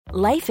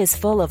Life is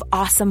full of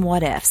awesome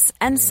what-ifs,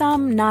 and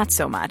some not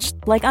so much,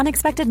 like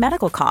unexpected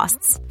medical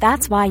costs.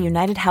 That's why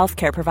United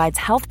Healthcare provides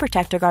Health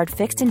Protector Guard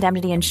fixed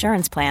indemnity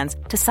insurance plans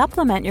to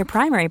supplement your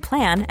primary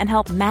plan and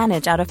help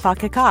manage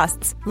out-of-pocket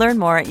costs. Learn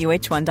more at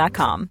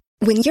uh1.com.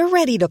 When you're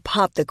ready to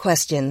pop the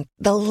question,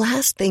 the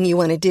last thing you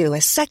want to do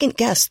is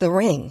second-guess the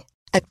ring.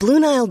 At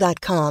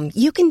BlueNile.com,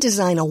 you can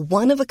design a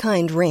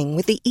one-of-a-kind ring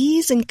with the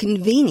ease and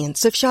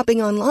convenience of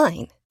shopping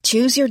online.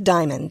 Choose your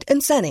diamond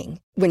and setting.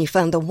 When you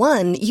find the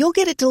one, you'll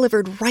get it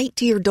delivered right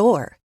to your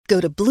door.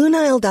 Go to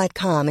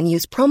BlueNile.com and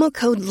use promo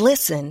code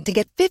LISTEN to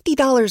get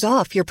 $50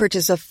 off your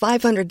purchase of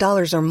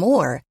 $500 or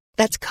more.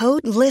 That's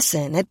code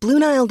LISTEN at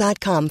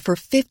BlueNile.com for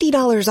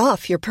 $50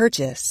 off your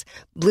purchase.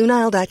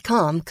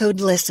 BlueNile.com, code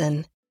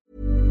LISTEN.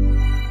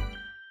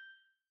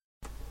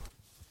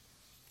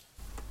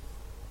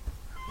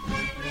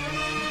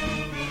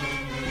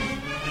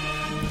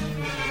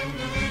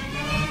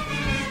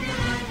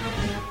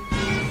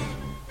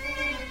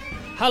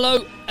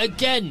 Hello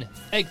again,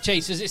 Egg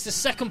Chasers. It's the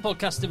second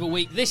podcast of a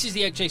week. This is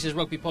the Egg Chasers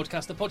Rugby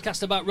Podcast, the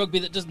podcast about rugby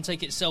that doesn't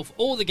take itself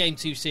or the game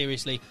too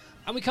seriously,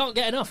 and we can't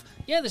get enough.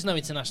 Yeah, there's no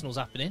internationals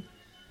happening.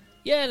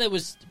 Yeah, there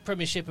was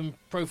Premiership and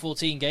Pro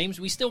 14 games.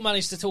 We still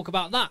managed to talk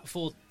about that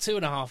for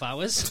 2.5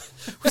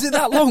 hours. Was it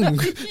that long?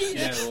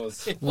 Yeah, it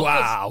was.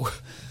 Wow.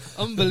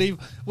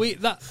 Unbelievable.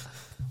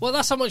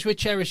 That's how much we're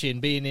cherishing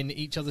being in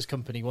each other's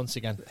company once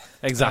again.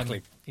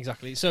 Exactly.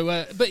 Exactly.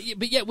 So, but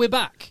yet we're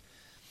back.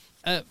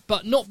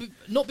 But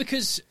not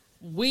because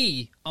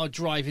we are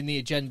driving the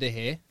agenda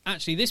here.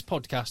 Actually, this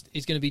podcast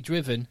is going to be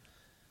driven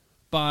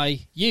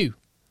by you.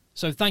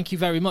 So thank you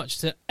very much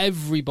to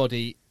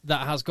everybody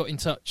that has got in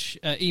touch,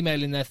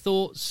 emailing their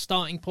thoughts,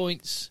 starting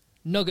points,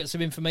 nuggets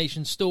of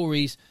information,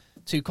 stories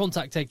to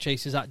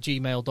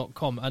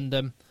contacteggchasers@gmail.com. And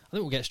I think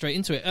we'll get straight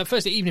into it.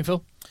 Firstly, evening,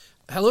 Phil.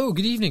 Hello,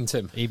 good evening,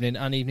 Tim. Evening,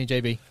 and evening,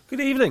 JB. Good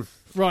evening.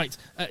 Right,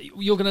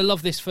 you're going to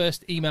love this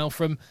first email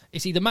from,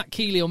 it's either Matt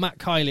Keeley or Matt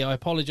Kiley. I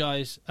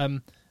apologise.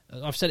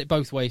 I've said it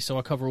both ways, so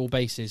I cover all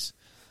bases.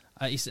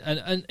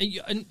 And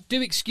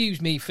do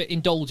excuse me for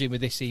indulging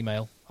with this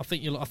email. I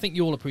think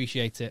you'll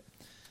appreciate it.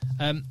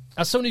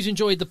 As someone who's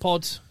enjoyed the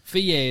pod for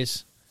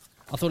years,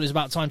 I thought it was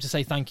about time to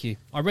say thank you.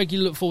 I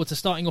regularly look forward to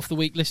starting off the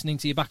week listening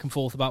to you back and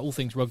forth about all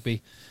things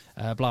rugby.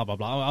 Blah, blah,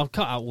 blah. I'll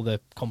cut out all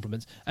the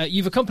compliments.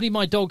 You've accompanied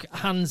my dog,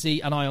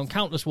 Hansy, and I on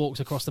countless walks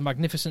across the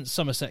magnificent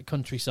Somerset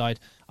countryside.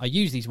 I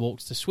use these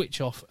walks to switch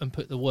off and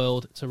put the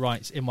world to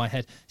rights in my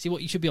head. See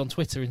what, you should be on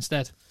Twitter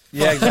instead.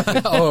 Yeah,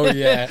 exactly. Oh,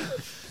 yeah.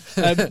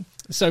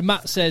 So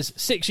Matt says,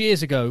 6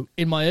 years ago,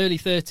 in my early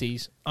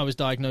 30s, I was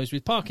diagnosed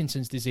with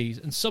Parkinson's disease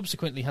and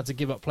subsequently had to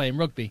give up playing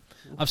rugby.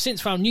 I've since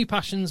found new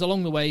passions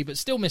along the way, but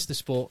still miss the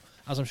sport,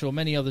 as I'm sure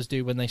many others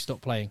do when they stop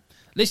playing.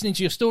 Listening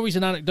to your stories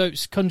and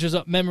anecdotes conjures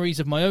up memories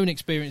of my own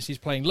experiences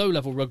playing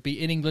low-level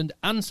rugby in England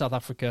and South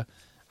Africa,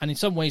 and in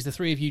some ways the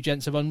three of you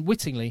gents have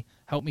unwittingly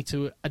helped me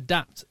to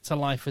adapt to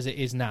life as it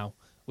is now,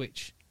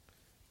 which,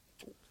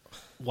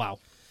 wow.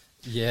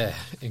 Yeah,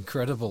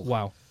 incredible.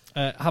 Wow.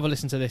 Have a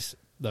listen to this,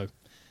 though.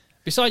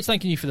 Besides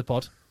thanking you for the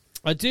pod,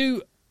 I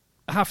do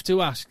have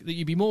to ask that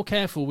you be more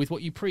careful with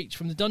what you preach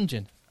from the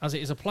dungeon, as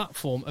it is a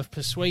platform of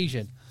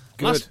persuasion.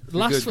 Good.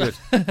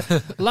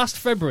 Last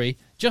February,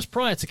 just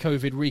prior to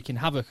COVID wreaking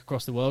havoc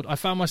across the world, I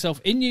found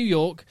myself in New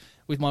York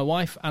with my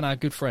wife and our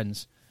good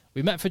friends.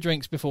 We met for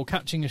drinks before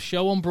catching a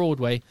show on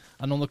Broadway,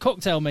 and on the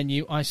cocktail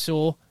menu I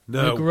saw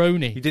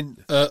Negroni. You didn't.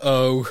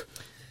 Uh-oh.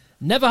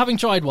 Never having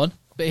tried one,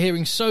 but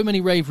hearing so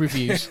many rave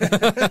reviews,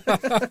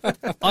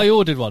 I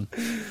ordered one.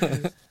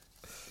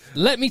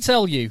 Let me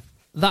tell you,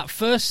 that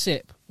first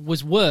sip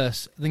was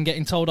worse than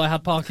getting told I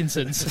had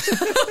Parkinson's.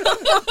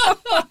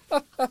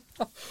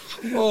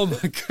 Oh, my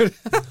God.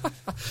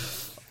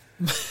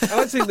 I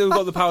don't think that we've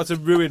got the power to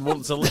ruin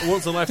once a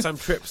lifetime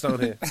trips down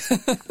here.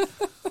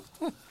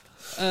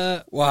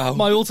 Wow.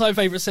 My all-time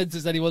favourite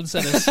sentence anyone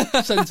sent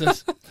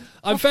us.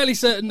 I'm fairly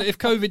certain that if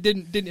COVID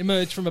didn't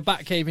emerge from a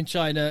bat cave in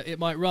China, it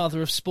might rather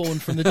have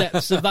spawned from the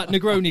depths of that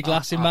Negroni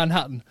glass in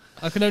Manhattan.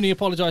 I can only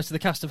apologise to the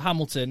cast of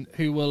Hamilton,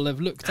 who will have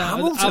looked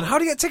out How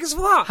do you get tickets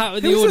for that? out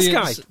of the Who's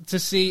audience this guy? to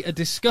see a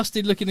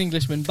disgusted-looking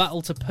Englishman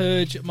battle to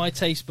purge my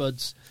taste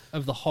buds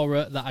of the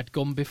horror that had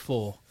gone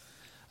before.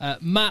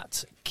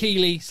 Matt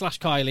Keeley /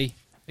 Kylie,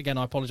 again,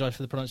 I apologise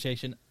for the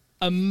pronunciation.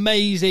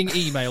 Amazing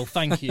email,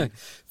 thank you.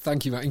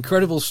 Thank you, Matt.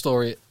 Incredible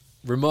story.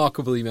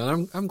 Remarkable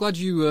email. I'm glad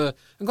you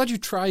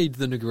tried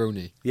the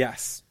Negroni.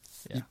 Yes.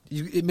 Yeah.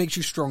 It makes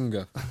you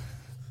stronger.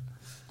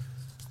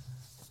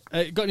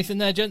 Got anything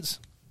there, gents?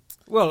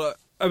 Well,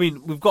 I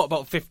mean, we've got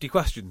about 50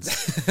 questions.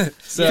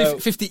 So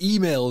 50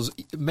 emails.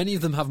 Many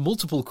of them have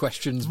multiple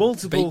questions.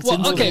 Multiple baked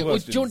into Okay, them. well,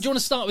 do you want to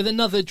start with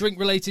another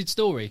drink-related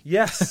story?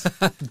 Yes.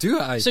 Do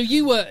I? So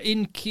you were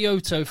in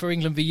Kyoto for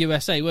England v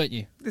USA, weren't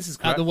you? This is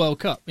correct. At the World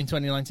Cup in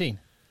 2019.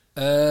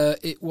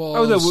 It was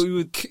Oh, no, we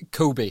were...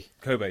 Kobe,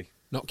 Kobe.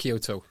 not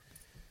Kyoto.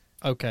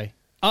 Okay.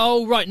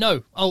 Oh, right,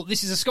 no. Oh,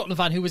 this is a Scotland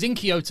fan who was in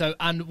Kyoto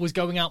and was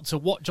going out to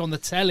watch on the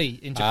telly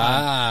in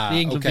Japan, the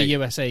England v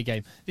USA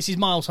game. This is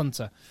Miles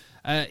Hunter.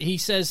 He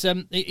says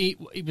he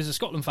was a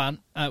Scotland fan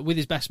with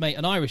his best mate,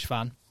 an Irish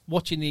fan,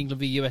 watching the England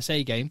v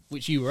USA game,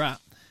 which you were at,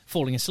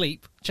 falling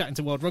asleep, chatting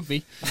to World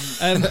Rugby,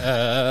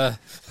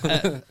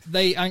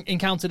 they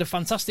encountered a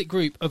fantastic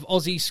group of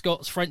Aussie,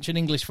 Scots, French and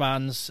English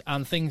fans,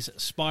 and things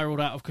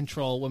spiralled out of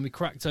control when we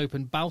cracked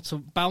open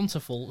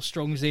bountiful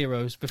strong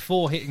zeros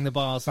before hitting the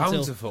bars.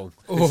 Bountiful.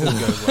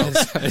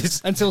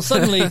 Until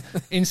suddenly,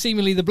 in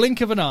seemingly the blink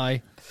of an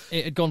eye,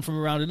 it had gone from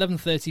around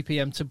 11:30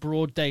 p.m. to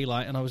broad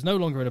daylight, and I was no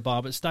longer in a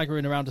bar but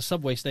staggering around a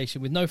subway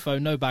station with no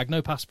phone, no bag,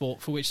 no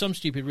passport, for which some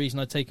stupid reason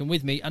I'd taken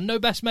with me, and no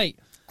best mate.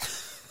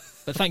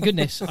 But thank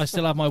goodness I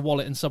still have my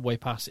wallet and subway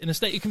pass. In a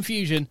state of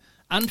confusion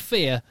and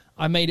fear,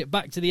 I made it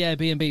back to the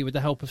Airbnb with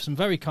the help of some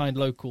very kind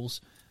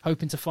locals,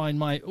 hoping to find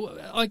my...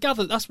 I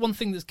gather that's one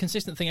thing that's a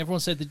consistent thing.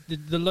 Everyone said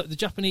the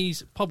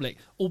Japanese public,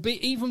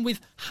 albeit even with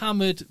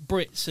hammered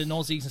Brits and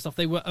Aussies and stuff,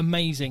 they were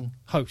amazing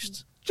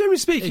hosts. Generally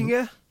speaking,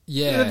 yeah.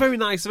 They're very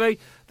nice. They're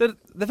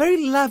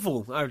very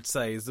level, I would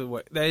say, is the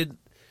way. They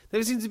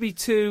don't seem to be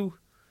too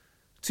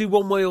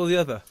one way or the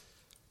other.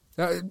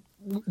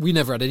 We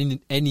never had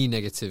any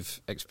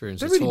negative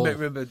experience I at don't all. really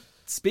remember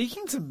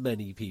speaking to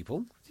many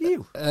people. Do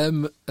you?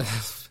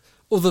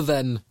 Other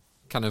than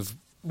kind of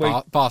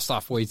bar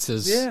staff,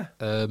 waiters. Yeah.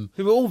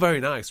 Who were all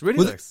very nice,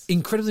 really nice.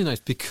 Incredibly nice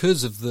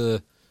because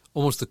of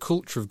almost the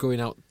culture of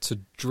going out to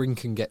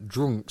drink and get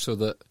drunk, so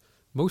that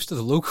most of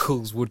the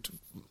locals would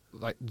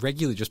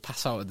regularly just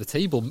pass out at the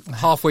table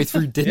halfway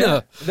through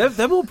dinner. Yeah.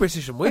 They're more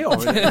British than we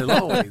are in a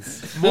lot of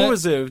ways. More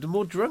reserved and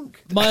more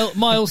drunk.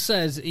 Miles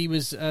says he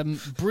was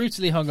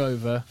brutally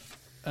hungover,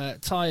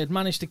 tired,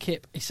 managed to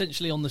kip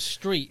essentially on the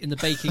street in the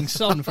baking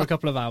sun for a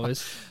couple of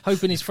hours,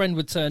 hoping his friend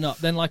would turn up.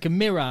 Then, like a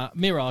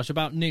mirage,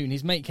 about noon,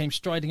 his mate came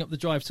striding up the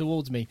drive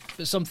towards me,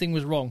 but something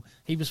was wrong.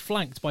 He was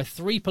flanked by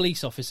 3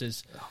 police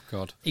officers. Oh,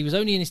 God. He was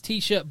only in his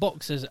T-shirt,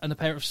 boxers and a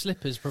pair of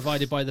slippers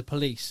provided by the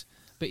police.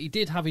 But he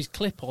did have his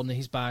clip on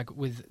his bag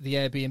with the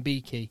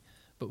Airbnb key,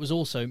 but was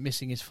also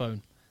missing his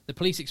phone. The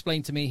police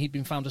explained to me he'd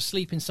been found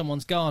asleep in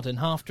someone's garden,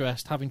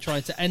 half-dressed, having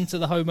tried to enter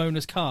the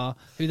homeowner's car,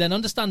 who then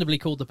understandably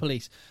called the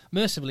police.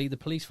 Mercifully, the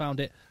police found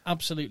it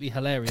absolutely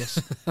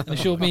hilarious and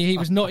assured me he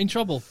was not in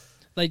trouble.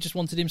 They just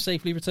wanted him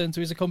safely returned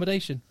to his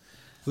accommodation.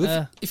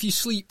 Well, if you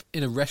sleep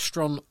in a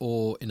restaurant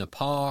or in a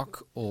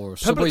park or a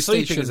subway Public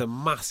sleeping station, is a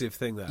massive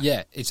thing there.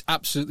 Yeah, it's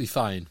absolutely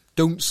fine.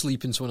 Don't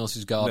sleep in someone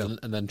else's garden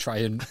and then try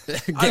and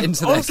get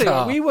into honestly, their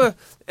car. We were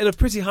in a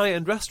pretty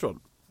high-end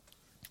restaurant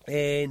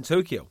in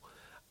Tokyo,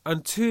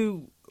 and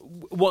 2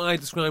 what I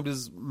described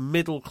as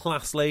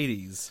middle-class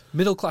ladies.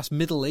 Middle-class,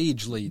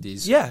 middle-aged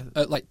ladies. Yeah.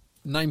 At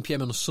 9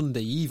 p.m. on a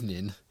Sunday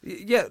evening.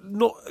 Yeah,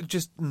 not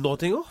just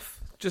nodding off.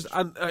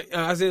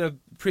 As in a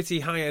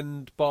pretty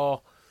high-end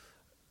bar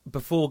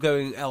before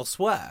going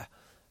elsewhere.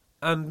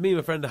 And me and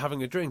my friend are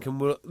having a drink, and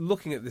we're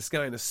looking at this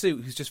guy in a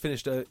suit who's just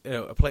finished a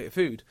plate of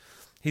food.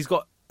 He's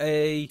got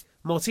a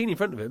martini in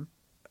front of him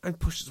and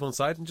pushes it to one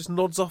side and just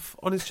nods off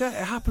on his chair.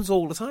 It happens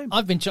all the time.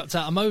 I've been chucked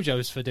out of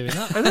Mojo's for doing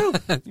that. I know.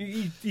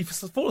 you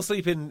fall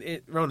asleep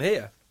around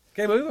here.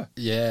 Game over.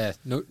 Yeah.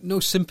 No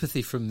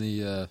sympathy from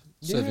the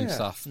serving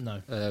staff.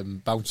 No.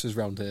 Bouncers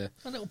round here.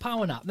 A little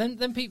power nap.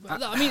 Then people...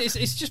 I mean,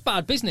 it's just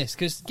bad business,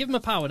 because give them a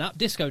power nap,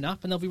 disco nap,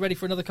 and they'll be ready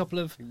for another couple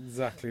of...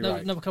 Exactly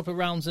right. Another couple of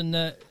rounds and...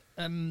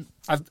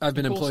 I've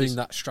been employing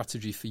that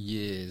strategy for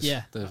years.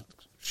 Yeah. The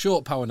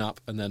short power nap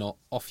and then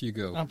off you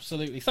go.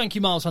 Absolutely. Thank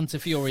you, Miles Hunter,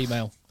 for your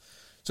email.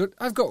 So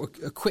I've got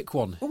a quick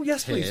one. Oh,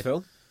 yes, here, please,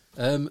 Phil.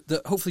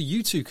 that hopefully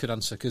you two could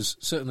answer, because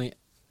certainly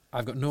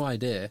I've got no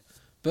idea.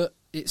 But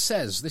it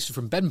says, this is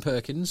from Ben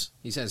Perkins.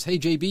 He says, "Hey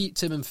JB,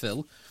 Tim and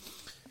Phil,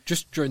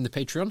 just joined the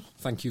Patreon.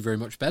 Thank you very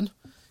much, Ben.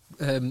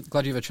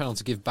 Glad you have a channel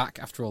to give back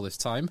after all this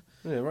time.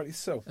 Yeah, rightly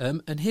so.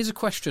 And here's a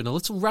question, a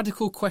little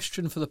radical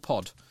question for the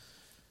pod.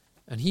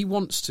 And he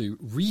wants to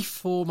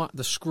reformat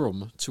the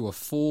scrum to a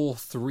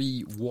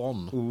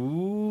 4-3-1.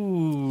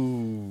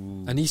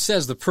 Ooh. And he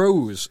says the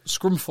pros,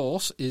 scrum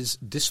force is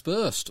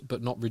dispersed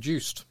but not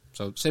reduced.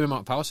 So same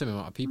amount of power, same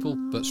amount of people,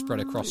 but spread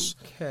across.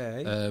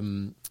 Okay.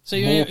 So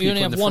you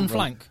only have one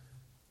flank?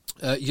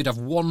 You'd have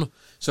one,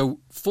 so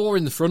 4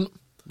 in the front.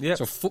 Yeah.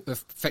 So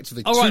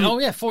effectively Oh, right. Oh,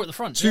 yeah, 4 at the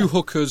front. 2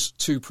 hookers,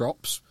 2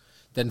 props,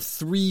 then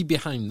 3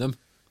 behind them.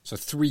 So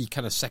 3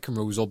 kind of second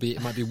rows, albeit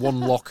it might be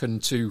 1 lock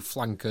and 2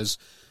 flankers.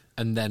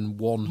 And then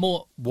one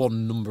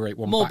number 8,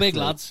 one more back big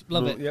row. lads.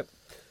 Love it. Yep.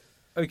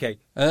 Okay.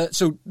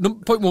 So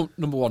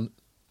number 1,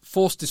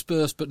 force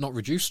dispersed but not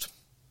reduced.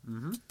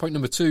 Mm-hmm. Point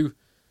number 2,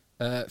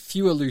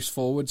 fewer loose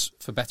forwards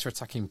for better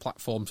attacking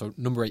platform. So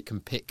number 8 can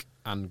pick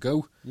and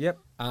go. Yep.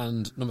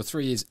 And number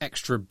 3 is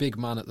extra big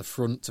man at the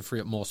front to free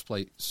up more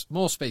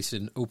space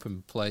in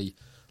open play.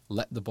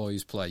 Let the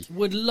boys play.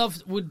 Would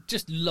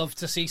just love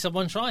to see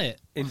someone try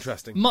it.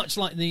 Interesting. Much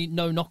like the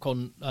no knock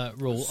on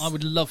rule, I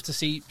would love to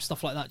see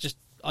stuff like that.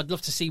 I'd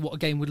love to see what a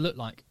game would look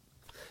like.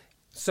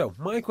 So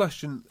my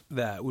question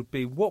there would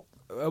be, what's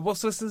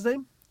the listener's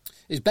name?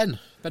 It's Ben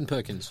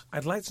Perkins.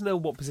 I'd like to know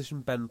what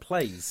position Ben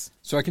plays.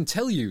 So I can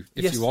tell you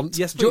if you want.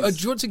 Yes, please.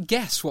 Do you want to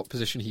guess what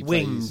position he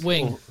Wing. plays?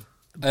 Wing.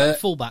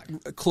 Fullback.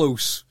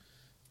 Close.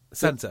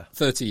 Centre.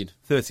 13.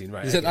 13,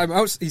 right. He said,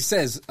 okay. He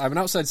says, I'm an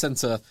outside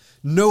centre,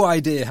 no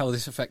idea how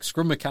this affects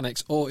scrum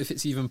mechanics or if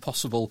it's even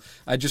possible.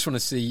 I just want to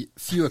see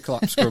fewer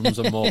collapse scrums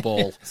and more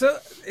ball.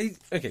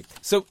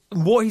 So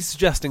what he's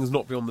suggesting is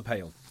not beyond the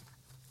pale.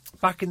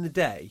 Back in the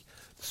day,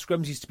 the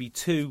scrums used to be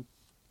 2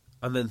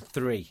 and then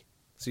 3.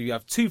 So you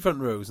have 2 front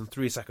rows and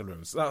 3 second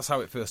rows. That's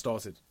how it first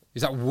started.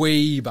 Is that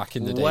way back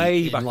in the day?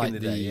 Way back in the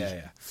day,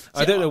 yeah.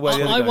 I don't know where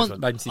the other guys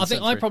went. I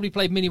think I probably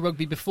played mini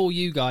rugby before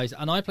you guys,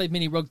 and I played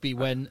mini rugby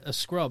when a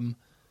scrum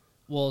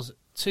was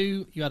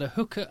 2. You had a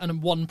hooker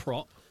and 1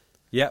 prop.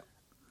 Yep.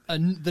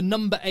 And the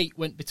number 8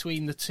 went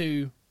between the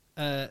two,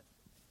 the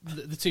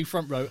 2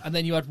 front row, and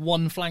then you had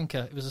 1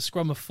 flanker. It was a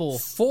scrum of 4.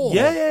 4?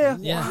 Yeah.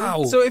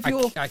 Wow. So if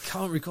you're, I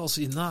can't recall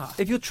seeing that.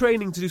 if you're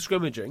training to do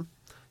scrimmaging,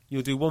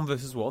 you'll do 1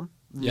 versus 1.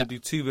 And Yeah. You'll do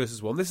 2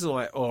 versus 1. This is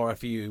like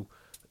RFU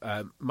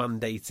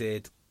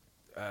mandated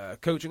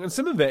coaching, and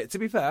some of it, to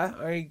be fair,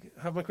 I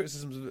have my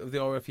criticisms of the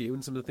RFU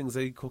and some of the things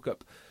they cook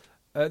up.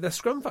 Their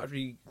Scrum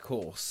Factory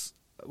course,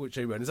 which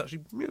they run, is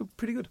actually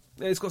pretty good.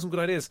 It's got some good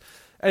ideas.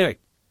 Anyway,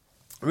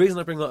 the reason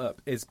I bring that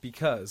up is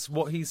because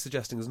what he's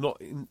suggesting is not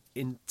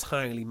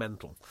entirely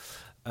mental,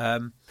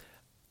 and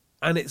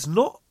it's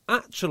not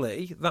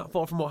actually that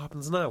far from what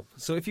happens now.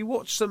 So if you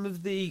watch some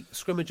of the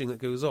scrimmaging that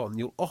goes on,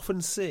 you'll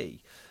often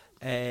see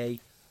a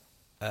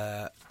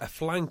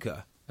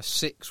flanker. A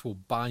 6 will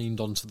bind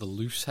onto the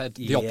loose head.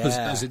 The Yeah. opposite,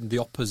 as in the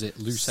opposite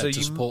loose So head to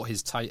you- support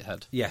his tight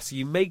head. Yes,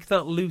 you make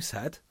that loose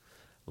head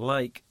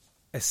like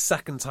a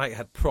second tight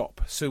head prop.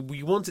 So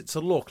we want it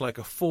to look like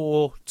a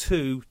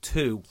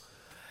 4-2-2.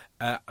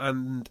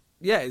 And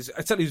yeah,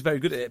 I tell you, he's very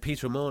good at it,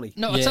 Peter O'Mahony.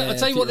 No, Yeah, I'll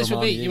tell you what Peter this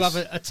would be. O'Mahony You is.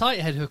 have a tight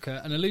head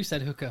hooker and a loose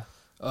head hooker.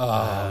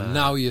 Oh,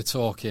 now you're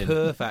talking.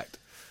 Perfect.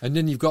 And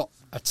then you've got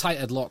a tight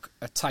head lock,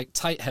 a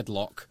tight head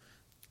lock,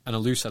 and a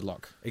loose head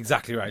lock.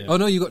 Exactly right. Oh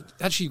no, you've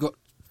got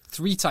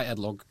 3 tight head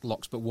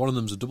locks, but one of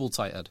them's a double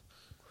tight head.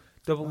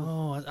 Double.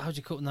 Oh, how'd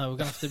you call it? No, we're going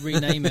to have to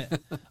rename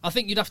it. I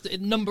think you'd have to.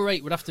 Number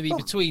 8 would have to be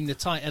between the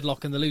tight head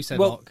lock and the loose head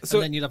lock, so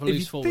and then you'd have a loose if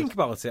you forward. think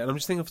about it, and I'm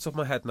just thinking off the top of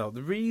my head now,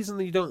 the reason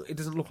that it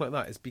doesn't look like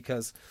that is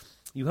because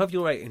you have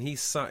your 8 and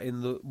he's sat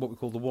in what we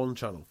call the 1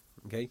 channel.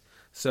 Okay,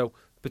 so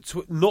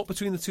not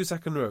between the 2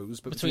 second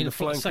rows, but between the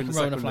flank second and the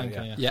row and a second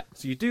flanker. row, Yeah.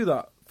 So you do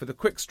that for the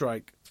quick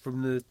strike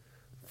from the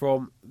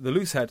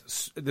loose head.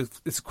 It's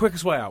the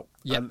quickest way out.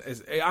 Yeah. And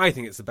I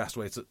think it's the best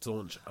way to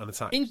launch an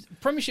attack. In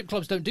Premiership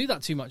clubs don't do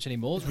that too much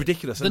anymore. It's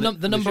ridiculous. The, and the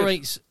they number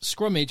should. 8's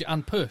scrummage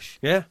and push.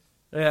 Yeah,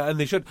 and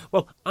they should.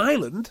 Well,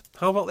 Ireland,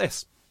 how about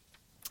this?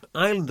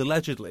 Ireland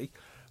allegedly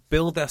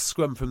build their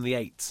scrum from the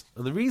 8.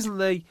 And the reason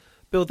they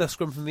build their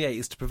scrum from the 8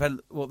 is to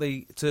prevent what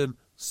they term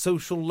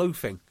social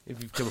loafing,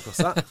 if you've come across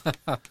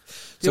that.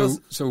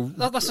 So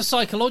That's a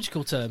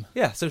psychological term.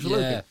 Yeah, social Yeah.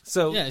 loafing.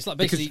 So Yeah, it's like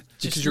Because- basically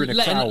because just you're in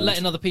a crowd.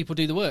 letting other people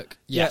do the work.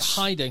 Yes.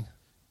 Hiding.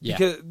 yeah.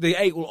 Because the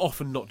 8 will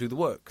often not do the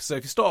work. So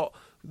if you start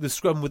the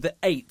scrum with the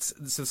 8,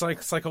 so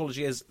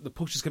psychology is the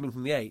push is coming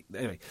from the 8.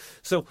 Anyway,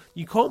 so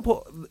you can't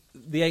put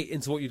the 8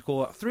 into what you'd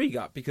call that 3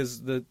 gap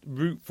because the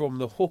route from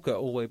the hooker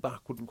all the way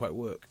back wouldn't quite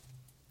work.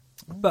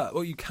 But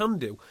what you can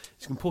do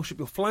is you can push up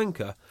your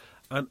flanker,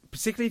 and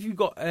particularly if you've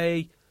got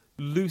a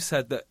loose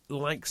head that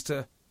likes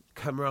to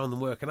come around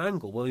and work an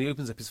angle, well, he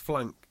opens up his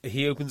flank,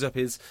 he opens up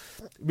his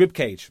rib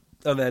cage,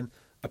 and then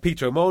a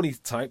Peter O'Mahony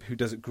type who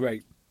does it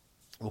great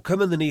will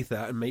come underneath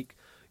that and make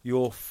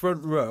your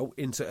front row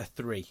into a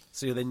 3.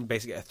 So you then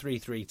basically get a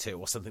 3-3-2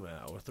 or something like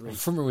that, or a 3.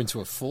 From row into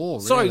a 4.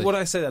 Really. Sorry, what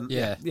did I say then?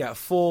 Yeah.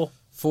 4.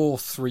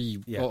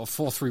 4-3, Yeah. or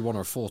 4-3-1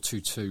 or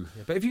 4-2-2.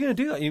 Yeah, but if you're going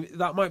to do that,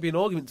 that might be an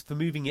argument for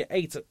moving your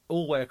 8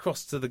 all the way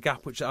across to the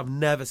gap, which I've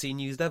never seen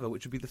used ever,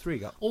 which would be the 3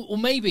 gap. Or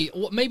maybe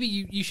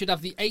you should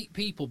have the 8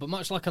 people, but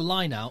much like a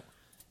line out,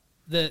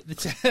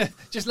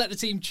 just let the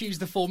team choose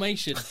the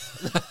formation.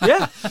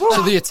 Yeah.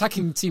 So the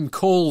attacking team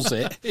calls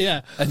it,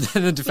 Yeah. and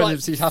then the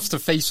defensive team has to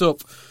face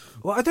up.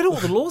 Well, I don't know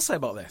what the laws say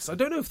about this. I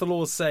don't know if the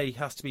laws say it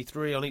has to be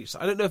 3 on each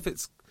side. I don't know if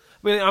it's...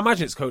 I mean, I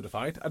imagine it's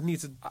codified. I'd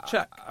need to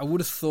check. I would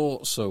have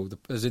thought so,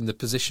 as in the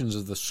positions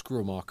of the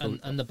scrum are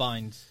and the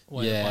binds,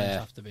 where Yeah. the binds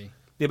have to be.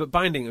 Yeah, but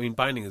binding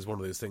is one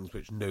of those things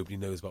which nobody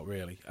knows about,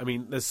 really. I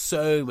mean, there's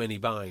so many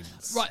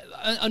binds. Right,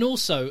 and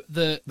also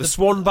the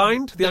swan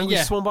bind? The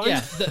Anglish swan bind? Yeah,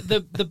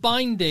 the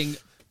binding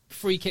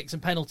free kicks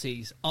and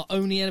penalties are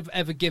only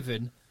ever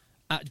given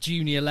at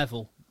junior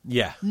level.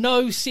 Yeah.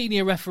 No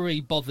senior referee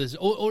bothers,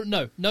 or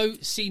no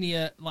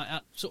senior, like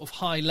at sort of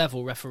high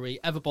level referee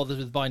ever bothers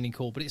with the binding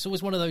call. But it's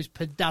always one of those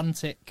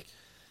pedantic.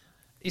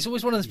 It's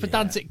always one of those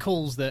pedantic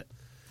calls that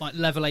like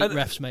level 8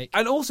 refs make.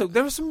 And also,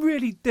 there are some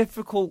really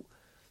difficult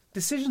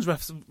decisions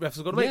refs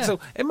have got to make. Yeah. So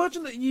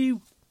imagine that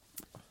you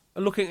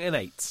are looking at an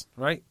 8,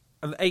 right?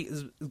 And the 8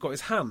 has got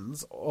his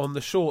hands on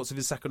the shorts of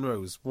his second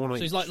rows. One on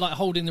So each. he's like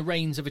holding the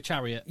reins of a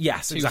chariot.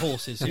 Yes, two exactly.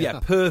 horses.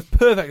 Yeah,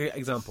 perfect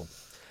example.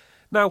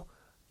 Now,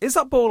 is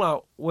that ball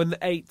out when the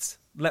 8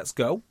 lets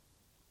go?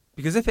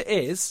 Because if it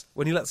is,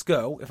 when he lets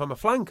go, if I'm a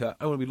flanker,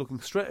 I want to be looking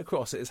straight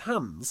across at his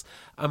hands,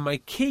 and my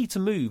key to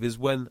move is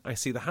when I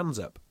see the hands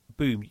up.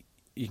 Boom,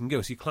 you can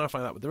go. So you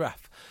clarify that with the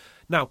ref.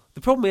 Now, the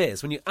problem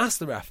is, when you ask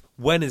the ref,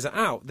 when is it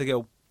out? They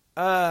go,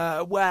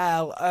 they're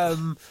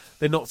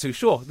not too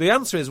sure. The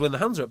answer is when the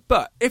hands are up.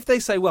 But if they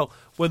say, well,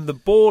 when the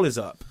ball is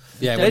up,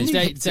 Yeah, then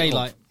when you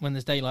Daylight, when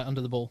there's daylight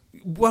under the ball.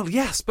 Well,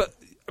 yes, but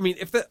I mean,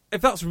 if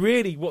that's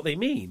really what they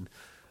mean,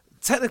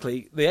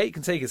 technically the 8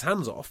 can take his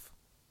hands off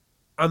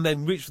and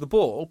then reach for the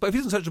ball. But if he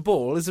doesn't touch the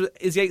ball, is the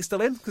 8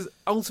 still in? Because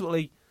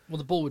ultimately, Well,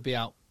 the ball would be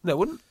out. no, it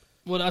wouldn't.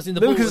 Well, as in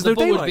the No, ball, because the there's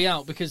no ball would daylight. be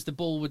out because the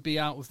ball would be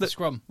out with the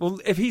scrum. Well,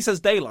 if he says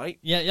daylight,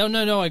 Yeah,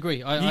 no, I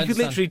agree. I you could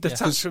understand. literally Yeah.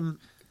 detach from.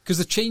 Because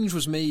the change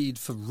was made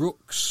for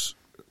rucks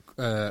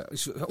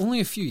it's only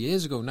a few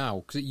years ago now,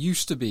 because it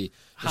used to be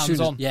as soon as-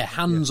 Hands-on.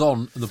 hands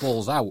on, and the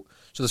ball's out.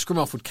 So the scrum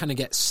half would kind of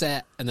get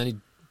set, and then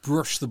he'd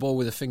brush the ball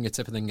with a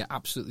fingertip and then get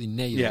absolutely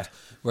nailed. Yeah.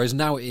 Whereas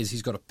now it is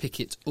he's got to pick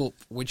it up,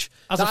 which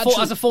As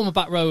that a former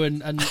back row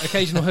and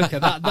occasional hooker,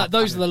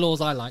 those are the laws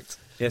I liked.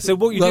 Yeah. So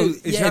what you Well, do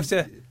is yeah. you have to.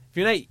 If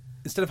you're an 8,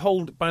 instead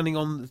of binding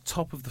on the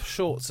top of the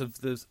shorts of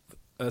the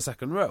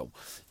second row,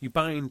 you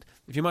bind.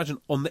 If you imagine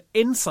on the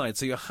inside,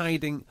 so you're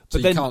hiding. so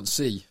But then you can't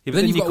see. Yeah, but but then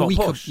then you've you got a can't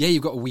weaker. push. Yeah,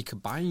 you've got a weaker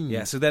bind.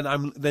 Yeah, so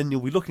then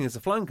you'll be looking as a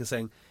flanker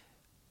saying,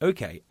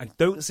 okay, I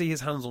don't see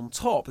his hands on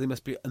top, they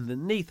must be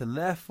underneath, and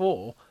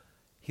therefore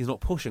he's not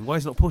pushing. Why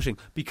is he not pushing?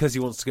 Because he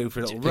wants to go for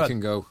a little pick run.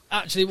 and go.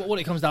 Actually, what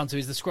it comes down to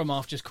is the scrum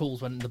half just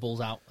calls when the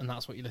ball's out, and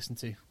that's what you listen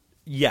to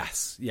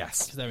Yes.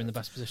 because they're in the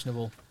best position of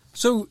all.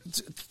 So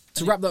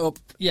to wrap that up,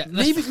 Yeah,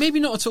 let's- maybe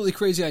not a totally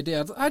crazy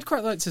idea. I'd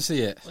quite like to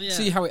see it, Yeah.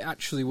 see how it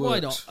actually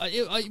works. Why not?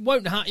 It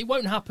won't. It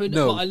won't happen.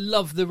 No. But I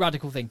love the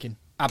radical thinking.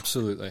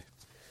 Absolutely.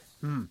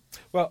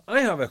 Well, I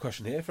have a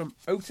question here from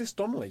Otis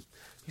Donnelly,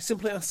 who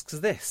simply asks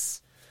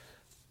this.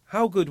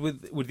 How good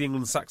would the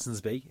England Saxons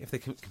be if they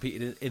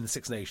competed in the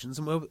Six Nations,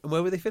 and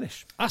where would they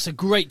finish? That's a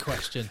great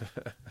question.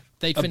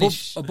 They'd Above,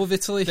 finish. above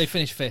Italy. They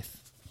finish 5th.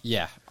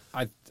 Yeah,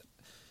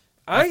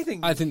 I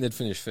think they'd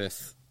finish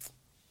 5th.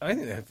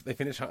 they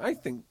finish. I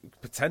think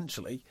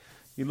potentially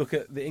you look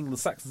at the England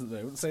Saxons at the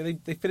moment and say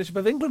they finish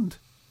above England.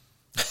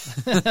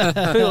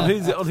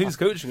 Depending on who's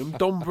coaching them,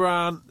 Don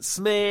Brandt,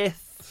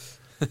 Smith,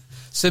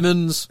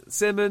 Simmons,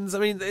 Simmons. I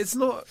mean, it's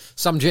not.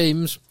 Sam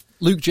James,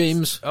 Luke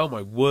James. Oh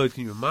my word!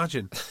 Can you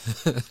imagine?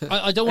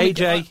 I don't want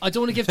to. AJ. I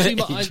don't want to give too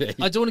much. AJ.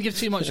 I don't want to give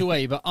too much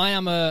away, but I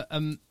am a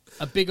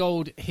big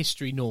old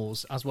history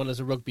nose as well as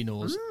a rugby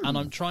nose, and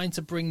I'm trying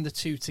to bring the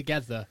two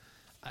together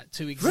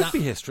to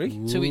Rugby history.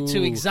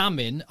 to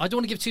examine. I don't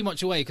want to give too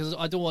much away because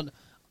I don't want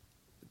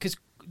because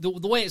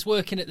the way it's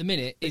working at the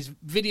minute is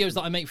videos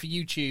that I make for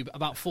YouTube.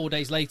 About 4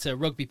 days later,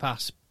 Rugby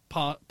pass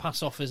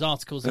off as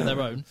articles of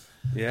their own.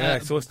 Yeah, I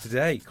saw us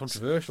today.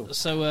 Controversial.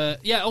 So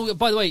yeah. Oh,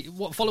 by the way,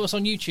 follow us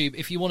on YouTube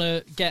if you want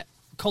to get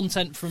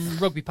content from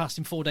Rugby Pass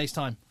in 4 days'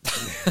 time.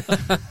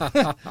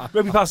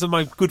 Rugby Pass are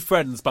my good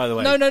friends, by the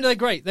way. No, they're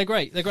great. They're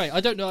great. I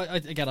don't know. I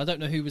don't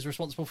know who was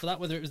responsible for that.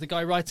 Whether it was the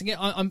guy writing it.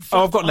 I've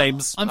got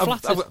names. I'm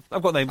flattered.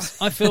 I've got names.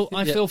 I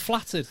feel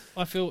flattered.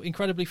 I feel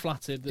incredibly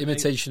flattered. that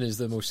Imitation is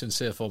the most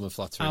sincere form of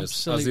flattery, as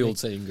Absolutely. the old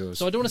saying goes.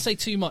 So I don't want to say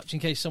too much in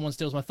case someone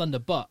steals my thunder.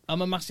 But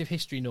I'm a massive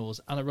history nose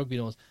and a rugby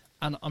nose,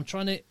 and I'm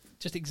trying to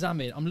just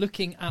examine. I'm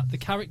looking at the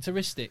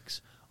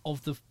characteristics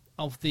of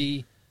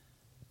the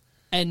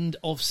end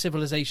of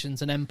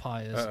civilizations and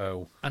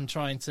empires, and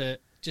trying to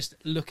just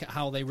look at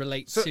how they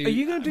relate So to are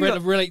you gonna do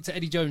that? relate to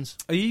Eddie Jones.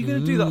 Are you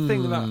going to do that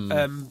thing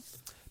that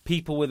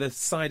people with a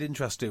side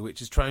interest do,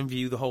 which is try and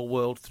view the whole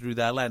world through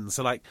their lens?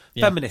 So, like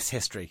feminist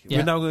history. Yeah.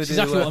 We're now going It's to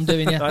do exactly what I'm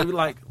doing, yeah.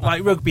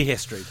 like rugby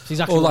history. It's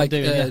exactly or what like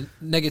I'm doing. Yeah.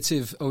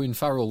 negative Owen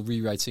Farrell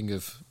rewriting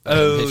of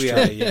Oh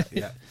history.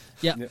 yeah.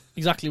 Yeah,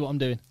 exactly what I'm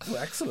doing. Oh,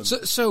 excellent.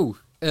 So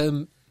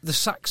the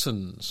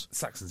Saxons.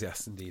 Saxons,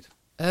 yes, indeed.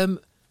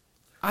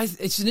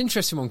 It's an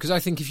interesting one because I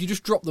think if you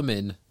just drop them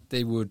in,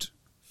 they would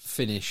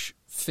finish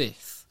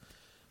 5th.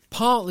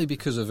 Partly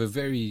because of a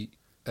very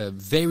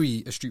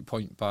astute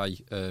point by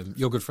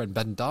your good friend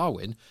Ben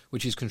Darwin,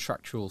 which is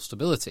contractual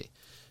stability.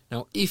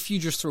 Now, if you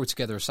just throw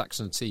together a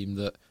Saxon team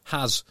that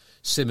has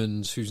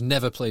Simmons, who's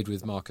never played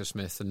with Marcus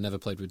Smith and never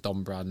played with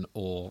Don Brandt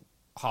or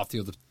half the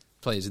other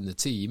players in the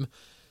team,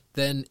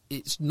 then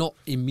it's not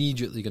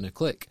immediately going to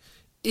click.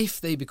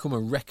 If they become a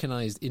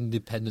recognised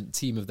independent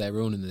team of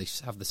their own and they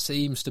have the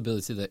same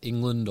stability that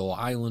England or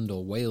Ireland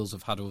or Wales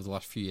have had over the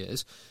last few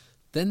years,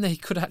 then they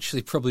could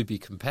actually probably be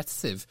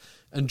competitive.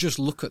 And just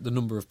look at the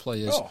number of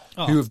players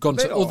who have gone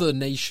to other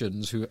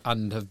nations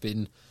and have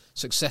been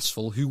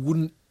successful, who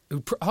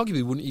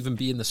arguably wouldn't even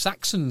be in the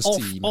Saxons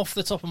team. Off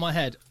the top of my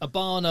head,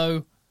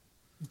 Abano,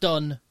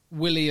 Dunn,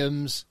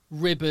 Williams,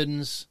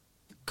 Ribbons,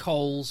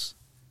 Coles,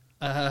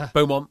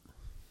 Beaumont.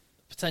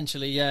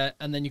 potentially, yeah.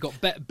 And then you've got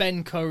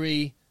Ben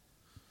Curry,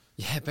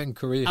 Yeah, Ben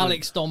Curry.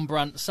 Alex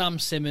Donbrandt, Sam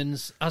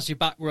Simmons as your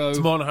back row,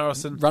 Tamana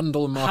Harrison.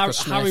 Randall and Marcus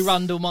Smith. Harry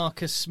Randall,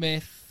 Marcus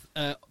Smith,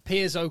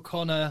 Piers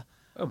O'Connor,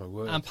 Oh my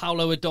word. and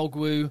Paolo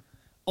Adogwu,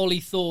 Ollie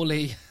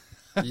Thorley.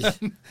 Yeah.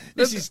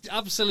 This is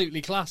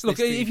absolutely class. Look,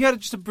 this team. if you had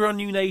just a brand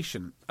new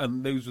nation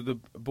and those were the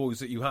boys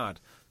that you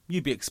had,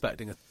 you'd be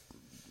expecting a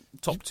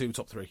top 2,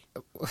 top 3.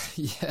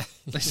 Yeah.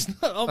 It's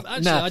not-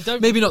 actually, Nah, I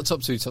don't maybe not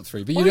top 2, top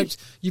 3, but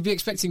you'd be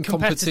expecting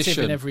competitive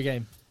competition. in every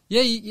game.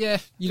 Yeah, yeah.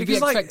 You'd be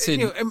Because,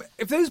 expecting.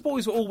 if those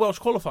boys were all Welsh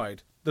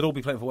qualified, they'd all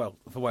be playing for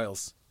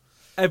Wales.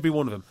 Every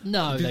one of them.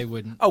 No, they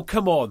wouldn't. Oh,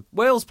 come on.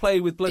 Wales play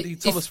with bloody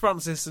If- Thomas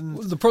Francis and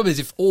The problem is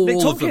if all Nick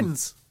of them,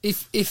 Tompkins.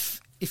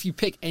 if you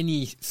pick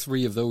any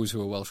three of those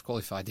who are Welsh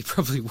qualified, they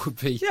probably would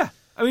be. Yeah.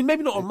 I mean,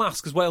 maybe not en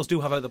masse, because Wales do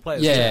have other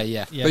players. Yeah, too.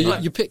 yeah. Yeah, But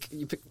right. you pick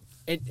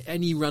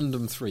any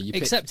random three. You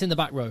pick, Except in the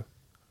back row.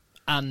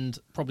 And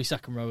probably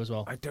second row as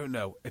well. I don't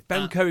know. If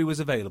Ben Curry was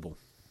available.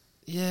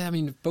 yeah, I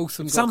mean, both of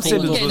them. Sam got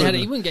Simmons called was up.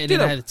 He wouldn't get Do in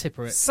you ahead know, of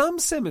Tipper. It. Sam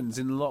Simmons,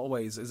 in a lot of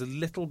ways, is a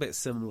little bit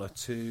similar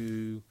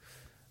to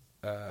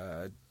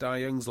Di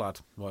Young's lad,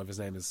 whatever his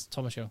name is.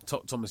 Thomas Young.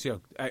 Thomas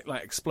Young.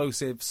 Like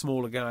explosive,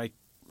 smaller guy.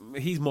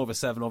 He's more of a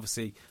 7,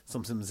 obviously.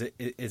 Sam Simmons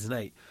is an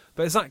 8.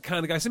 But it's that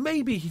kind of guy. So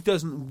maybe he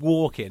doesn't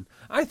walk in.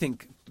 I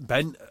think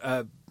Ben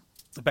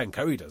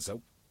Curry does,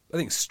 though. I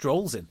think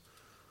Stroll's in.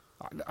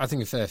 I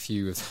think a fair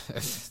few of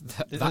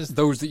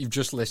those that you've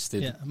just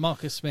listed Yeah,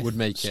 Marcus Smith would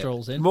make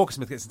strolls in. Marcus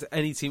Smith gets into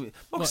any team.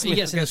 Marcus He Smith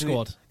gets in the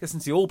squad. Gets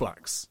into the All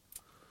Blacks.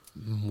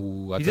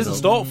 Ooh, I He don't doesn't know.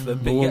 start for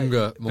them. but he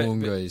Moonga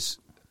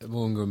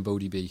and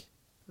Bodie B.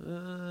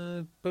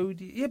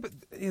 Bodie. Yeah, but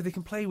they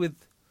can play with.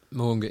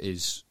 Moonga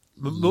is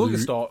Morgan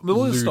start.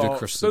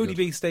 ludicrously Bodie good.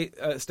 B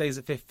stays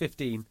at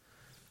 15.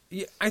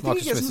 Yeah, I think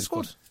Marcus he gets in Smith the is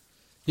squad. good.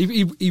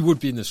 He would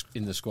be in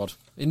the squad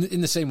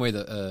in the same way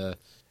that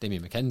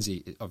Damien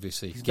McKenzie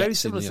obviously He's gets very in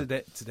similar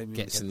the, to Damien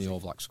gets in the McKenzie. All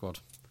Black squad.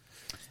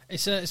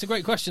 It's a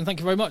great question. Thank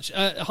you very much.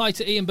 Hi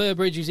to Ian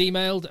Burbridge, who's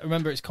emailed.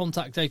 Remember, it's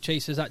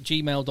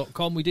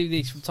contactdavechasers@gmail.com. We do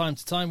these from time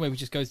to time where we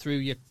just go through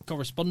your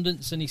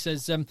correspondence. And he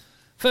says,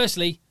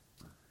 firstly,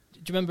 do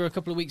you remember a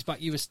couple of weeks back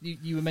you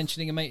were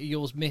mentioning a mate of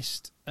yours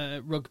missed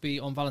rugby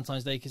on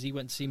Valentine's Day because he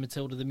went to see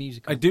Matilda the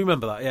musical? I do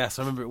remember that. Yes,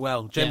 I remember it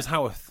well. James Yeah.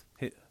 Howarth,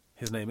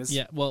 his name is.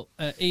 Yeah, well,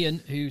 Ian,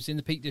 who's in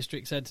the Peak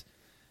District, said,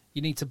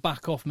 you need to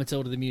back off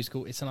Matilda the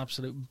musical. It's an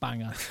absolute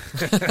banger.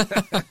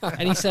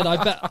 And he said,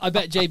 I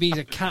bet JB's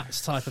a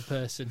Cats type of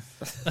person.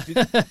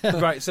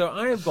 Right, so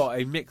I have got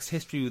a mixed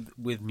history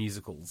with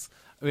musicals.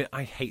 I mean,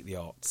 I hate the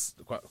arts.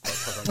 Quite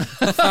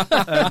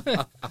frankly.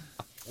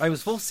 I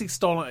was forced to see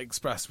Starlight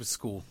Express with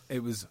school.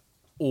 It was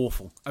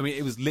awful. I mean,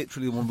 it was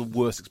literally one of the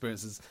worst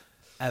experiences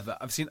ever.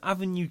 I've seen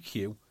Avenue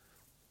Q.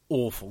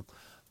 Awful.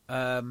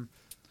 I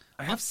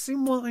have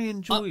seen one I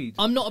enjoyed.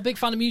 I'm not a big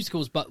fan of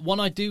musicals, but one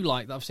I do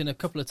like that I've seen a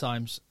couple of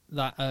times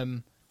that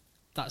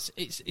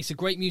it's a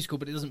great musical,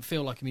 but it doesn't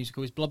feel like a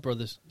musical. Is Blood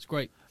Brothers. It's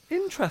great.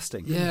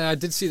 Interesting. Yeah, I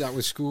did see that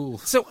with school.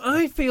 So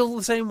I feel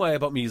the same way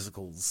about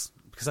musicals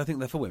because I think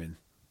they're for women,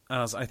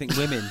 as I think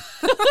women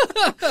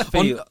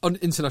feel. On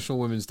International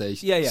Women's Day,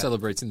 Yeah.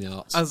 celebrating the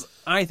arts. As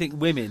I think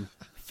women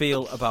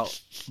feel about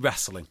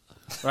wrestling,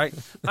 right?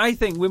 I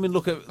think women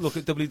look at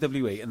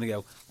WWE and they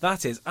go,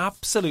 "That is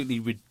absolutely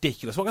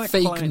ridiculous. What can I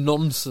call Fake it?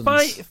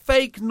 nonsense.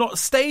 Fake, not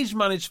stage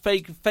managed,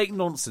 fake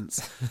nonsense."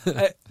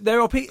 There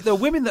are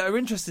women that are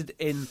interested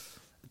in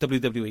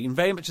WWE in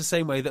very much the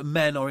same way that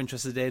men are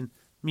interested in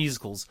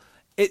musicals.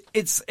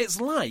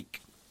 It's like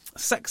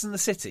Sex and the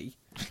City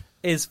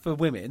is for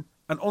women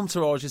and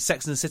Entourage is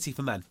Sex and the City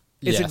for men.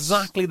 It's Yes.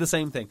 exactly the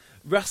same thing.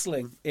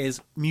 Wrestling is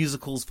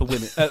musicals for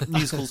women,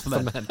 musicals for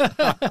men.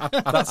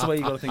 That's the way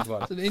you got to think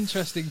about It's it. an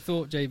interesting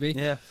thought, JB.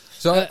 Yeah.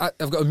 So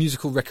I've got a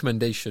musical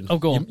recommendation. Oh,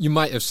 go on. You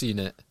might have seen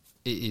it.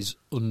 It is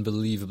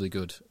unbelievably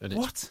good. And it's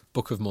What?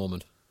 Book of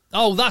Mormon.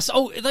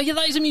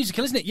 That is a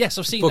musical, isn't it? Yes,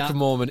 I've seen Book that. of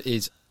Mormon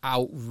is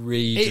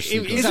outrageously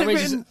It- good. Is that it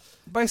raises- written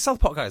by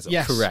Southport guys? Though?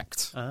 Yes.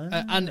 Correct.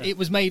 And it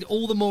was made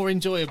all the more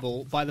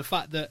enjoyable by the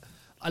fact that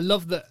I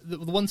love that the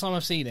one time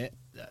I've seen it,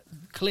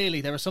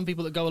 clearly there are some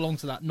people that go along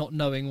to that not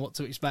knowing what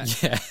to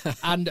expect. Yeah.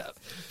 And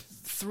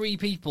 3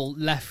 people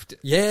left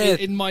Yeah.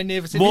 in my near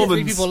vicinity. 3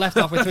 Mormons. people left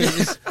halfway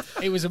through.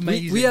 It was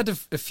amazing. We had a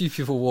few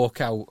people walk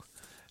out.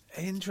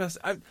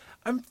 Interesting.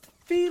 I'm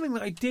feeling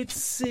that I did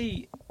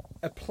see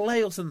a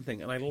play or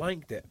something and I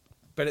liked it,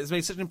 but it's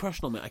made such an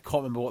impression on me. I can't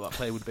remember what that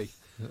play would be.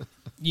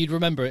 You'd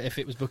remember it if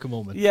it was Book of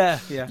Mormon. Yeah.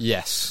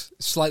 Yes.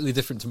 Slightly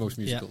different to most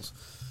musicals.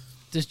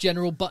 Does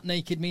General Butt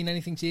Naked mean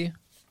anything to you?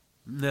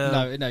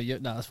 No. No,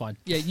 that's fine.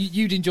 Yeah,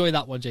 you'd enjoy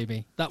that one,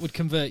 JB. That would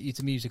convert you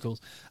to musicals.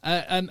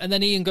 And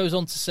then Ian goes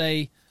on to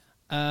say,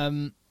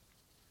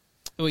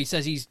 he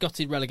says he's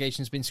gutted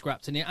relegation's been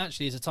scrapped, and he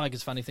actually is a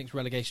Tigers fan who thinks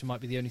relegation might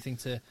be the only thing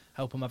to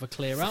help him have a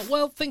clear out.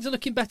 Well, things are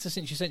looking better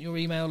since you sent your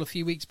email a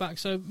few weeks back,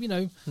 so,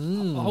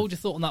 I'll hold your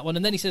thought on that one.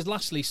 And then he says,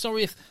 lastly,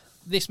 sorry if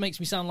this makes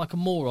me sound like a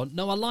moron.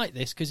 No, I like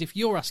this, because if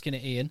you're asking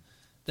it, Ian,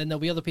 then there'll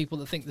be other people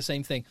that think the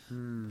same thing.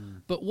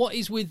 But what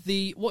is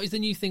the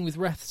new thing with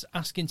refs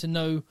asking to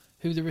know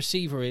who the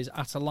receiver is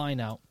at a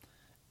line-out?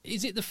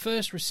 Is it the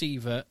first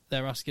receiver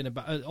they're asking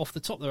about, off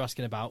the top they're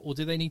asking about, or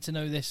do they need to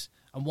know this,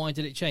 and why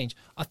did it change?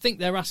 I think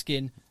they're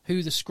asking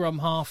who the scrum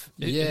half,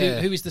 who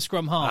is the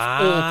scrum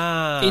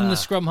half, or in the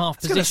scrum half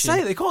I was going to position.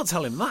 say, they can't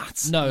tell him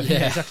that. No, Yeah.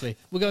 yeah, exactly.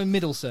 We're going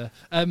middle, sir.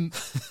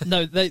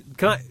 No, they.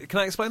 Can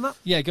I explain that?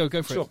 Yeah, go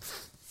for Sure. it.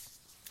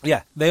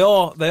 Yeah, they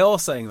are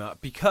saying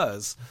that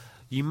because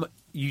you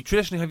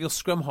traditionally have your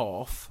scrum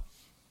half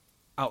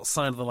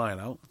outside of the line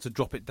out to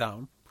drop it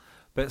down,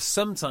 But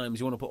sometimes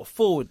you want to put a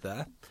forward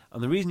there,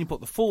 and the reason you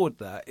put the forward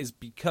there is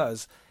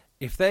because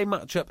if they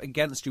match up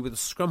against you with a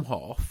scrum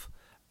half,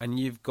 and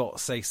you've got,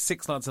 say,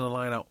 6 lads in a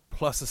line out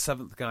plus a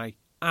 7th guy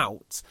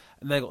out,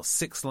 and they've got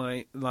 6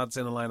 lads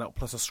in a line out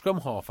plus a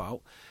scrum half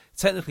out,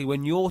 technically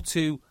when your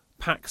 2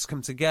 packs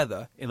come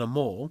together in a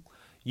maul,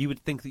 you would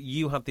think that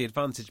you have the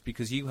advantage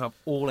because you have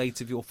all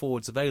 8 of your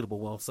forwards available,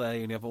 while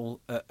say you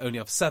only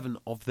have 7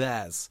 of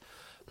theirs.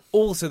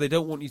 Also, they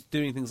don't want you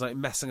doing things like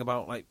messing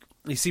about. Like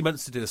you see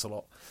Munster do this a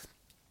lot.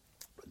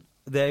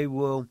 They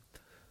will,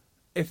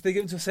 if they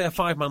get into say a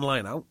 5-man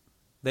line out,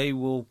 they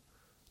will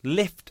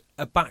lift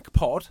a back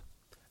pod,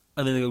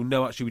 and then they go,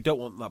 no, actually we don't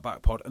want that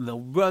back pod, and they'll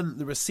run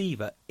the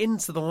receiver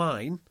into the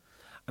line,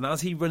 and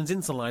as he runs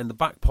into the line, the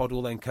back pod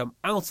will then come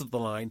out of the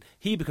line.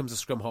 He becomes a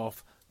scrum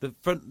half.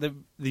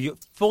 The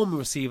former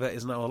receiver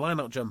is now a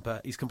line-out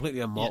jumper. He's completely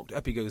unmarked.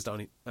 Up he goes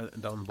down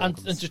and down. And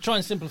to try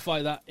and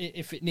simplify that,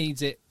 if it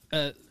needs it,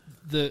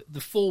 the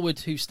forward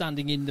who's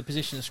standing in the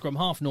position of scrum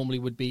half normally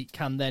would be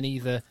can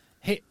either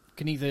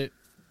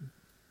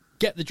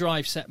get the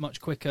drive set much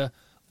quicker,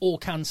 or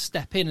can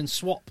step in and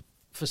swap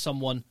for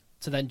someone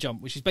to then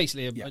jump, which is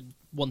basically a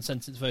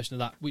one-sentence version of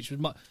that, which was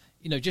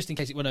just in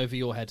case it went over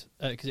your head,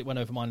 because it went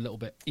over mine a little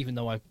bit, even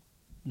though I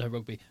know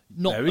rugby.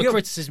 Not a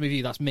criticism of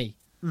you, that's me.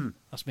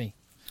 That's me.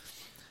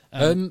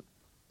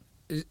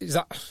 Is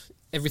that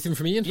everything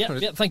from Ian?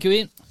 Yeah, thank you,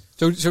 Ian.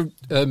 So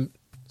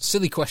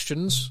silly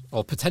questions,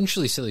 or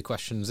potentially silly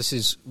questions. This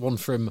is one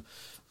from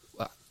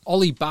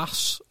Ollie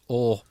Bass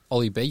or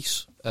Ollie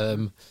Bass.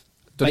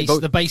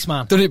 The bass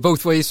man. Done it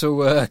both ways,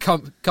 so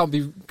can't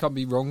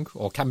be wrong,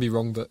 or can be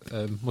wrong, but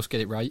must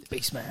get it right.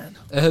 Bass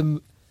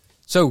man.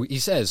 So he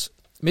says,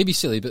 maybe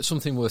silly, but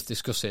something worth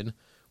discussing.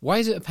 Why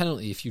is it a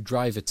penalty if you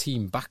drive a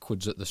team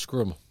backwards at the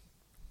scrum?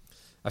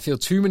 I feel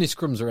too many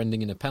scrums are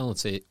ending in a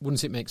penalty.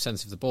 Wouldn't it make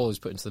sense if the ball is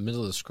put into the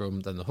middle of the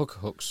scrum, then the hooker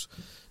hooks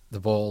the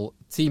ball,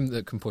 team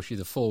that can push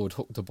either forward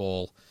hook the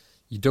ball?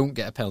 You don't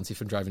get a penalty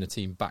for driving a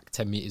team back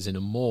 10 metres in a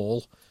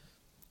maul.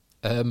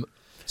 I'm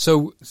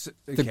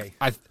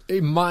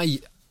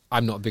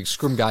not a big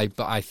scrum guy,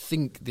 but I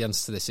think the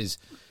answer to this is,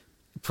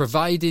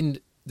 providing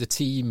the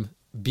team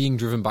being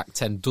driven back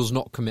 10 does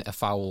not commit a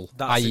foul,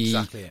 i.e.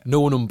 exactly it.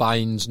 No one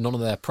unbinds, none of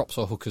their props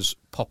or hookers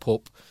pop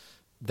up,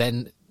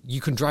 then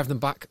you can drive them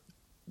back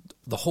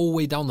the whole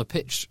way down the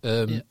pitch.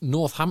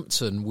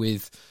 Northampton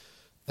with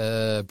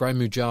Brian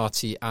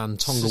Mujati and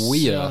Tonga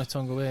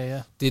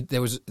Weir.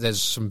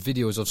 There's some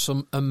videos of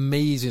some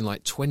amazing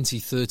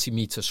 20-30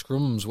 metre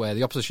scrums where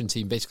the opposition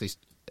team basically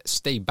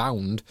stay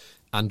bound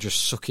and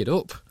just suck it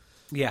up.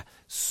 Yeah.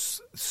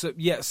 So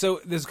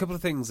there's a couple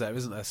of things there,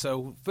 isn't there?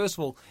 So first of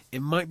all,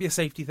 it might be a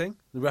safety thing.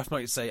 The ref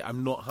might say,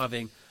 I'm not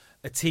having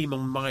a team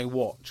on my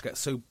watch get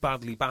so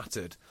badly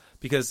battered,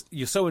 because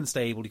you're so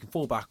unstable, you can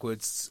fall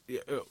backwards.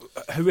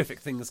 Horrific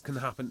things can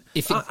happen,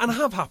 and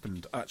have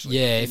happened actually.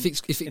 Yeah, in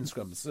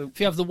scrums. So if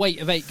you have the weight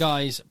of 8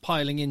 guys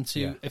piling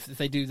into, if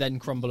they do then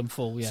crumble and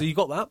fall. Yeah. So you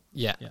got that.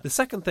 Yeah. The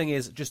second thing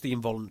is just the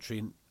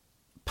involuntary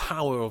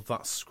power of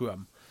that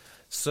scrum.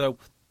 So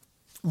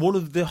one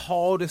of the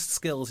hardest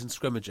skills in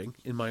scrummaging,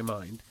 in my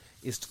mind,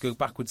 is to go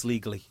backwards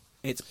legally.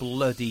 It's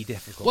bloody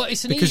difficult. Well,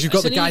 because you've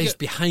got the guys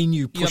behind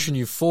you pushing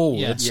you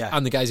forwards,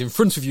 and the guys in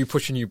front of you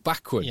pushing you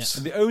backwards. Yeah.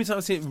 And the only time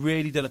I've seen it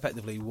really done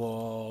effectively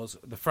was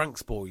the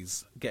Franks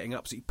boys getting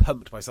absolutely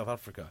pumped by South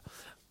Africa.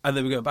 And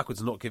they were going backwards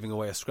and not giving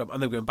away a scrum.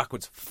 And they were going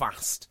backwards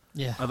fast.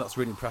 Yeah. And that's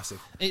really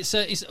impressive. It's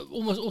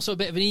almost also a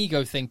bit of an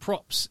ego thing.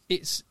 Props,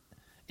 it's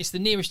the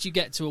nearest you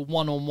get to a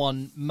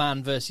one-on-one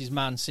man versus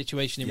man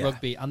situation in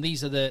rugby. And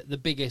these are the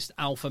biggest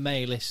alpha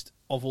maleist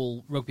of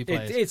all rugby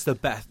players. It's the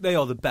best. They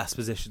are the best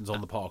positions on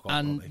the park,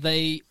 aren't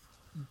they?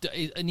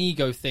 And an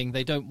ego thing.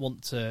 They don't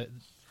want to,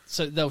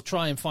 so they'll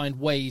try and find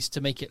ways to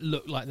make it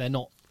look like they're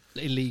not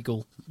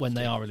illegal when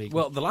they are illegal.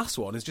 Well, the last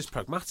one is just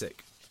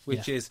pragmatic,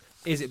 which is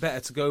it better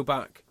to go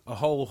back a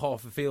whole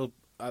half a field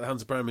at the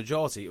hands of Brian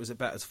Majority, or is it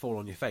better to fall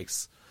on your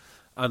face?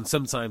 And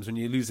sometimes when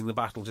you're losing the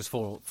battle, just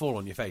fall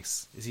on your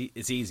face.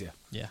 It's easier.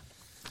 Yeah.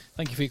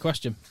 Thank you for your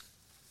question.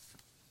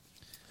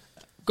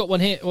 Got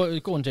one here. Well,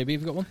 go on, JB. Have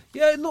you got one?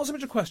 Yeah, not so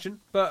much a question,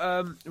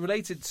 but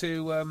related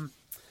to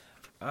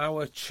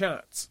our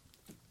chat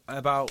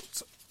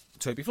about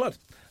Toby Flood.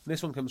 And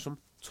this one comes from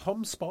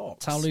Tom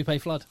Sparks. Taulupe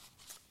Flood.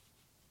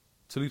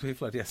 Taulupe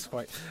Flood, yes,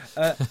 quite.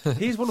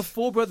 He's one of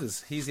 4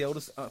 brothers. He's the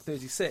oldest at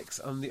 36,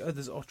 and the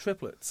others are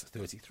triplets,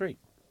 33.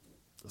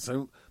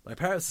 So my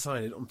parents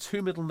decided on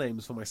 2 middle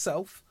names for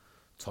myself,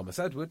 Thomas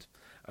Edward,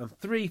 and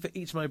 3 for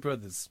each of my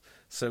brothers.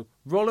 So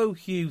Rollo,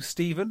 Hugh,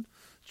 Stephen,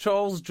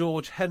 Charles,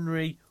 George,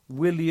 Henry,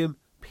 William,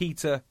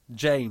 Peter,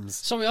 James.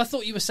 Sorry, I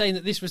thought you were saying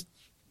that this was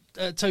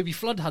Toby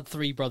Flood had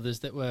 3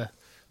 brothers that were...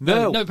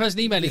 No, person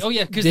emailing. Oh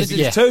yeah, because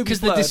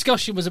the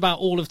discussion was about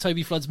all of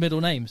Toby Flood's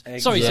middle names.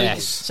 Exactly. Sorry,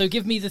 so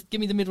give me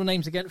the middle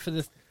names again for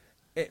the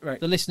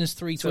listeners'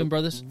 3 twin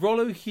brothers.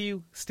 Rollo,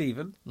 Hugh,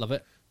 Stephen. Love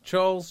it.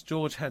 Charles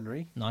George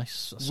Henry,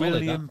 Nice. Solid,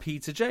 William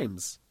Peter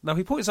James. Now,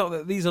 he points out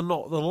that these are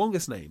not the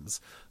longest names,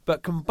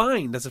 but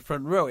combined as a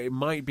front row, it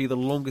might be the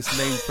longest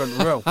named front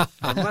row.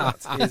 And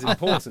that is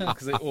important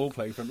because they all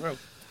play front row.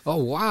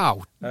 Oh,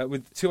 wow.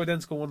 With two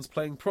identical ones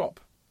playing prop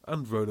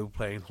and Rhodo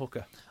playing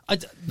hooker.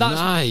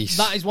 Nice.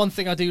 That is one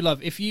thing I do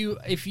love. If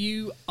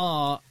you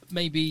are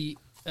maybe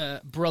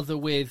brother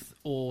with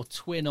or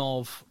twin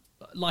of,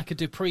 like a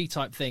Dupree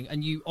type thing,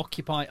 and you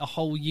occupy a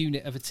whole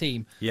unit of a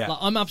team. Yeah. Like,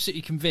 I'm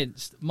absolutely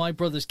convinced my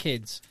brother's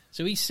kids,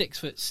 so he's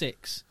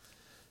 6'6".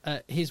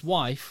 His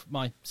wife,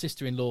 my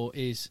sister-in-law,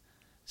 is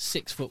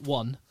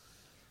 6'1".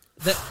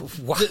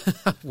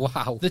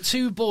 Wow. The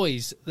two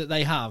boys that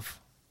they have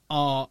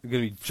are They're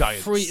going to be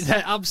giants.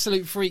 they're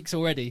absolute freaks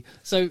already.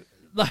 So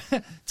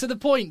to the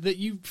point that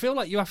you feel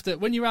like you have to,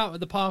 when you're out at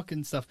the park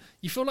and stuff,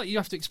 you feel like you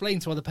have to explain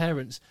to other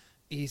parents,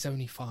 he's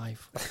only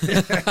 5.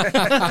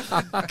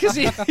 Because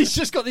he's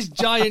just got this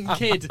giant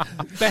kid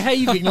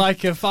behaving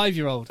like a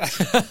 5-year-old.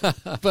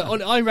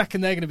 But I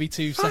reckon they're going to be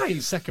two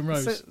second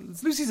rows.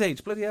 It's Lucy's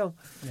age, bloody hell.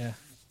 Yeah.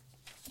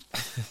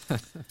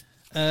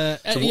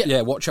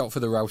 Watch out for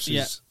the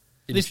Rouses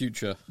in the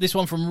future. This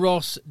one from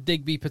Ross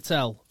Digby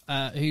Patel,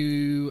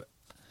 who...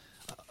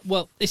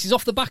 Well, this is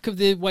off the back of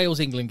the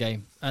Wales-England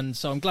game, and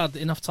so I'm glad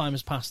that enough time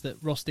has passed that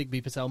Ross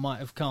Digby Patel might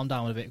have calmed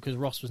down a bit, because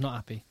Ross was not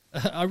happy.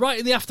 I write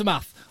in the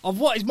aftermath of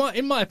what is,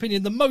 in my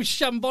opinion, the most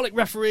shambolic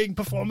refereeing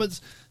performance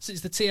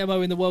since the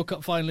TMO in the World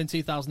Cup final in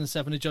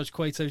 2007 and Judge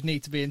Cueto's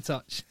need to be in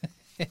touch.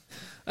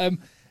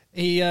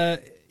 He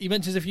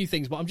mentions a few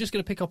things, but I'm just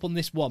going to pick up on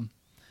this one.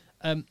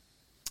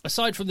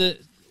 Aside from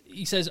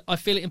he says, I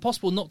feel it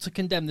impossible not to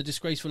condemn the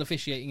disgraceful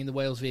officiating in the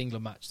Wales v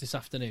England match this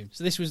afternoon.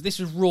 So this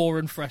was raw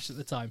and fresh at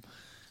the time.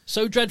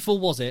 So dreadful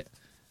was it,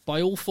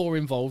 by all 4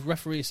 involved,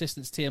 referee,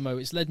 assistants, TMO,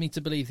 it's led me to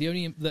believe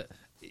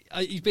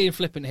he's being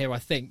flippant here, I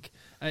think.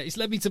 It's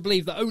led me to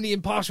believe that only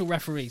impartial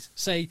referees,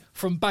 say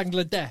from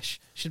Bangladesh,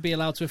 should be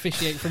allowed to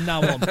officiate from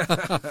now on.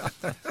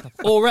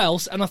 Or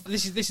else, and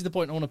this is the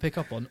point I want to pick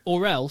up on,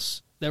 or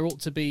else there ought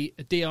to be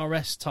a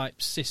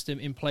DRS-type system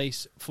in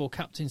place for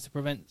captains to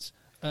prevent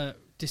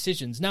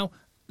decisions. Now,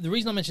 the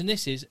reason I mention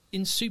this is,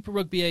 in Super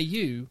Rugby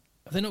AU,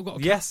 have they not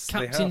got a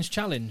captain's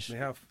challenge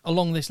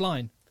along this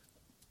line?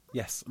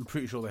 Yes, I'm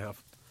pretty sure they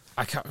have.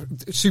 I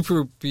can't.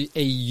 Super Rugby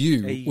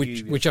AU,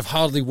 which I've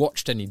hardly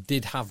watched any,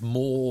 did have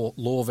more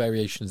law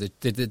variations.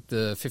 They did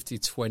the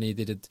 50-20.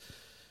 They did.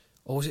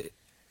 Or was it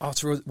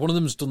Arthur? One of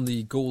them's done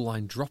the goal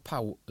line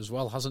dropout as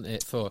well, hasn't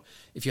it? For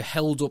if you're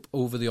held up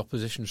over the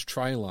opposition's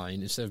try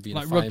line instead of being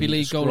like a rugby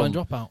league scrum. goal line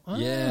dropout. Ah.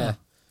 Yeah.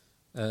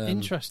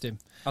 Interesting.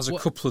 Has a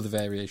couple of the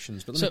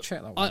variations, but let me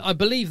check that one. I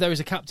believe there is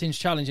a captain's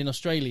challenge in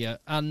Australia,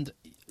 and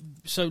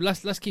so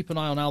let's keep an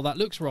eye on how that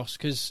looks, Ross,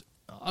 because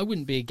I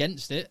wouldn't be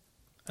against it.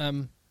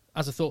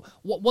 As a thought,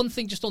 one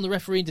thing just on the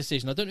refereeing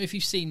decision, I don't know if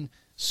you've seen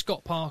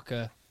Scott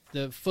Parker,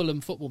 the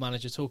Fulham football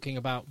manager, talking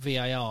about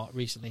VAR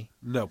recently.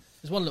 No.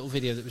 There's one little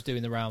video that was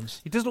doing the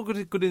rounds. He does look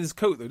good in his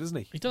coat, though, doesn't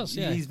he? He does,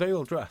 yeah. He's very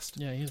well dressed.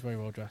 Yeah, he is very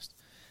well dressed.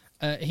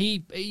 He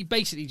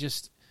basically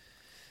just...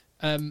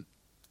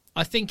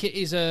 I think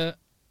it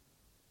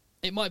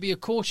might be a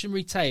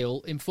cautionary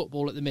tale in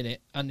football at the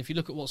minute, and if you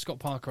look at what Scott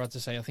Parker had to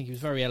say, I think he was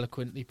very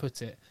eloquently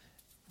put it.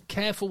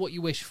 Careful what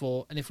you wish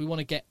for, and if we want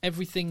to get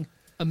everything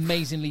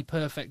amazingly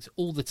perfect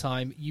all the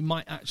time, you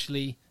might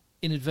actually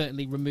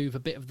inadvertently remove a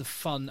bit of the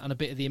fun and a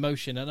bit of the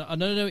emotion. And I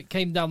know it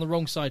came down the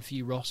wrong side for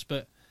you, Ross,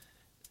 but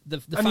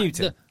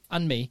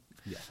and me,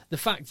 the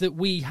fact that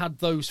we had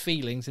those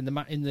feelings in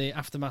the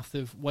aftermath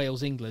of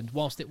Wales-England,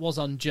 whilst it was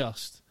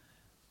unjust,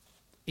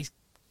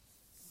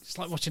 it's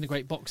like watching a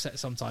great box set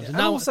sometimes.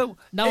 Yeah, and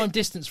now I'm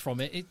distanced from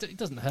it. It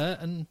doesn't hurt.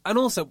 And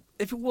also,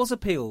 if it was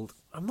appealed,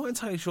 I'm not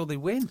entirely sure they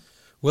win.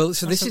 Well,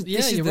 so this is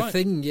the right.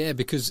 thing,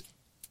 because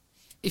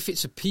if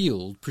it's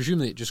appealed,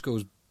 presumably it just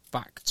goes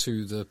back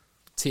to the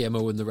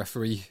TMO and the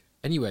referee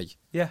anyway.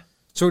 Yeah.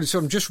 So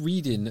I'm just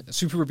reading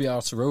Super Rugby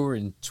Aotearoa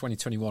in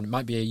 2021. It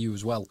might be AU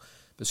as well,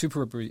 but Super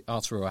Rugby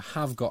Aotearoa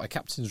have got a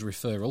captain's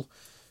referral,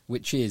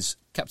 which is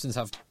captains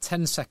have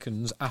 10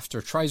 seconds after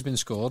a try's been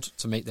scored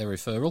to make their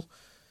referral.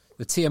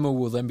 The TMO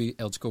will then be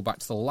able to go back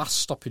to the last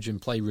stoppage in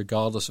play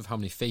regardless of how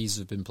many phases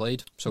have been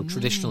played. So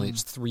traditionally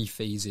it's 3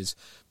 phases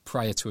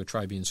prior to a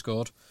try being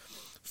scored.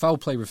 Foul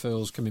play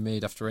referrals can be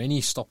made after any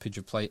stoppage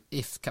of play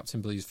if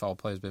captain believes foul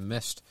play has been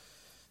missed.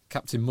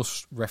 Captain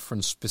must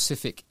reference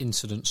specific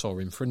incidents or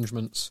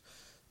infringements.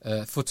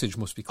 Footage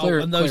must be clear.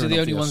 And those are the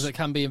only ones that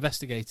can be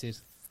investigated?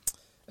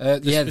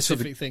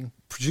 Specific thing?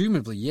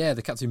 Presumably,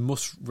 the captain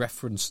must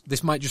reference...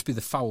 This might just be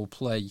the foul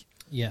play.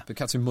 Yeah. But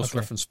captain must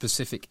reference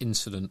specific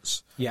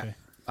incidents. Yeah. Okay.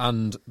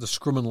 And the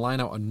scrum and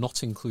line-out are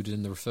not included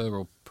in the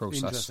referral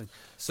process.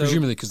 So,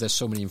 presumably because there's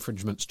so many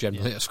infringements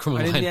generally at scrum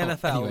and in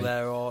line-out. the NFL, anyway.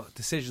 there are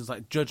decisions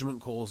like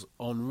judgment calls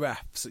on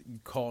refs that you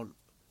can't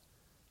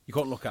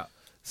look at.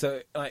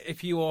 So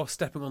if you are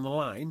stepping on the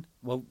line,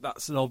 well,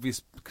 that's an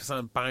obvious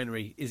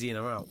binary, is he in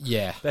or out?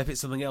 Yeah. But if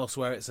it's something else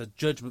where it's a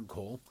judgment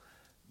call,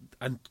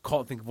 and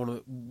can't think of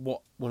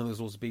what one of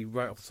those laws would be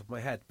right off the top of my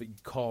head, but you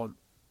can't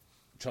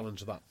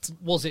challenge that.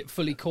 Was it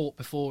fully caught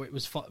before it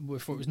was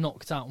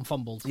knocked out and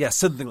fumbled? Yeah,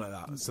 something like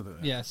that.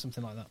 Yeah,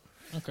 something like that.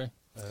 Okay.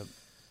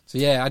 So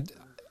yeah,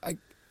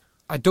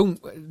 I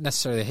don't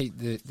necessarily hate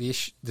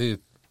the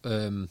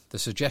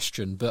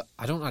suggestion, but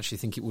I don't actually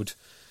think it would,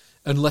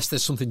 unless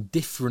there's something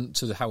different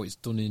to how it's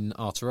done in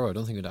Aotearoa. I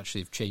don't think it would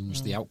actually have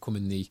changed the outcome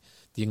in the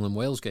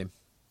England-Wales game.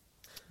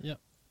 Yeah.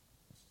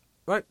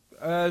 Right.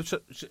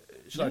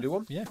 Should I do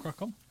one? Yeah,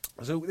 crack on.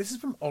 So this is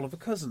from Oliver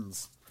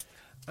Cousins,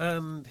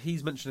 and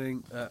he's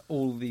mentioning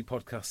all the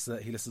podcasts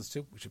that he listens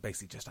to, which are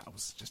basically just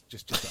ours,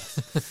 just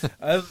us.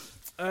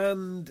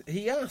 And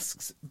he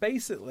asks,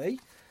 basically,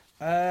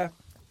 does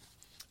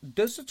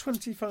the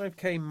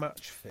 25k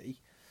match fee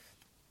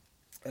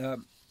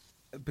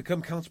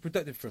become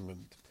counterproductive for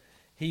England?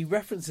 He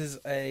references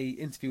a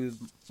interview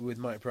with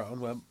Mike Brown,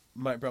 where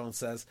Mike Brown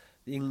says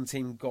the England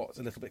team got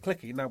a little bit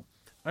clicky. Now,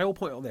 I will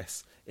point out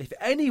this. If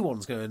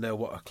anyone's going to know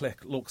what a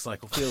click looks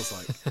like or feels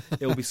like,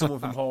 it will be someone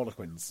from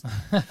Harlequins.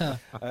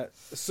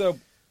 So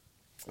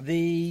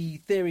the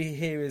theory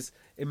here is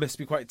it must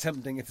be quite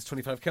tempting if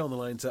there's 25k on the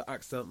line to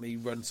accidentally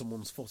run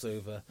someone's foot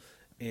over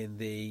in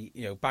the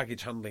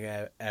baggage handling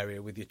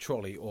area with your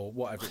trolley or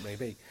whatever it may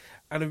be.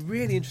 And a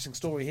really interesting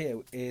story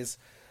here is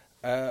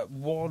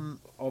one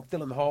of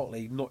Dylan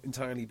Hartley not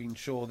entirely being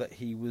sure that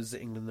he was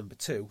England number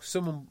 2.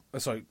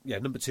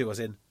 Number 2 as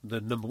in the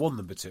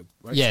number 2.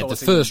 Right? Yeah, the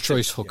first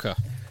choice hooker.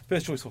 Yeah.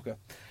 First choice hooker.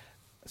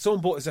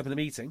 Someone brought this up in a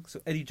meeting. So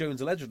Eddie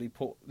Jones allegedly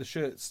put the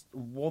shirts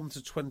 1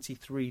 to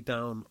 23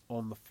 down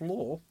on the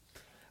floor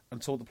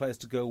and told the players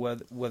to go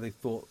where they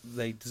thought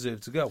they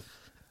deserved to go.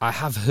 I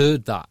have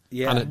heard that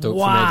anecdote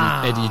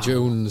from Eddie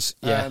Jones.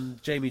 Yeah. And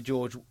Jamie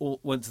George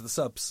went to the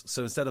subs.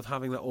 So instead of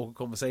having that awkward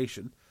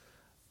conversation,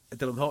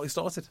 Dylan Hartley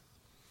started.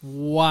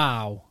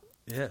 Wow.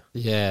 Yeah.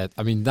 Yeah,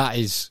 I mean,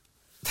 it's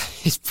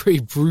pretty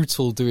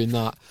brutal doing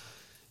that.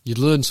 You'd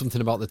learn something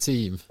about the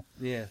team.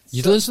 Yeah.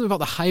 You'd learn something about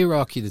the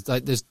hierarchy.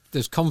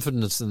 There's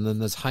confidence and then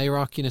there's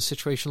hierarchy in a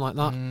situation like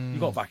that. You've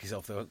got to back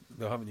yourself, though,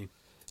 haven't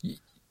you?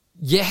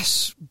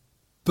 Yes,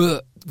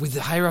 but with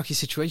the hierarchy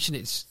situation,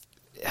 it's...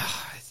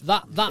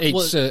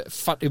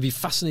 it'd be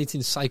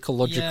fascinating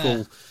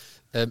psychological...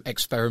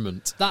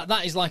 experiment.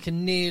 That is like a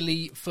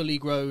nearly fully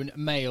grown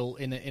male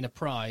in a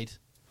pride,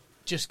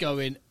 just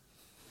going,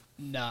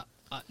 nah,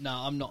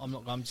 I'm not.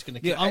 I'm just gonna.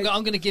 Yeah,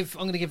 I'm gonna give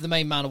the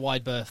main man a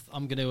wide berth.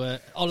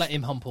 I'll let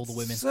him hump all the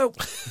women. So,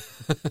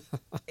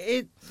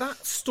 that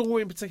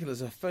story in particular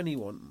is a funny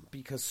one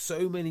because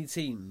so many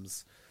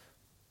teams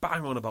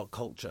bang on about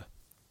culture.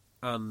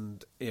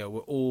 And we're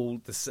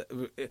all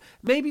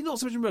maybe not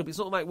so much in rugby. It's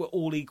not like we're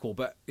all equal,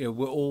 but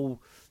we're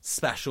all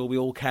special. We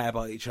all care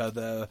about each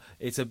other.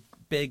 It's a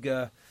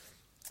bigger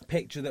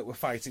picture that we're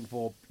fighting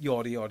for.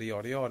 Yada yada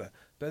yada yada.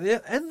 But at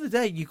the end of the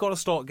day, you've got to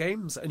start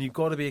games, and you've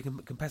got to be a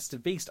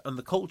competitive beast, and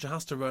the culture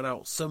has to run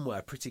out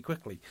somewhere pretty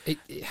quickly.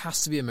 It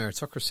has to be a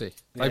meritocracy.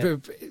 Yeah.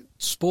 Like,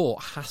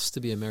 sport has to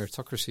be a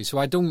meritocracy. So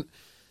I don't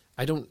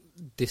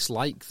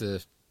dislike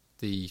the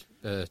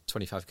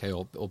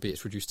 25k, albeit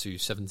it's reduced to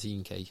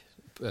 17k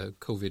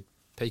COVID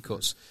pay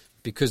cuts,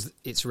 because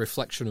it's a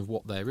reflection of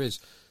what there is,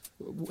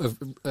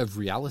 of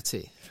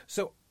reality.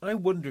 So I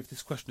wonder if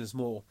this question is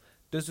more,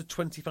 does a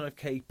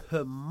 25k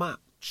per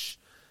match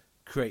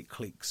create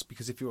cliques?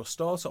 Because if you're a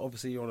starter,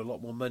 obviously you're on a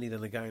lot more money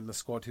than a guy in the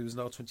squad who's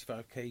now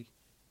 25k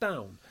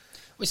down.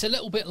 Well, it's a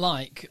little bit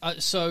like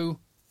so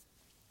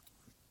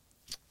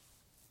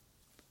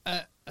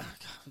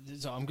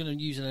I'm going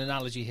to use an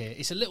analogy here.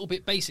 It's a little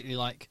bit basically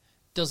like,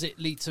 does it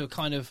lead to a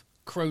kind of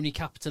crony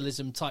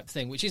capitalism type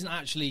thing, which isn't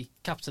actually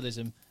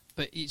capitalism,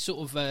 but it's sort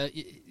of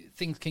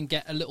things can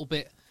get a little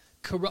bit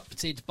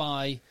corrupted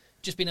by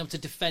just being able to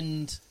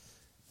defend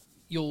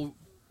your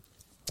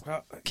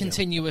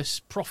continuous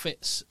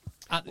profits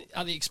at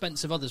the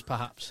expense of others,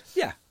 perhaps.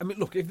 Yeah, I mean,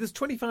 look, if there's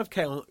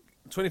 25k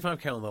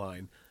on the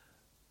line,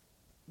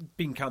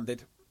 being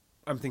candid,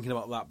 I'm thinking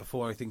about that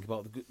before I think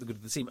about the good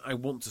of the team. I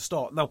want to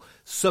start. Now,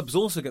 subs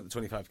also get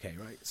the 25k,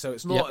 right? So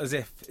it's not as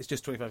if it's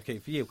just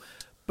 25k for you.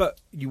 But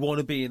you want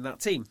to be in that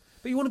team.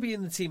 But you want to be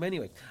in the team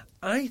anyway.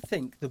 I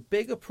think the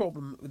bigger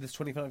problem with this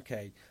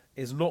 25k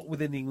is not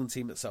within the England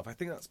team itself. I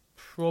think that's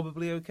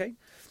probably okay.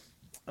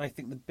 I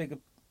think the bigger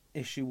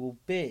issue will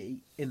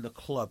be in the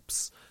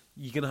clubs.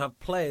 You're going to have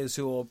players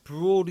who are,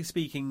 broadly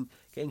speaking,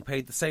 getting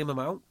paid the same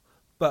amount,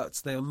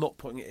 but they are not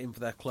putting it in for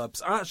their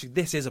clubs. Actually,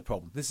 this is a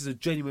problem. This is a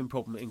genuine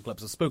problem in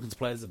clubs. I've spoken to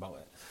players about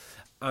it.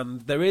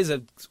 And there is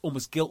a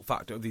almost guilt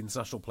factor of the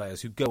international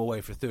players who go away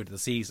for a third of the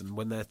season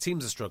when their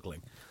teams are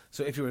struggling.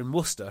 So if you're in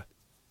Worcester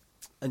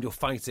and you're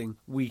fighting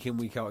week in,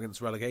 week out against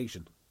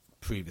relegation,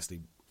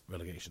 previously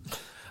relegation,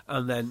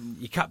 and then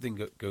your captain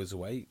goes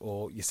away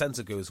or your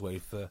centre goes away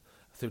for a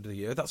third of the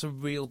year, that's a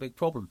real big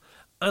problem.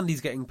 And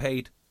he's getting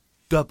paid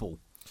double.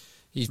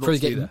 He's probably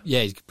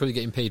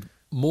getting paid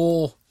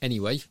more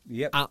anyway,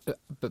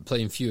 but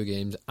playing fewer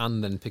games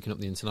and then picking up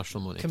the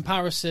international money.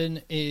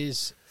 Comparison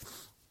is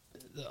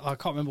I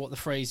can't remember what the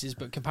phrase is,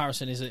 but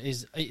comparison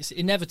is it's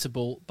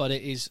inevitable, but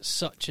it is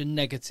such a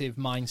negative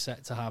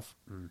mindset to have.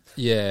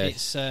 Yeah,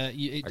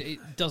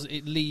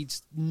 it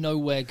leads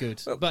nowhere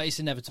good, but it's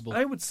inevitable.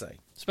 I would say,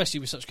 especially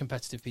with such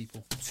competitive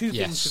people. Two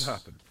things should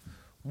happen.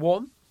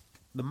 One,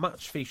 the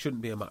match fee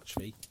shouldn't be a match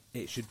fee.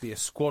 It should be a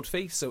squad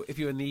fee. So if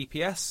you're in the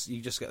EPS,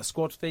 you just get a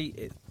squad fee.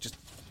 It just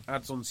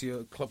adds onto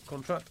your club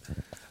contract.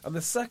 And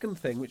the second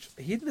thing, which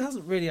he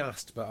hasn't really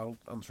asked, but I'll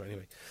answer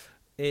anyway,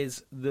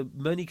 is the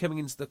money coming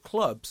into the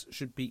clubs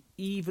should be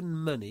even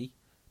money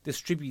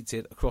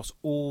distributed across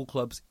all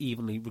clubs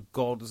evenly,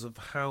 regardless of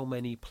how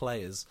many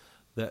players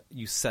that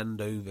you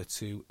send over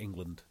to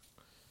England.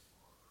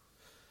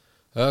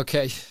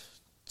 Okay.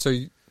 So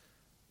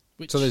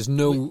there's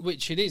no...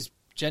 Which it is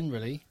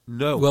generally.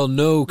 No. Well,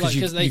 no,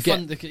 because they you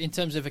fund get... in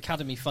terms of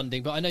academy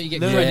funding, but I know you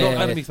get... No, not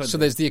academy funding. So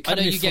there's the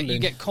academy I know funding. you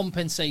get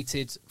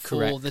compensated for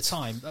Correct. the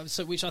time,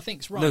 so which I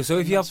think is right. No, so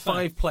if you have fair.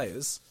 5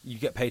 players, you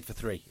get paid for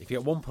 3. If you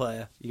get 1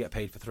 player, you get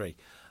paid for 3.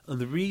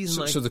 And the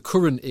reason... So the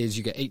current is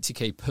you get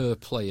 80k per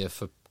player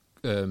for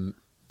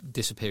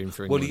disappearing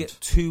for England. Well, you get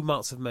 2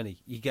 amounts of money.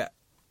 You get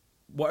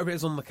whatever it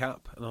is on the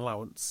cap, an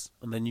allowance,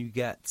 and then you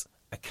get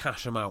a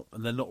cash amount,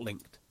 and they're not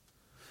linked.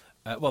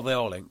 Well, they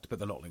are linked, but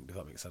they're not linked, if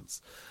that makes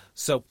sense.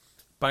 So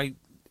by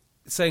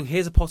saying,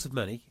 here's a pot of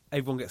money,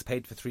 everyone gets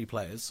paid for 3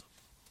 players,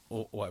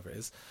 or whatever it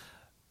is,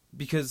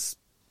 because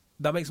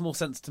that makes more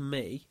sense to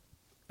me,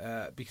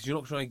 because you're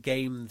not trying to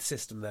game the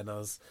system then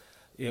as,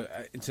 in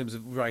terms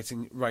of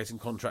writing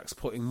contracts,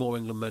 putting more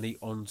England money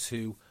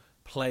onto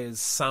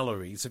players'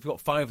 salaries. So if you've got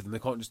 5 of them, they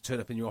can't just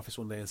turn up in your office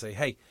one day and say,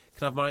 hey,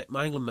 can I have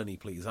my England money,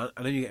 please? I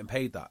know you're getting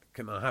paid that.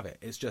 Can I have it?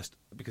 It's just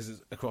because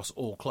it's across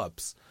all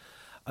clubs.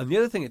 And the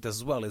other thing it does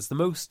as well is the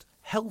most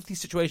healthy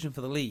situation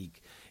for the league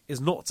is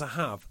not to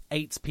have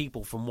 8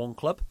 people from one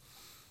club.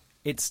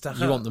 It's to have...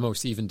 You want the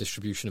most even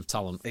distribution of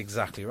talent.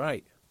 Exactly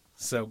right.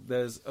 So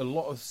there's a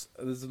lot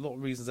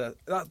of reasons there.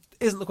 That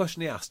isn't the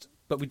question he asked,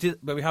 but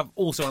we have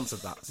also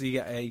answered that. So you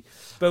get a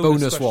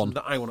bonus question one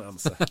that I want to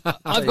answer.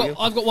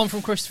 I've got one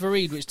from Christopher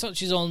Reed, which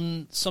touches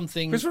on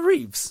something. Christopher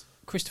Reeves.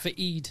 Christopher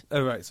Eade.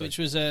 Oh right, sorry. Which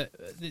was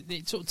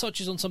it sort of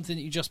touches on something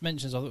that you just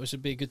mentioned. So I thought this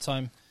would be a good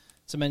time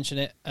to mention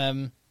it.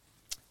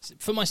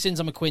 For my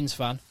sins, I'm a Quins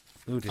fan.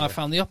 Oh dear. I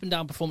found the up and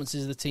down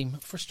performances of the team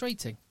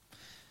frustrating.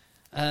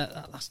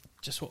 That's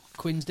just what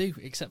Quins do,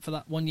 except for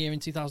that 1 year in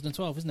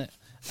 2012, isn't it?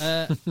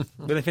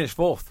 When they finished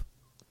 4th,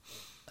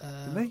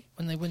 didn't they?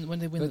 When they win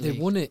the But they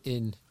league. won it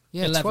in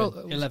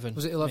 11.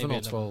 Was it 11 Maybe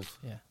or 12?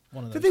 Yeah,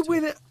 one of those. Did they two.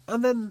 win it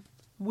and then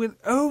win?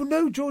 Oh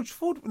no, George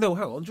Ford. No,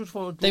 hang on, George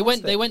Ford. They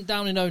lost went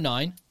down in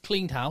 09,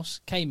 cleaned house,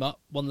 came up,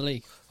 won the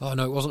league. Oh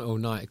no, it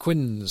wasn't 09.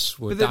 Quins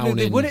were But down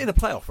they in... won it in a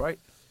playoff, right?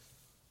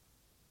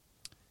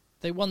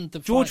 They won the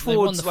George they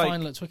won Ford's the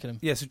final at Twickenham.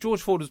 Yeah, so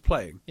George Ford was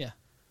playing, Yeah.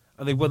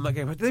 and they won that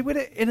game. Did they win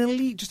it in a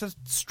league, just a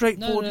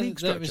straightforward league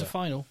structure? It was a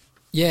final.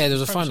 Yeah, there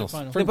was a Premiership final.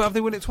 final. No, but have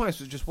they won it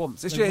twice? Or just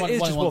once? It's They've just, won-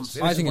 it's won just it once.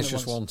 once. I think won it's it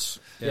just once.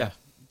 Yeah.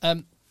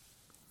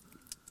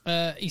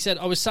 He said,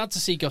 I was sad to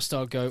see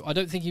Gustard go. I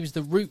don't think he was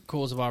the root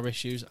cause of our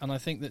issues, and I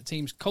think that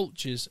teams'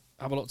 cultures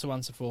have a lot to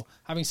answer for.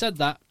 Having said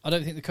that, I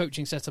don't think the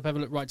coaching setup ever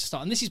looked right to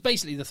start. And this is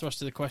basically the thrust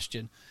of the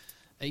question.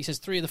 He says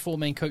 3 of the 4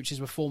 main coaches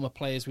were former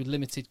players with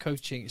limited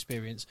coaching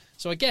experience.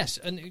 So I guess,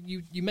 and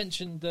you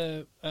mentioned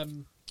the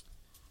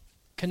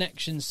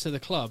connections to the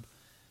club,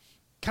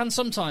 can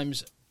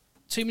sometimes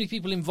too many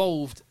people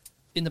involved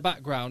in the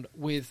background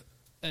with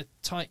a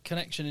tight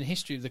connection and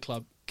history of the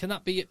club, can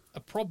that be a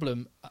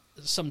problem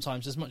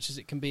sometimes as much as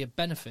it can be a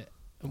benefit?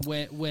 And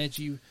where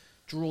do you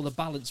draw the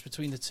balance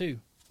between the two?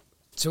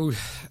 So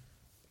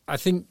I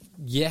think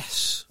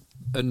yes,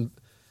 and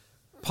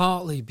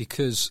partly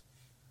because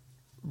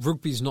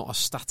rugby's not a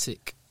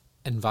static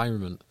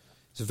environment.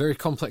 It's a very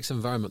complex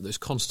environment that's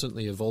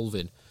constantly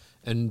evolving.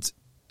 And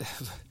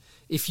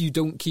if you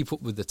don't keep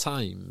up with the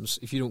times,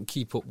 if you don't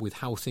keep up with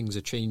how things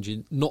are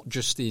changing, not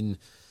just in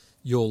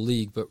your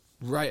league, but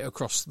right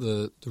across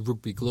the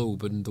rugby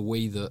globe and the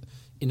way that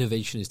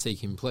innovation is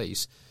taking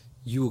place,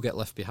 you will get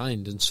left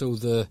behind. And so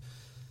the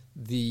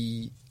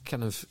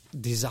kind of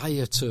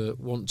desire to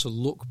want to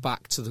look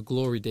back to the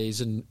glory days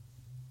and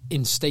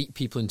instate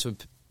people into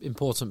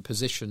important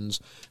positions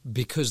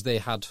because they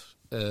had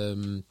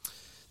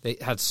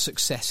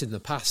success in the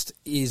past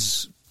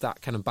is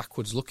that kind of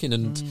backwards looking.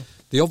 And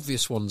the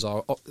obvious ones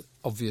are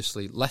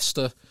obviously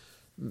Leicester,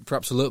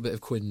 perhaps a little bit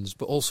of Quins,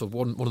 but also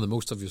one of the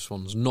most obvious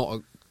ones, not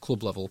at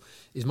club level,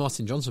 is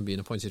Martin Johnson being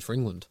appointed for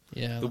England.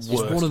 Yeah, It's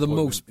It's one of the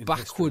most appointment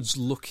in backwards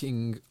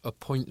looking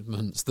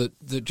appointments that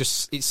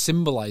just, it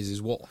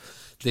symbolises what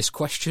this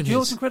question Do you know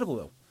what's is. incredible,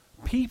 though?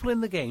 People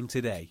in the game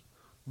today,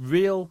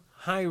 real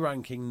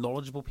high-ranking,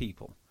 knowledgeable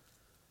people,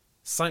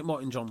 cite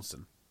Martin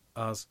Johnson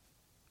as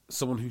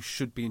someone who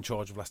should be in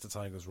charge of Leicester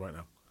Tigers right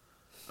now.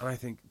 And I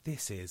think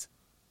this is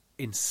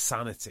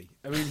insanity.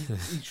 I mean,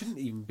 he shouldn't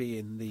even be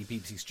in the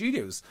BBC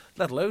studios,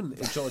 let alone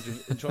in charge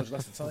of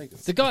Leicester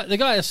Tigers. the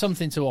guy has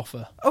something to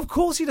offer, Of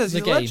course he does. The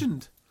He's a game.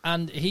 legend.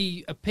 and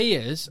he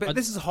appears. But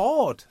this is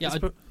hard.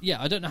 Yeah,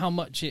 I don't know how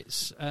much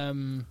it's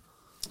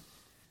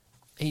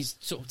he's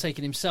sort of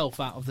taken himself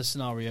out of the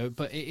scenario.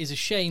 But it is a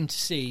shame to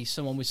see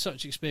someone with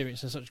such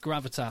experience and such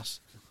gravitas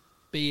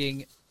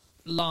being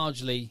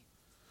largely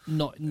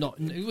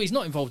he's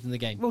not involved in the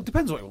game. Well, it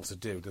depends what he wants to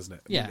do, doesn't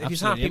it? Yeah, if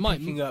he's absolutely. happy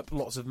picking up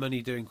lots of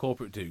money doing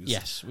corporate dues,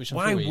 yes. Which I'm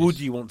why sure he would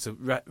is. you want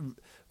to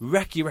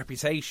wreck your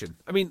reputation?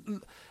 I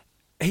mean,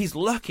 he's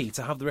lucky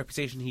to have the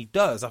reputation he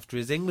does after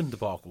his England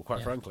debacle,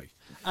 quite frankly.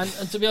 And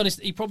to be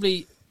honest, he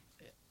probably,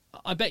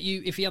 I bet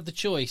you, if he had the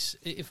choice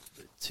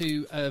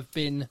to have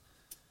been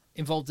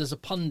involved as a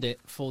pundit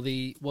for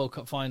the World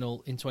Cup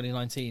final in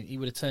 2019, he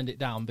would have turned it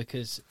down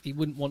because he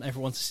wouldn't want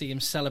everyone to see him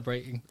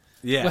celebrating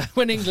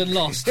when England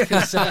lost.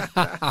 Because,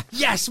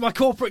 yes, my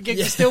corporate gig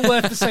is still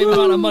worth the same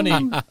amount of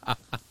money.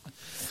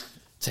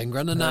 10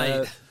 grand a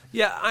night.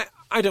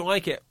 I don't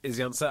like it, is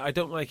the answer. I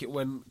don't like it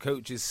when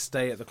coaches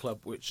stay at the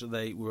club which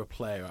they were a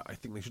player at. I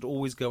think they should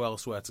always go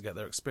elsewhere to get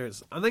their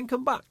experience and then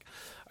come back.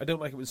 I don't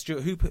like it when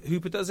Stuart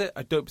Hooper does it.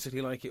 I don't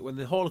particularly like it when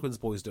the Harlequins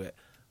boys do it.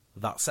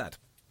 That said,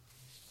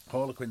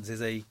 Harlequins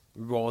is a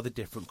rather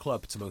different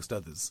club to most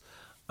others.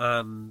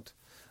 And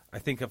I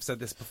think I've said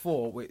this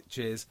before, which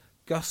is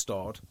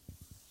Gustard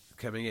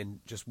coming in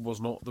just was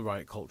not the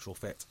right cultural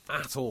fit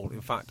at all.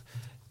 In fact,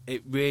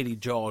 it really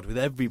jarred with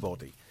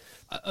everybody.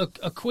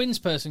 A Quins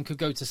person could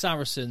go to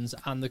Saracens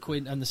and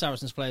the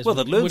Saracens players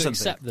they'd learn would something.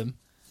 accept them.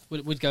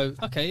 Would go,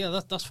 okay, yeah,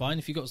 that's fine.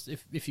 If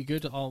you're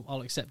good,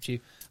 I'll accept you.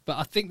 But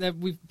I think that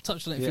we've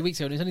touched on it a few weeks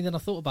ago, and it's only then I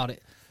thought about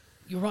it.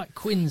 You're right,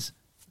 Quins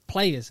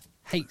players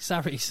hate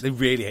Sarries. They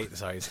really hate the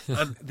Sarries.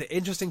 And the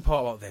interesting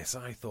part about this,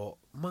 I thought,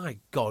 my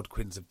God,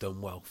 Quins have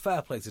done well.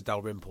 Fair play to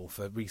Dalrymple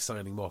for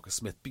re-signing Marcus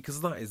Smith, because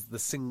that is the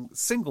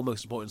single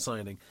most important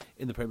signing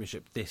in the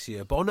Premiership this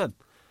year, bar none.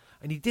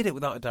 And he did it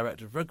without a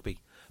director of rugby.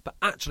 But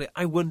actually,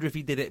 I wonder if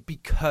he did it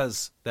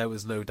because there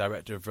was no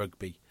director of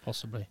rugby.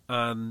 Possibly.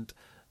 And,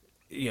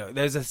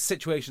 there's a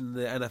situation in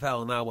the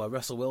NFL now where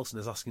Russell Wilson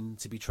is asking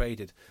to be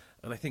traded.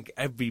 And I think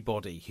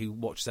everybody who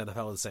watches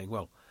NFL is saying,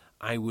 well,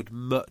 I would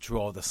much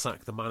rather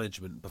sack the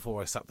management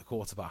before I sack the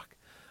quarterback.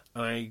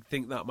 And I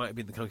think that might have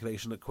been the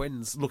calculation at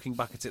Quins, looking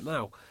back at it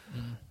now.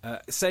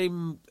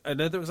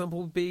 Another example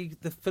would be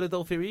the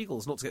Philadelphia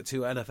Eagles, not to get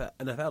too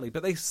NFL-y,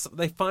 but they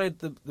fired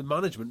the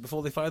management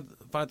before they fired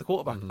the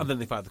quarterback, and then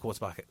they fired the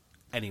quarterback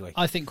anyway.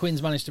 I think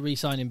Quins managed to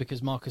re-sign him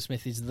because Marcus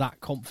Smith is that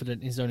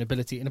confident in his own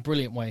ability in a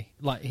brilliant way.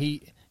 Like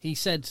he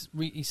said a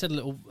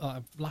little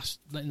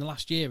in the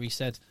last year, he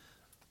said,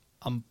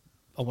 I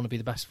want to be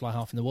the best fly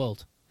half in the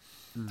world.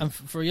 And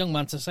for a young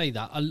man to say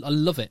that, I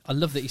love it. I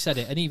love that he said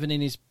it. And even in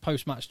his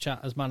post-match chat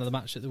as man of the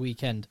match at the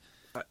weekend,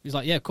 he's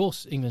like, yeah, of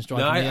course, England's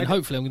driving me, and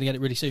hopefully I'm going to get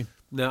it really soon.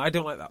 No, I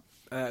don't like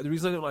that. The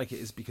reason I don't like it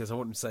is because I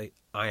want him to say,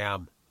 I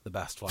am the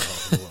best fly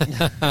half in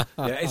the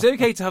world. It's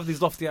okay to have these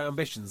lofty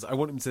ambitions. I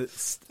want him to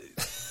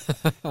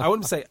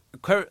say,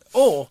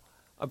 or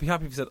I'd be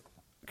happy if he said,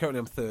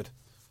 currently I'm third.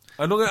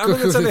 I'm not going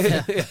to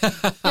say it.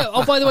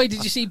 Oh, by the way,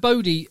 did you see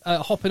Bodie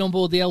hopping on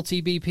board the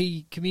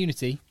LTBP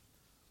community?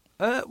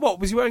 What,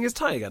 was he wearing his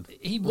tie again?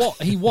 He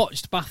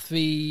watched Bath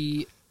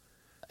v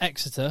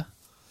Exeter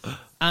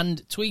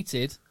and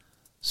tweeted,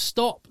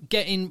 "Stop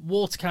getting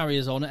water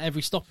carriers on at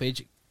every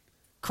stoppage.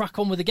 Crack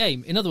on with the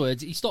game." In other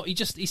words, he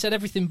said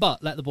everything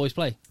but let the boys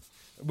play.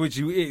 Which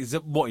is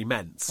what he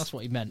meant. That's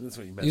what he meant.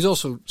 He's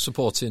also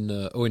supporting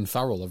Owen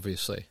Farrell,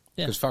 obviously,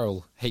 Yeah. because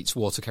Farrell hates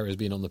water carriers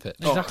being on the pitch.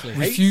 Exactly.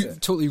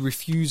 Totally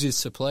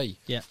refuses to play.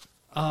 Yeah.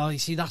 Oh, you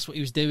see, that's what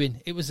he was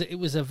doing. It was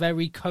a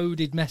very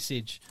coded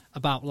message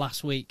about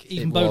last week.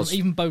 Even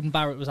Bowden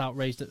Barrett was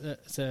outraged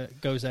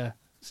at Goes There.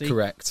 See?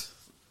 Correct.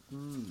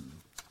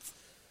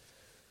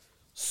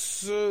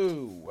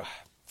 So,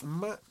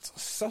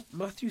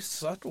 Matthew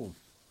Suttle.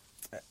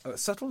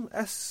 Suttle?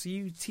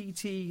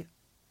 S-U-T-T-L-E?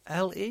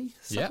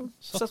 Yeah.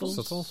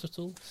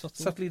 Subtle.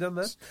 Subtly done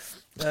there.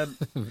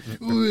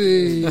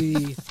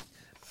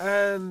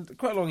 And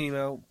quite a long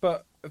email,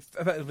 but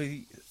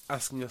effectively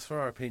asking us for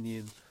our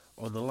opinion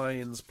on the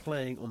Lions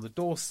playing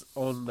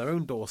on their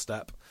own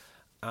doorstep.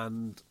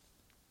 And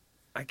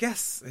I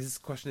guess his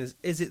question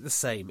is it the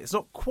same? It's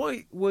not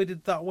quite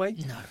worded that way.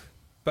 No.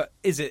 But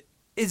is it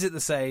the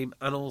same?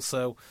 And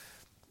also,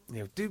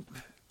 do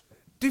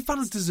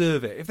fans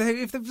deserve it? If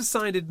they've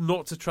decided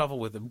not to travel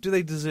with them, do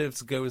they deserve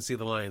to go and see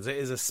the Lions? It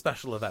is a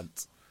special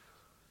event.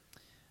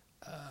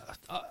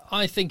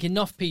 I think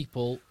enough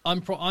people.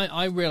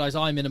 I realise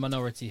I'm in a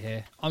minority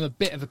here. I'm a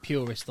bit of a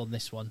purist on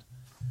this one,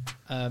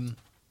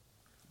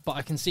 but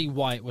I can see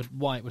why it would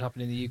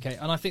happen in the UK,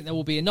 and I think there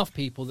will be enough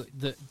people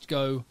that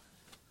go.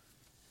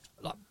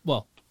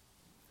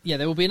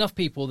 There will be enough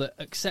people that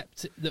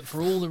accept that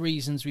for all the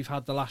reasons we've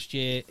had the last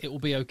year, it will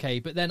be okay.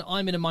 But then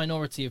I'm in a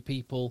minority of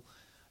people,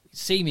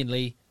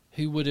 seemingly,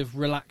 who would have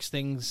relaxed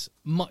things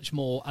much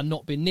more and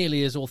not been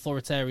nearly as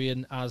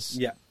authoritarian as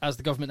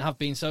the government have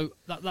been. So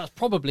that's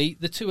probably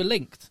the two are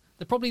linked.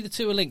 The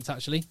two are linked,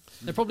 actually.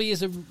 There probably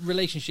is a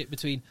relationship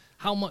between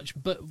how much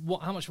of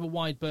a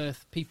wide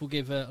berth people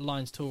give a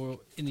Lions tour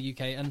in the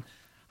UK and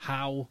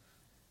how.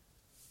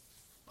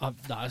 I'm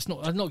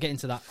not getting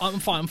to that. I'm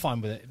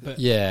fine with it, but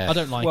I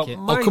don't like it.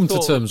 I'll come to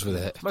terms with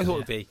it. My thought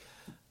would be,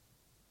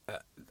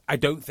 I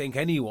don't think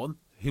anyone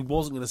who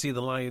wasn't going to see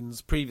the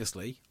Lions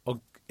previously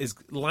is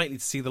likely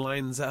to see the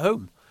Lions at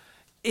home.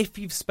 If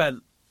you've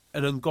spent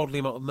an ungodly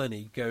amount of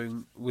money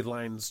going with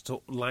Lions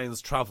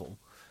travel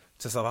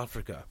to South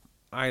Africa,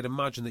 I'd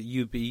imagine that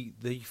you'd be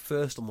the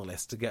first on the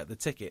list to get the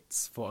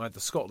tickets for either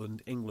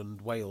Scotland,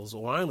 England, Wales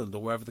or Ireland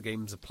or wherever the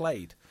games are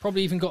played.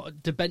 Probably even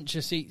got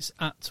debenture seats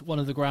at one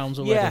of the grounds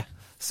already. Yeah.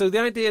 So the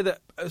idea that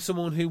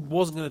someone who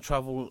wasn't going to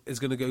travel is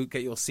going to go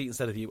get your seat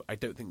instead of you, I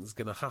don't think is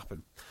going to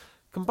happen.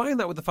 Combine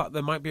that with the fact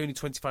there might be only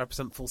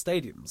 25% full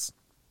stadiums.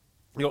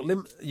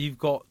 You've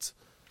got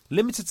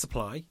limited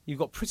supply. You've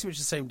got pretty much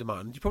the same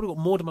demand. You've probably got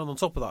more demand on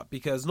top of that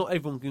because not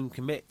everyone can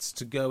commit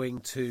to going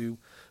to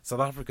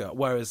South Africa,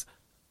 whereas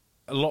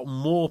a lot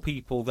more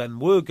people than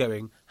were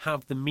going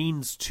have the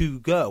means to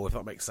go, if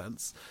that makes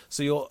sense.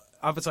 So you're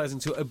advertising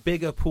to a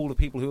bigger pool of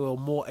people who are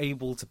more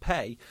able to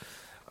pay.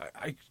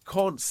 I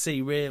can't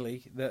see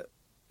really that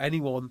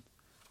anyone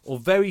or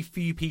very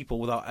few people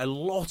without a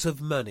lot of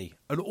money,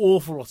 an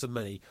awful lot of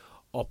money,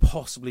 are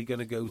possibly going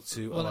to go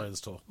to a Lions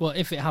tour. Well,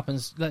 if it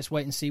happens, let's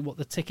wait and see what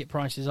the ticket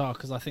prices are,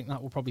 because I think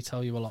that will probably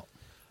tell you a lot.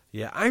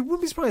 Yeah, I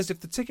wouldn't be surprised if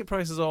the ticket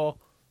prices are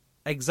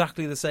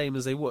exactly the same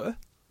as they were,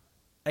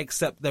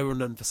 except there were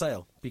none for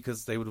sale,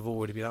 because they would have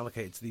already been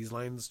allocated to these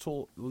Lions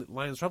travel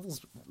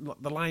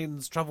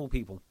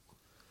people,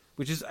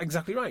 which is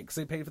exactly right, because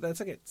they paid for their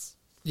tickets.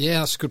 Yeah,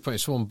 that's a good point.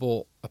 If someone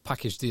bought a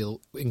package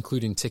deal,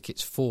 including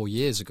tickets 4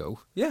 years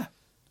ago, yeah,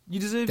 you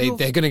deserve.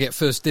 They're going to get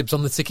first dibs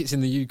on the tickets in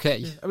the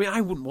UK. Yeah. I mean,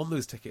 I wouldn't want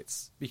those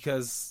tickets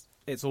because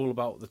it's all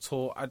about the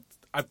tour.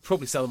 I'd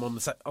probably sell them on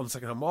the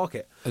second-hand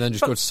market, and then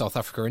just go to South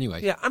Africa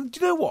anyway. Yeah, and do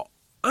you know what?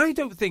 I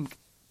don't think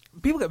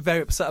people get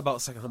very upset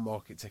about second-hand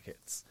market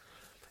tickets.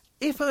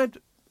 If I'd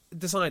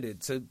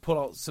decided to pull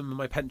out some of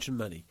my pension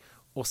money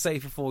or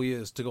save for 4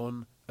 years to go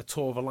on a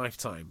tour of a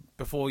lifetime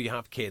before you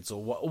have kids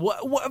or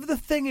whatever the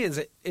thing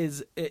is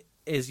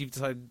you've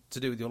decided to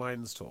do with your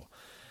Lions tour,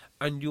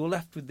 and you're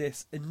left with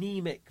this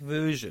anemic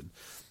version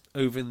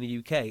over in the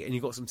UK and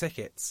you've got some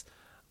tickets,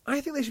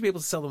 I think they should be able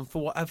to sell them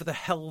for whatever the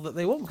hell that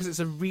they want because it's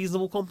a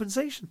reasonable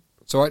compensation.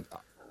 So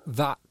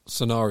that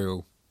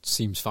scenario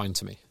seems fine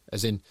to me.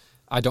 As in,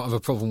 I don't have a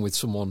problem with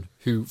someone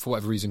who, for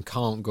whatever reason,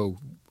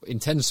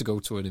 intends to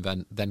go to an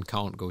event, then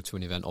can't go to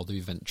an event, or the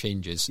event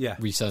changes,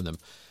 resell them.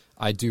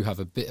 I do have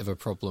a bit of a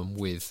problem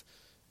with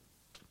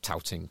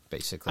touting,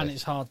 basically. And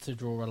it's hard to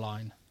draw a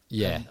line.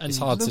 Yeah, it's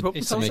hard to make a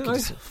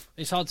decision.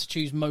 It's hard to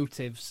choose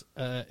motives.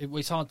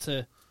 It's hard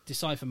to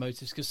decipher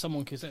motives because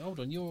someone could say, hold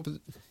on, you're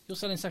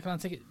selling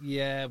second-hand tickets?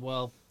 Yeah,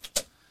 well...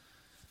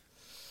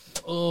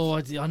 Oh,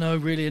 I know,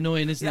 really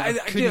annoying, isn't it? I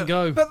couldn't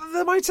go. But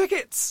they're my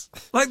tickets.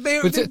 Like, they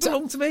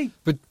belong to me.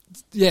 But,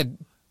 yeah,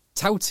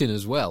 touting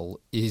as well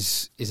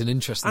is an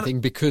interesting thing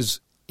because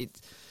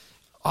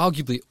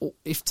arguably,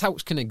 if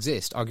touts can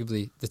exist,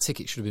 arguably the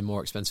ticket should have been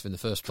more expensive in the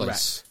first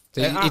place.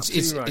 Correct.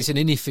 It's an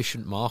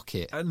inefficient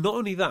market. And not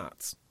only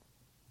that,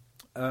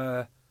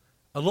 a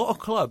lot of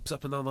clubs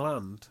up and down the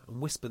land,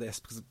 and whisper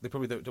this because they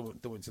probably don't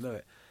want to know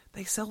it,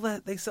 they sell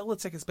the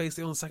tickets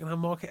basically on the second-hand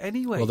market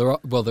anyway.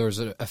 There is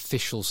an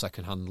official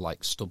second-hand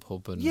like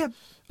StubHub and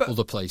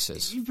other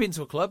places. You've been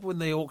to a club when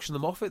they auction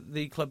them off at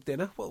the club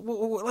dinner.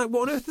 What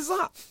on earth is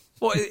that?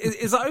 What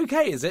is that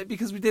okay? Is it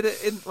because we did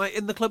it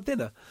in the club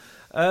dinner?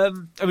 I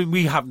mean,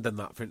 we haven't done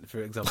that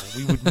for example.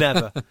 We would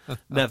never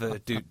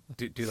do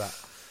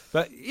that.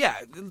 But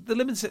yeah,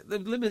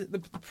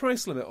 the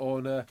price limit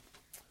on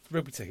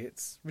rugby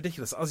tickets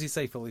ridiculous. As you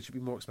say, Phil, they should be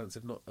more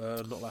expensive, not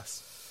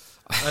less.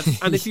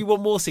 And if you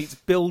want more seats,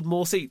 build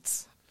more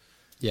seats.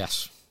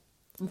 Yes.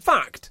 In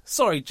fact,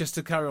 sorry, just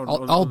to carry on.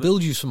 I'll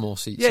build you some more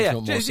seats. If you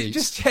want more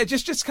seats.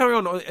 Just carry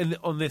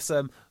on this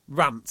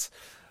rant.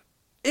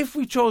 If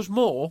we charge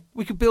more,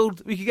 we could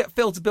get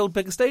Phil to build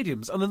bigger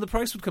stadiums, and then the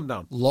price would come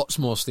down. Lots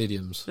more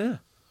stadiums. Yeah.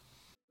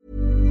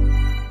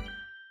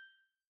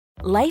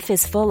 Life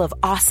is full of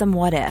awesome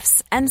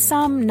what-ifs, and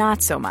some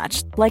not so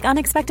much, like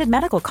unexpected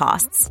medical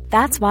costs.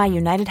 That's why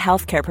United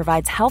Healthcare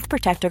provides Health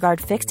Protector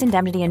Guard fixed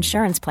indemnity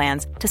insurance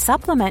plans to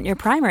supplement your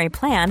primary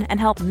plan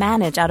and help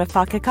manage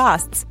out-of-pocket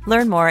costs.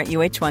 Learn more at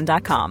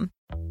uh1.com.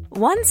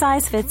 One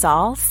size fits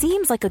all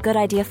seems like a good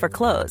idea for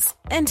clothes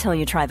until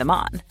you try them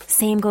on.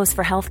 Same goes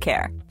for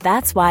healthcare.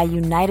 That's why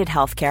United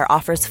Healthcare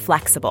offers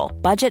flexible,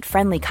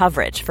 budget-friendly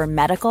coverage for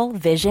medical,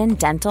 vision,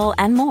 dental,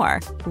 and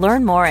more.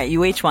 Learn more at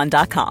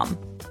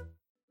uh1.com.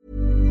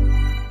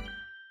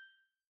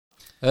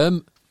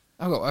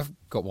 I've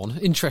got one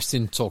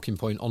interesting talking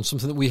point on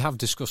something that we have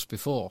discussed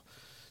before.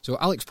 So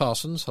Alex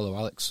Parsons, hello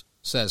Alex,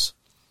 says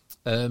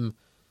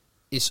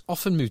it's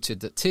often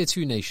mooted that Tier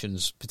 2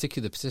 nations,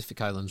 particularly the Pacific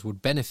Islands,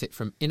 would benefit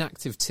from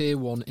inactive Tier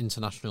 1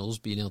 internationals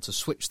being able to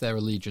switch their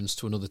allegiance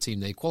to another team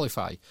they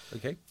qualify.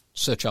 Okay.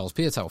 Sir Charles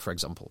Piatow, for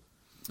example.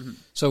 Mm-hmm.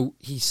 So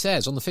he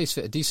says, on the face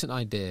of it, a decent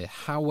idea.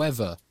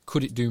 However,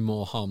 could it do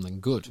more harm than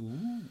good?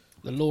 Ooh.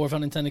 The law of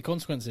unintended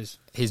consequences.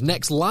 His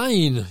next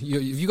line, have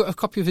you got a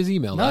copy of his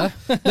email no.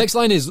 there? Next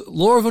line is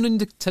law of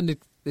unintended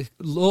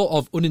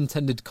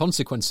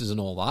consequences and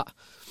all that.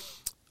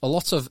 a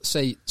lot of,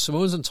 say,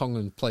 Samoans and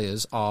Tongan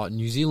players are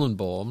New Zealand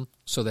born,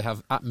 so they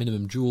have at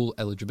minimum dual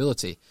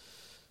eligibility.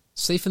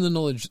 Safe in the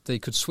knowledge they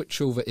could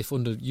switch over if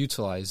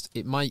underutilised,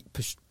 it might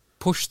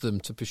push them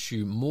to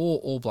pursue more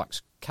All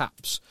Blacks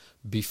caps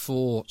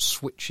before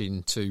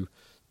switching to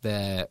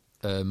their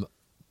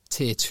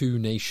Tier 2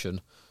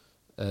 nation.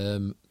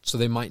 So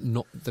they might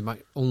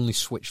only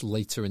switch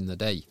later in the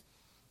day.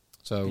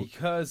 So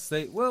because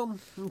they okay.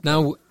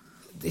 Now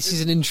this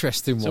is an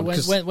interesting one.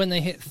 So when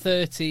they hit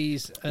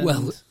 30s,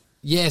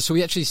 so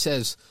he actually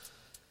says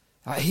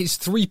his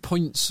 3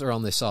 points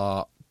around this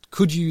are: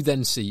 could you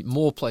then see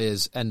more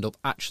players end up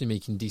actually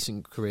making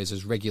decent careers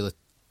as regular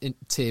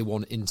Tier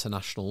 1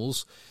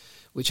 internationals?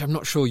 Which I'm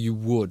not sure you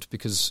would,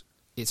 because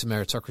it's a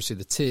meritocracy.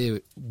 The Tier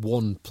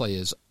 1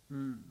 players,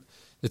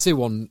 the Tier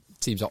 1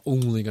 teams are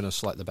only going to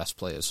select the best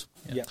players.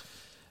 Yeah.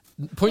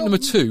 Point number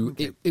 2,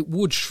 it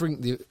would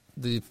shrink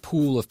the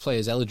pool of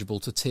players eligible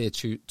to Tier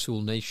 2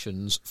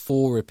 nations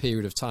for a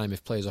period of time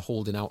if players are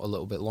holding out a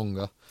little bit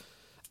longer.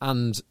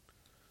 And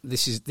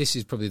this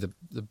is probably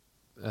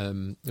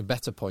the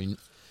better point.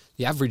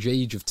 The average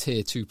age of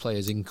Tier 2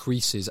 players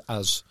increases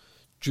as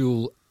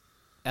dual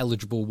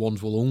eligible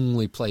ones will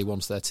only play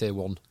once their Tier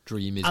 1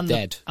 dream is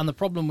dead. And the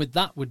problem with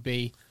that would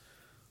be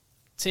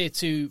Tier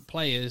 2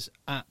 players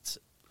at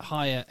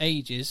higher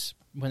ages,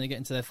 when they get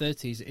into their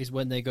 30s, is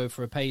when they go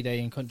for a payday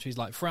in countries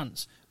like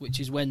France, which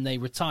is when they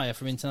retire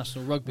from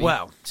international rugby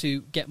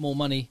to get more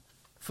money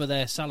for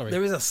their salary.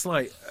 There is a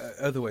slight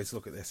other way to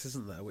look at this,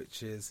 isn't there,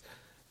 which is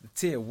the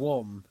Tier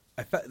 1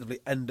 effectively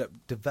end up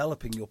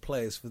developing your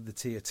players for the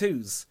Tier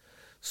 2s.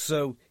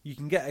 So you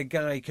can get a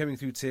guy coming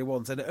through Tier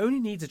 1s and it only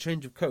needs a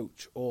change of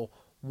coach or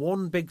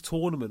one big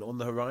tournament on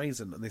the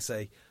horizon, and they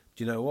say,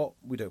 do you know what?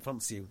 We don't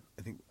fancy you.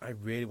 I think I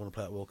really want to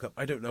play at World Cup.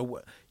 I don't know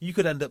what. You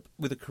could end up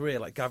with a career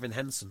like Gavin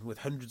Henson with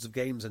hundreds of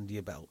games under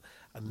your belt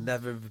and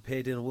never have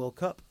appeared in a World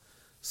Cup.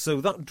 So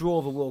that draw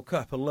of a World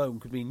Cup alone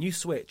could mean you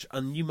switch,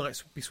 and you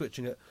might be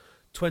switching at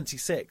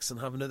 26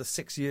 and have another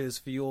 6 years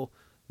for your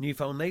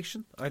newfound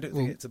nation. I don't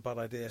think it's a bad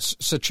idea.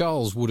 Sir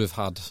Charles would have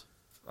had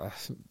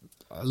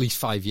at least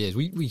 5 years.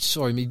 We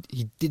saw him.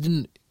 He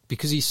didn't,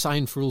 because he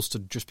signed for Ulster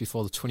just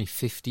before the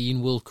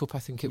 2015 World Cup, I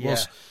think it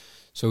was.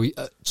 So he,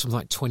 something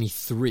like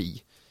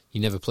 23, he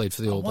never played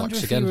for the All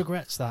Blacks again. I wonder if he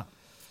regrets that.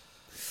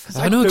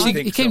 I know,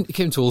 he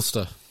came to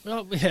Ulster.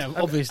 Well, yeah,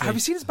 obviously. Have you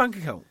seen his bank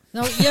account?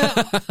 No,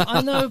 yeah,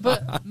 I know,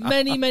 but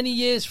many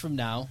years from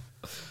now,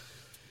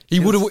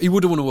 he would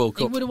have won a World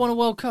Cup. He would have won a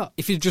World Cup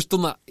if he'd just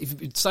done that. If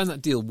he'd signed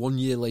that deal 1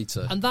 year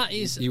later, and that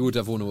is, he would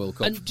have won a World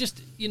Cup. And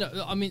just, you know,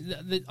 I mean,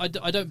 I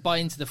don't buy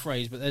into the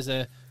phrase, but there's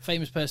a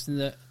famous person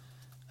that,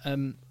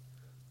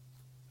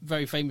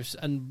 very famous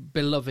and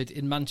beloved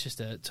in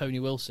Manchester, Tony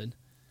Wilson.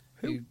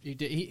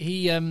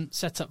 He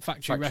set up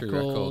Factory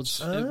Records.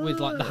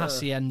 With like the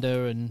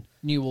Hacienda and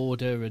New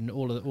Order and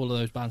all of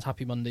those bands,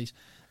 Happy Mondays.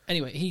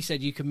 Anyway, he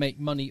said you can make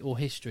money or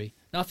history.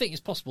 Now, I think it's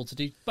possible to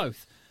do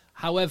both.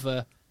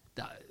 However,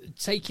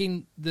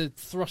 taking the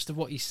thrust of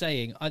what he's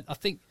saying, I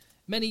think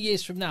many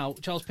years from now,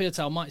 Charles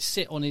Piutau might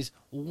sit on his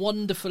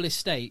wonderful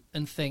estate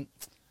and think,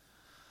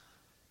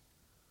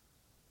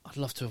 I'd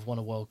love to have won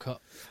a World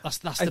Cup. That's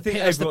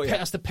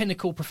the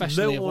pinnacle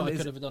professionally of what I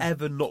could have done. No one is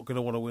ever not going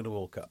to want to win a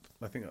World Cup.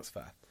 I think that's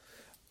fair.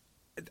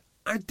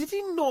 Did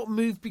he not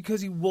move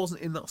because he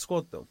wasn't in that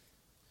squad, though?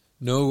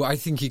 No, I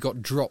think he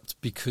got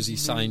dropped because he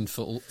signed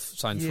for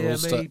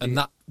Ulster, maybe.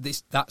 and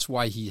that's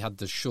why he had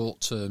the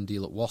short-term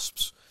deal at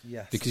Wasps.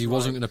 Yes, because he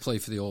wasn't going to play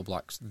for the All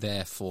Blacks.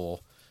 Therefore,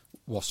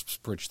 Wasps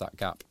bridged that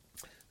gap.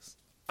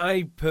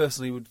 I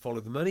personally would follow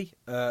the money,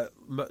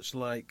 much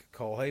like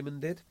Carl Heyman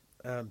did,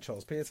 and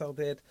Charles Piutau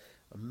did,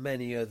 and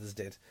many others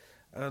did.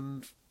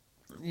 And,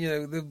 you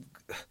know,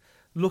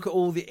 look at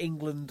all the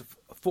England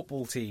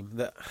football team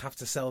that have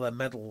to sell their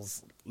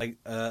medals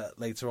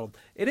later on.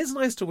 It is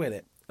nice to win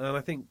it, and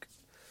I think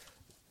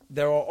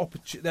there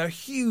are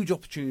huge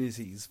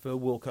opportunities for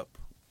World Cup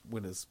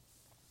winners.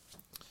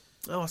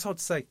 Oh, it's hard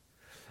to say.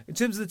 In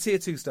terms of the Tier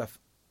 2 stuff,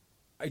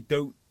 I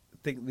don't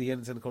think the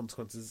unintended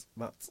consequences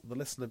that the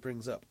listener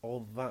brings up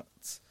are that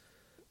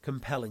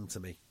compelling to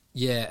me.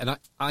 Yeah, and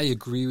I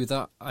agree with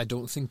that. I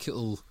don't think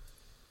it'll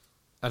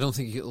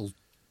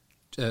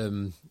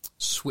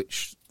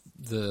switch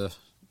the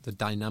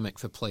dynamic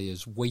for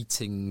players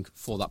waiting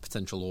for that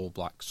potential All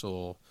Blacks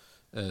or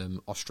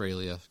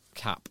Australia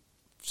cap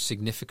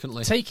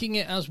significantly. Taking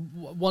it as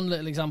one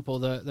little example,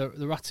 the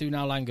Ratu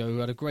Naulango, who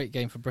had a great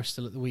game for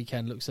Bristol at the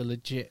weekend, looks a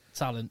legit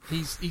talent.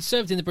 He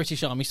served in the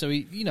British Army, so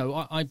he, you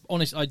know,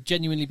 I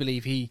genuinely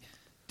believe he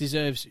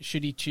deserves.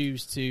 Should he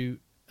choose to,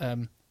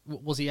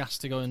 was he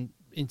asked to go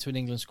into an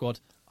England squad?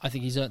 I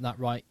think he's earned that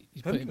right.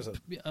 He's put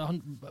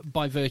him,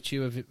 by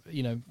virtue of,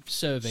 you know,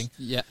 serving.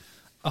 Yeah,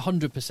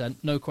 100%,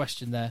 no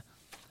question there.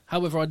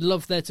 However, I'd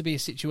love there to be a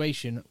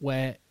situation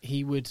where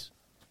he would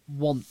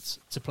want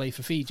to play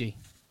for Fiji.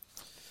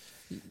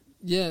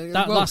 Yeah,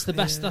 that's the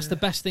best. Yeah. That's the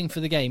best thing for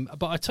the game.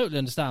 But I totally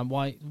understand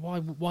why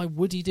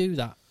would he do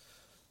that?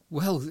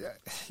 Well,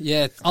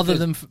 yeah. Other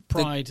than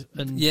pride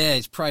and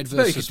it's pride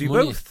versus he could do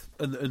money. both.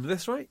 And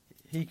this, right?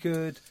 He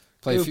could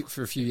Played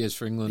for a few years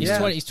for England.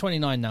 He's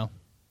 29 now.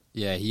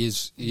 Yeah, he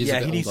is. He yeah, a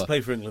bit he needs older. to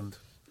play for England.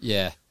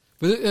 Yeah,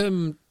 but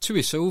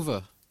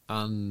Tuisova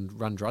and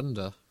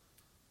Randrander,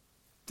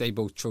 they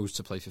both chose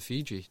to play for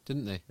Fiji,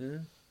 didn't they? Yeah.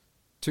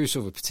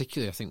 Tuisova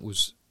particularly, I think,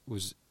 was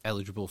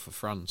eligible for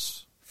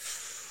France,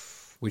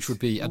 which would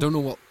be, I don't know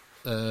what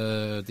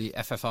the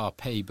FFR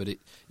pay, but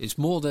it's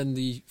more than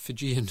the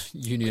Fijian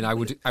Union. I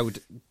would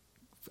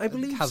I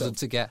believe hazard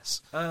so. to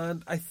guess.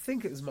 And I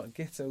think it was Matt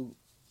Gitto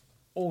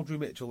or Drew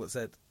Mitchell that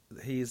said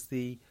that he is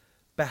the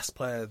best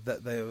player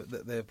that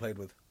they have played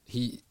with.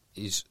 He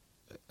is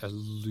a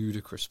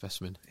ludicrous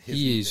specimen. He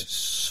He is is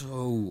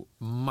so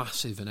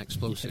massive and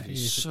explosive. Yeah, he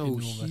He's is so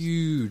enormous.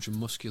 huge and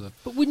muscular.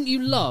 But wouldn't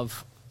you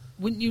love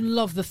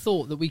the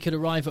thought that we could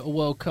arrive at a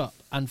World Cup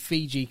and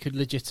Fiji could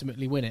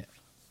legitimately win it?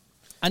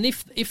 And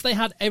if they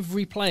had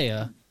every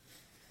player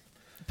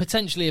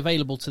potentially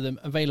available to them,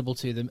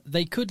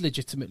 they could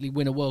legitimately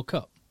win a World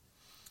Cup.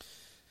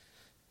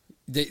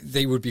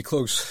 They would be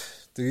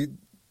close.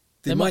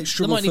 They might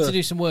struggle need for to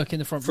do some work in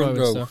the front row front and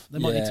row. stuff. They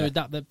might need Yeah. to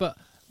adapt that,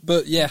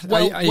 but yeah,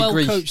 I well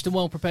agree. coached and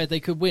well prepared, they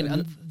could win,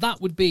 and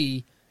that would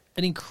be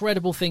an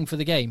incredible thing for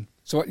the game.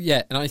 So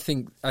yeah, and I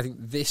think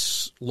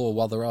this law,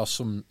 while there are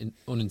some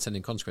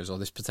unintended consequences or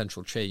this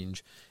potential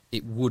change,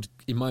 it would,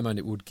 in my mind,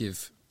 it would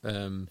give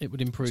It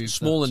would improve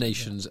smaller that,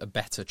 nations a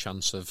better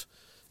chance of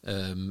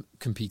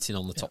competing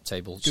on the top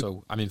table.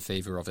 So I'm in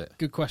favour of it.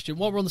 Good question.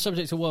 While we're on the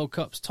subject of World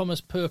Cups,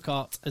 Thomas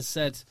Perkart has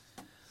said,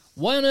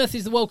 "Why on earth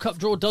is the World Cup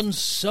draw done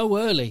so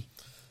early?"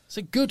 It's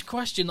a good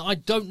question that I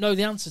don't know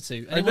the answer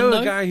to. I know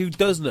a guy who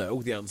does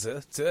know the answer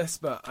to this,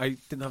 but I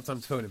didn't have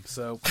time to phone him,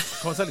 so I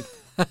can't tell you.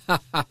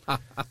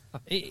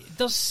 It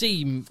does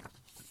seem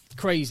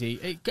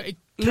crazy. Can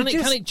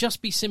it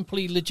just be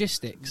simply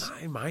logistics?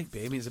 It might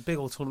be. I mean, it's a big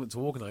old tournament to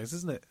organise,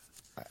 isn't it?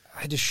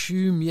 I'd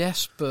assume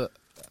yes, but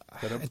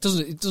it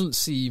doesn't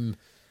seem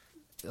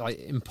like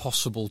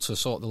impossible to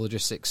sort the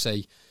logistics,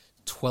 say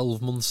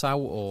 12 months out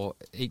or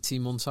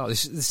 18 months out. They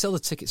sell the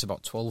tickets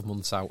about 12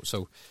 months out,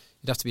 so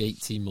you'd have to be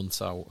 18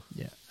 months out.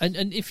 Yeah,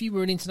 and if you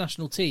were an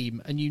international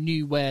team and you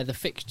knew where the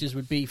fixtures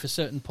would be for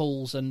certain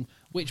pools and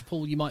which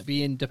pool you might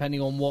be in,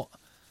 depending on what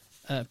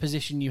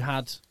position you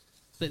had,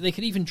 they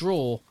could even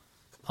draw.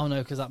 Oh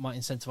no, because that might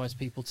incentivise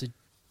people to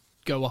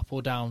go up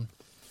or down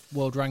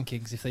world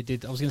rankings. If they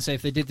did, I was going to say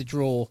if they did the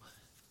draw,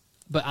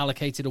 but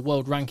allocated a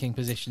world ranking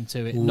position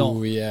to it.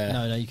 Ooh, yeah.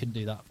 No, you couldn't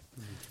do that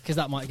because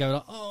that might go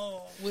like,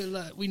 oh,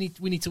 we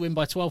need to win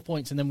by 12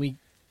 points, and then we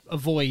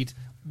avoid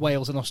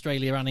Wales and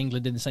Australia and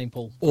England in the same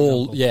pool.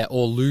 Or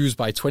lose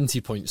by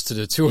 20 points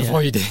to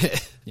avoid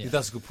it. Yeah.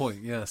 That's a good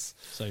point, yes.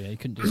 So yeah, you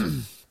couldn't do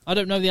that. I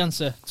don't know the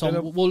answer, Tom.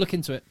 No. We'll look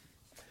into it.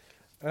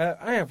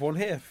 I have one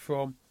here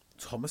from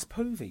Thomas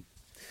Povey.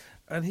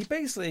 And he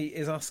basically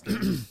is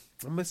asking,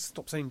 I must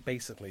stop saying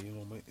basically,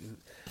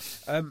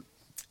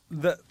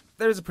 that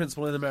there is a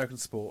principle in American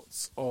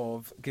sports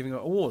of giving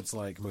out awards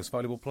like most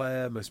valuable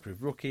player, most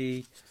improved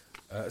rookie,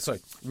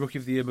 rookie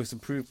of the year, most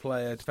improved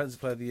player,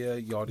 defensive player of the year,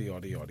 yada,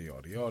 yada, yada,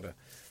 yada,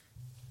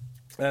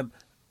 yada.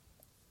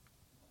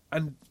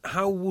 And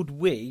how would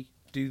we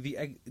do the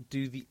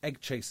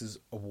Egg Chasers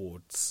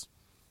Awards?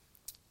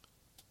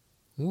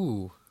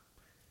 Ooh.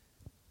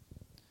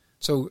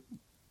 So,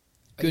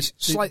 Good.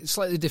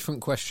 Slightly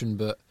different question,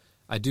 but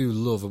I do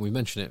love, and we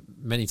mentioned it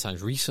many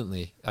times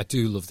recently, I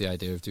do love the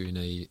idea of doing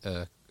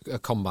a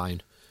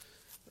combine.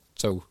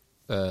 So,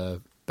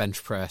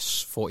 bench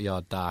press,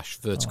 40-yard dash,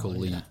 vertical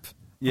leap.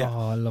 Yeah.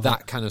 Oh, I love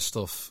that kind of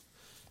stuff,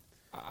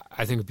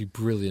 I think would be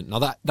brilliant. Now,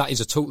 that is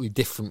a totally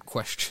different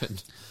question.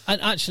 And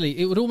actually,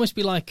 it would almost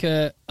be like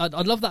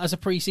I'd love that as a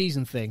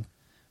pre-season thing.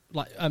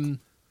 Like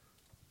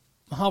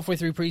halfway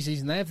through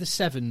pre-season, they have the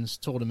sevens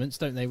tournaments,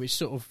 don't they? Which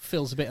sort of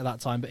fills a bit of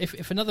that time. But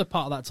if another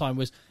part of that time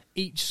was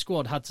each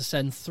squad had to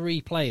send 3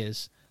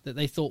 players that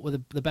they thought were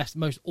the best,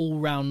 most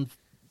all-round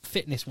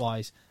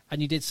fitness-wise,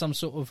 and you did some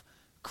sort of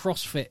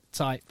CrossFit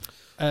type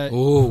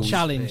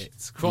challenge.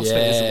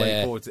 CrossFit is the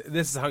way forward.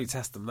 This is how you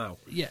test them now.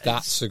 Yeah,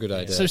 That's a good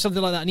idea. So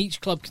something like that, and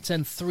each club can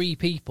send 3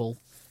 people,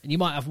 and you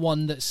might have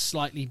one that's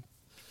slightly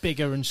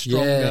bigger and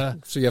stronger. Yeah,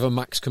 so you have a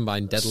max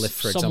combined deadlift,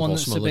 for example,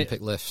 that's some Olympic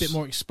lifts. bit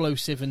more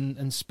explosive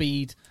and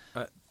speed.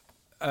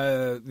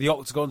 The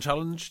Octagon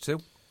Challenge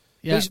too.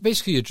 Yeah,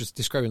 Basically, you're just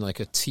describing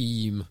like a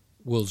team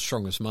world's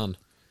strongest man.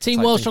 Team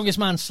type World's thing. Strongest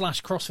Man /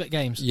 CrossFit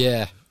Games.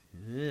 Yeah.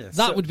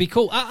 That would be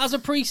cool as a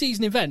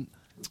pre-season event.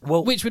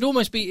 Well, Which would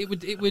almost be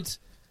it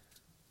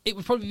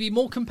would probably be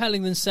more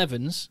compelling than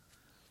sevens.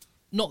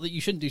 Not that you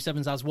shouldn't do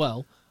sevens as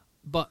well,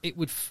 but it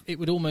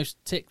would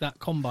almost tick that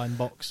combine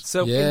box.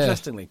 so Yeah.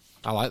 interestingly,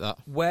 I like that.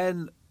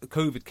 when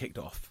COVID kicked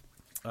off,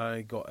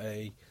 I got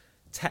a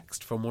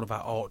text from one of our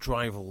arch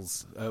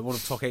rivals, one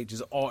of Talk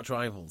H's arch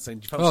rivals, saying,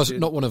 "Do you fancy Oh, it's doing-"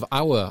 not one of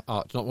our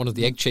art, not one of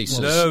the Egg Chasers.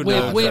 No, we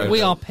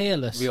are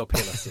peerless. We are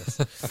peerless,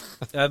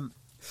 yes.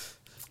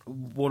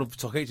 One of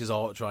Talk H's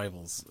arch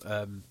rivals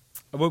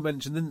I won't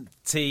mention the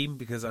team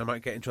because I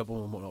might get in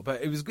trouble and whatnot.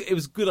 But it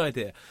was a good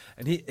idea,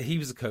 and he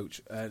was a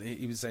coach, and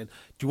he was saying,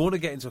 "Do you want to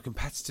get into a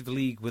competitive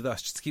league with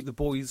us just to keep the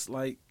boys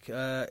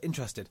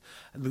interested?"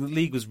 And the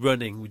league was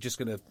running. We're just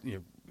going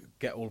to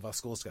get all of our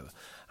scores together.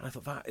 And I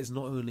thought that is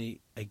not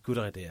only a good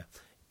idea,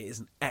 it is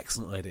an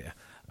excellent idea.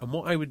 And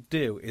what I would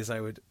do is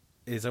I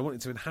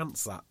wanted to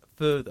enhance that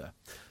further.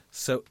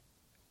 So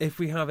if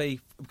we have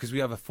because we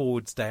have a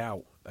forwards day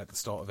out at the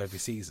start of every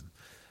season,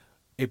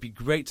 it'd be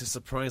great to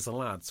surprise the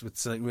lads with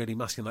something really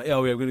masculine, like,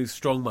 oh, yeah, we're going to do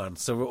strongman.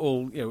 So we're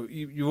all,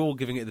 you're all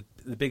giving it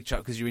the big chat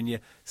because you're in your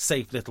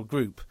safe little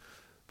group.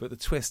 But the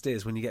twist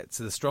is when you get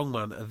to the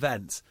strongman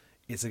event,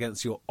 it's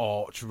against your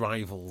arch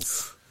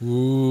rivals.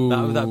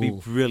 Ooh. That'd be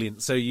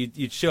brilliant. So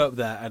you'd show up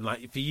there, and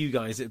for you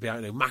guys, it'd be,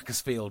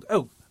 Macclesfield.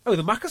 Oh,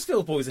 the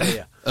Macclesfield boys are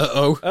here.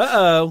 Uh-oh.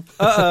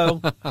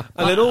 And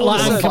then all of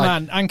a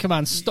sudden...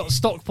 Anchorman,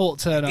 Stockport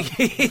turn up.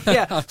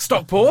 Yeah,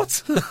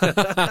 Stockport.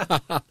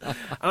 And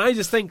I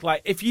just think,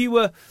 if you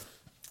were...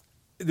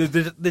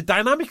 The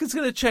dynamic is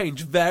going to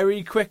change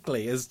very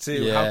quickly as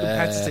to how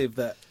competitive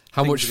that...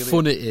 How much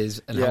fun it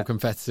is and how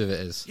competitive it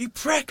is. You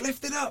prick,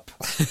 lift it up.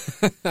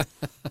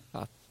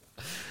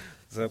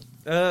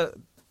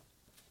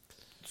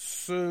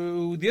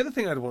 So the other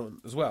thing I'd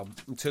want as well,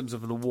 in terms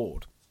of an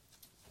award,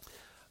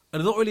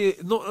 and not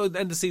an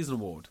end of season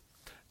award,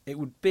 it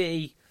would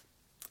be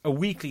a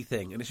weekly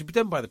thing, and it should be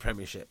done by the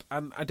Premiership.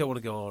 And I don't want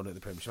to go on at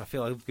the Premiership. I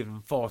feel I've given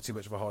them far too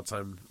much of a hard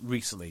time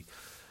recently,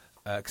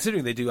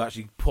 considering they do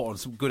actually put on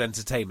some good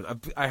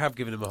entertainment. I have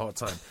given them a hard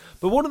time.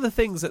 But one of the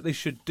things that they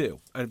should do,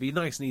 and it'd be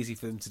nice and easy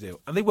for them to do,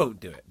 and they won't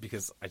do it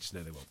because I just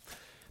know they won't.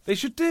 They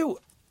should do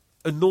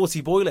a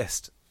naughty boy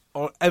list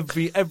on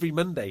every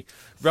Monday,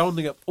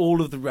 rounding up all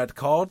of the red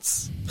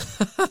cards.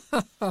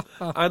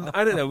 And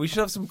I don't know, we should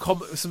have some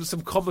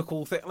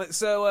comical thing.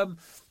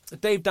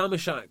 Dave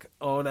Damashek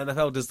on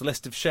NFL does the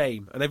list of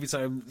shame, and every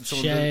time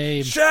someone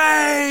goes,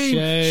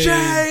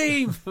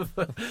 shame,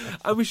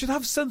 and we should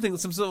have some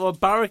sort of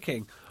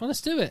barracking. Well,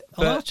 let's do it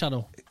on our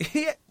channel.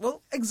 Yeah,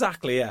 well,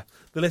 exactly. Yeah,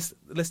 the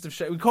list of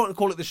shame. We can't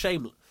call it the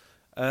shame.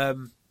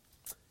 The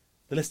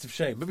list of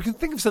shame, but we can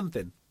think of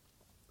something.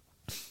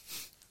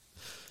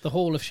 The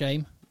Hall of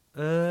Shame.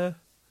 Well,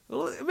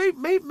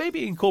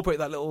 maybe incorporate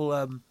that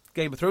little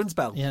Game of Thrones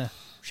bell. Yeah,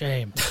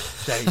 shame.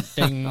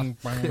 Ding.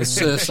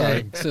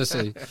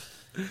 Cersei.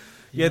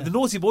 Yeah, the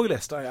naughty boy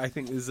list. I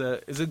think is a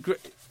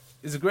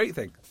great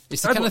thing.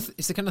 It's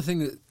the kind of thing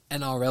that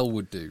NRL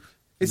would do.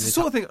 It's the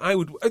sort of thing I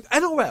would.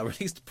 NRL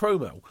released a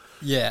promo.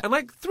 Yeah,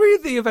 and 3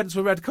 of the events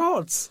were red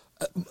cards.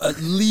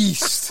 At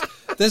least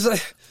there's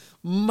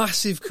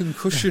massive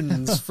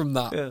concussions from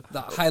that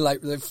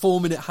highlight, the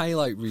 4-minute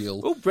highlight reel.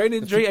 Oh, brain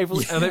injury, and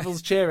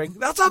everyone's cheering.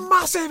 That's a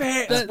massive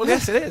hit. Well,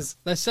 yes, it is.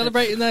 They're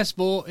celebrating their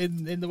sport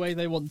in the way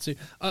they want to.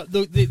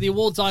 The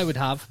awards I would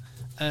have,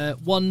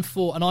 one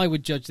for, and I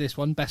would judge this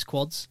one, best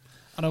quads,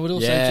 and I would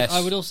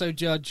also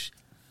judge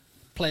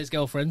players'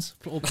 girlfriends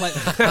or play.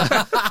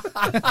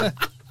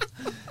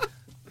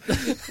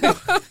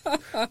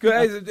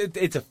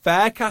 It's a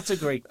fair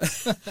category.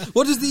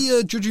 What does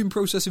the judging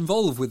process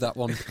involve with that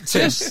one?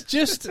 Just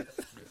aesthetics.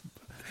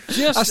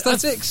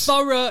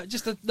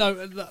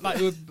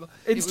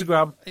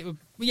 Instagram. It would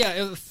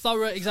a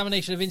thorough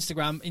examination of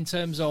Instagram in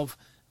terms of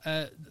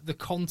the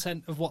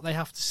content of what they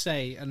have to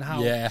say and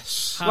how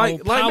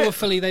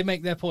powerfully they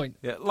make their point.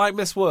 Yeah, like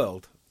Miss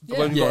World. Yeah.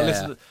 When you've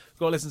got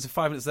to listen to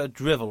 5 minutes of their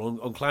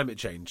drivel on climate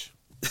change.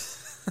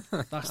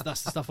 That's the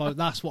stuff.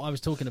 That's what I was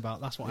talking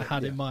about. That's what I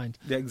had in mind.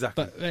 Yeah,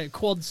 exactly. But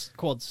quads,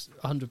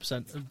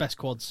 100% best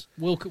quads.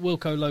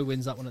 Wilco Low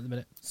wins that one at the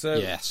minute. So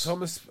yes.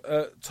 Thomas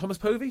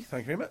Povey,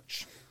 thank you very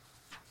much.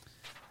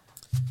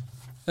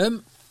 Do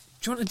you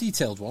want a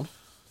detailed one?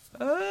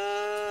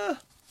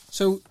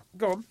 So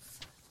go on.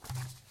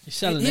 You're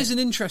selling Here's an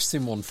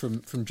interesting one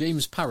from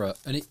James Parrott,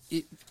 and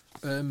it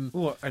I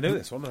know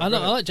this one. I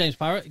like James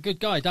Parrott. Good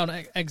guy down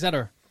at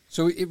Exeter.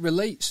 So it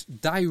relates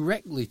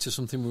directly to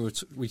something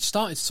we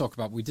started to talk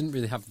about. We didn't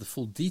really have the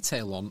full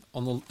detail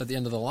on at the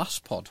end of the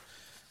last pod,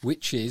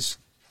 which is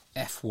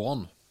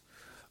F1.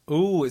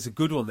 Oh, it's a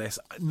good one. This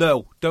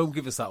no, don't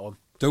give us that one.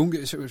 Don't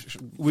give us. I'm going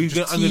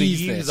to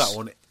use that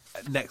one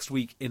next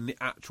week in the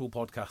actual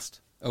podcast.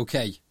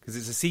 Okay, because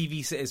it's a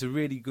CVC. It's a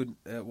really good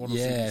one.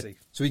 Yeah. On CVC.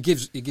 So it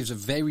gives a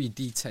very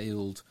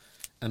detailed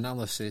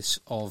analysis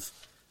of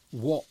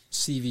what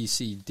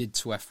CVC did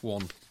to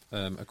F1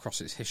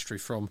 across its history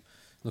from.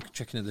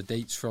 Checking at the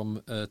dates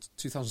from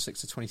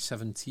 2006 to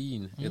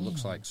 2017, it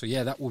looks like. So,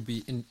 yeah, that would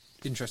be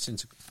interesting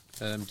to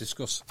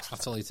discuss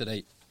at a later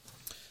date.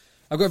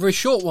 I've got a very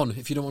short one,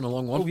 if you don't want a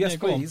long one. Oh, yes,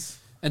 please.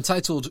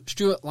 Entitled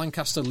Stuart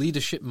Lancaster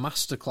Leadership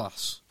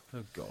Masterclass. Oh,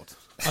 God.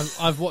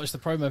 I've watched the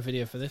promo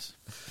video for this.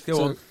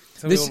 Go on.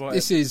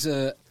 This is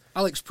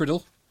Alex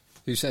Priddle,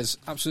 who says,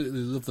 absolutely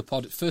love the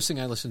pod. First thing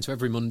I listen to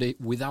every Monday,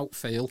 without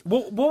fail.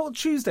 What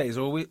Tuesdays,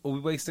 or are we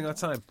wasting our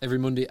time? Every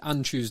Monday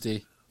and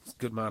Tuesday.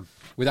 Good man.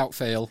 Without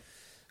fail.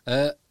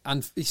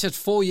 And he said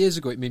 4 years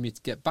ago it made me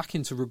get back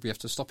into rugby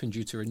after stopping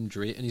due to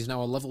injury, and he's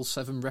now a level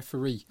 7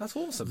 referee. That's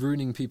awesome.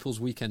 Ruining people's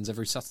weekends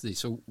every Saturday.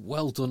 So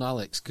well done,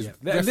 Alex, because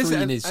Yeah.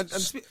 refereeing is...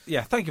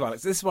 thank you,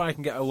 Alex. This is why I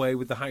can get away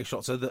with the high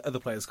shots so that other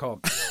players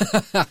can't.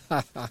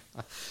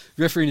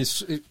 Refereeing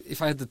is...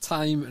 If I had the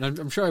time, and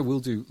I'm sure I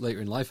will do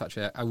later in life,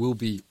 actually, I will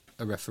be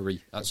a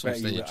referee at some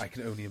stage. I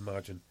can only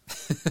imagine.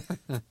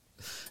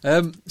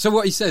 So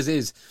what he says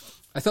is,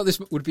 I thought this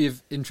would be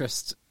of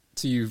interest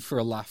to you for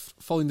a laugh.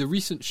 Following the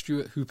recent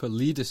Stuart Hooper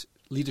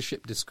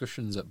leadership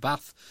discussions at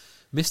Bath,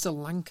 Mr.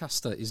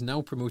 Lancaster is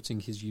now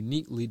promoting his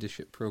unique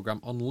leadership programme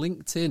on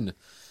LinkedIn.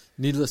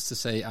 Needless to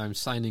say, I'm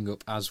signing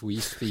up as we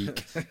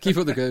speak. Keep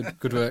up the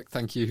good work.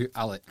 Thank you,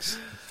 Alex.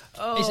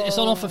 It's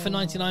on offer for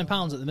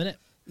 £99 at the minute.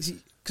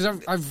 Because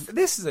I've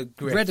This is a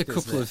great. read a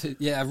couple of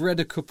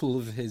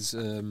his,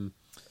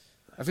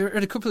 I've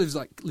read a couple of his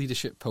like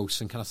leadership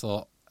posts and kind of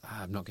thought,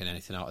 I'm not getting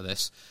anything out of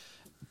this.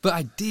 But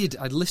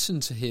I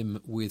listened to him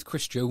with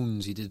Chris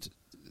Jones.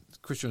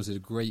 Chris Jones did a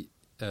great,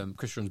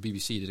 Chris Jones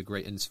BBC did a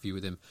great interview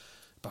with him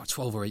about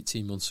 12 or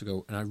 18 months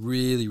ago, and I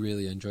really,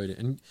 really enjoyed it.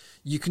 And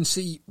you can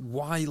see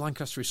why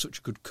Lancaster is such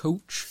a good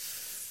coach,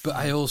 but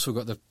I also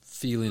got the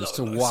feeling as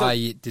to why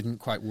it didn't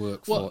quite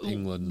work for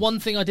England. One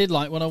thing I did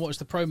like when I watched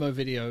the promo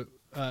video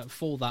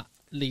for that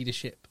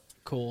leadership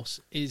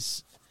course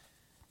is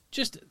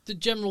just the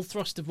general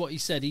thrust of what he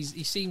said. He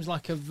seems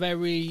like a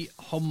very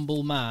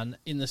humble man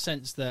in the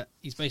sense that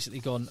he's basically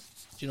gone, do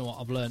you know what,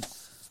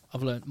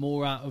 I've learned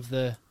more out of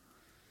the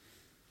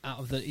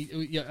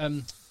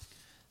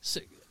so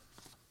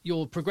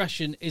your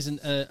progression isn't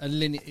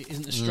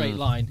isn't a straight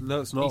line.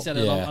 No, it's not. He said,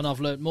 and I've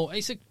learned more.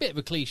 It's a bit of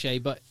a cliche,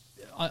 but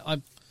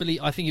I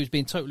think he was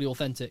being totally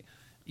authentic.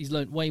 He's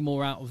learned way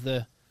more out of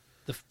the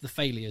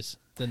failures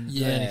than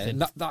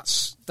anything.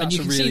 That's and you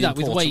a can really see that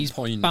with the way he's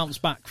point.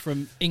 bounced back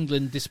from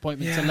England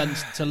disappointment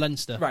to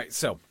Leinster. Right,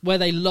 so where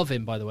they love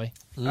him, by the way.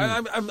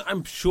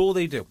 I'm sure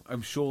they do.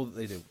 I'm sure that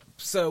they do.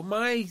 So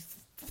my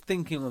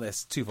thinking on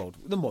this twofold.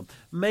 Number one,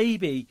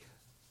 maybe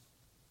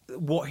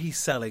what he's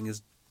selling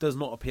does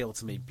not appeal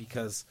to me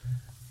because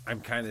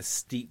I'm kind of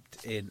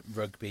steeped in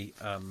rugby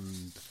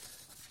and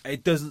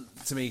it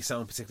doesn't to me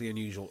sound particularly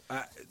unusual.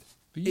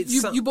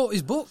 You bought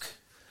his book.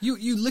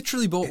 You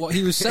literally bought what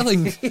he was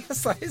selling.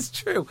 Yes, that is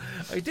true.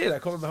 I did. I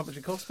can't remember how much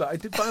it cost, but I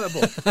did buy that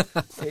book.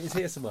 It is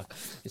here somewhere.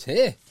 It's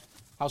here.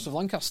 House of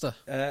Lancaster.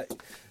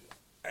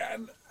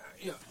 I'm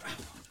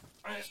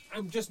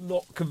just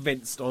not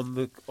convinced on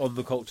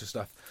the culture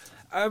stuff.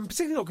 I'm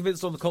particularly not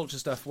convinced on the culture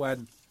stuff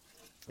when,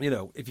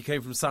 if you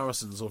came from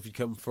Saracens or if you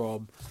come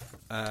from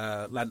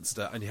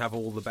Leinster and you have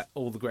all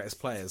the greatest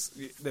players,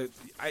 there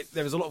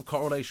is a lot of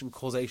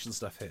causation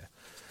stuff here.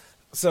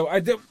 So I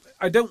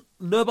don't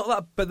know about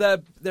that, but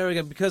there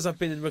again, because I've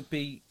been in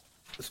rugby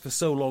for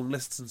so long,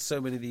 listened to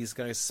so many of these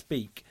guys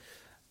speak,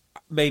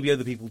 maybe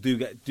other people do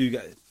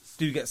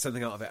get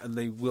something out of it, and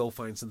they will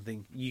find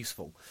something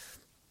useful.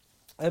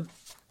 I'm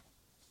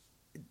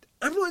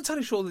not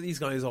entirely sure that these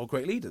guys are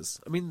great leaders.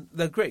 I mean,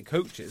 they're great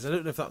coaches. I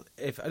don't know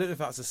if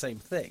that's the same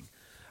thing.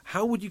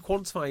 How would you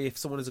quantify if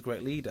someone is a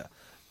great leader?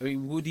 I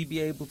mean, would he be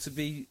able to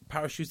be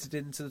parachuted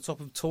into the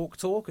top of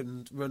Talk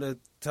and run a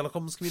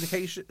telecoms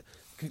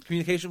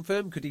communication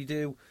firm? Could he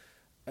do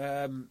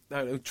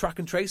track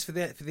and trace for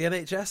the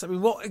NHS? I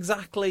mean, what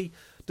exactly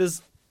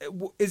is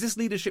this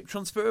leadership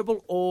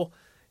transferable, or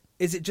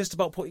is it just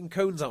about putting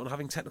cones out and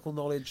having technical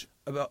knowledge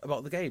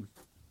about the game?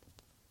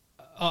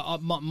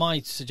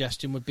 My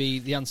suggestion would be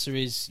the answer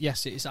is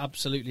yes. It is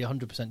absolutely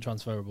 100%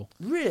 transferable.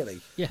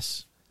 Really?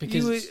 Yes.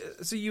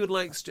 Because you would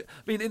like... I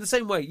mean, in the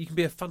same way, you can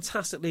be a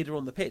fantastic leader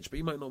on the pitch, but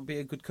you might not be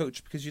a good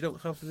coach because you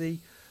don't have the...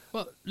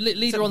 Well,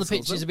 leader on the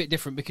pitch is a bit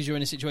different because you're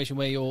in a situation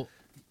where you're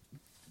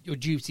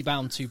duty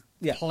bound to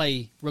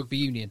play rugby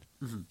union,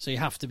 so you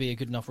have to be a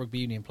good enough rugby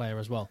union player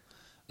as well.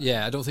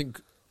 Yeah, I don't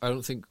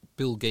think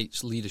Bill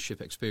Gates'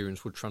 leadership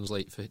experience would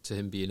translate to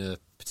him being a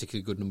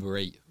particularly good number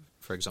 8,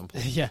 for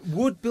example. Yeah.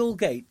 Would Bill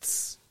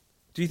Gates...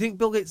 Do you think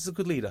Bill Gates is a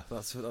good leader?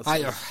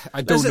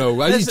 I don't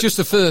know. He's just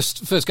the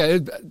first guy.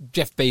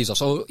 Jeff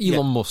Bezos or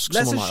Elon Musk.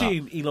 Let's someone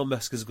assume like that. Elon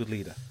Musk is a good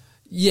leader.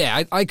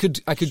 Yeah, I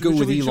could go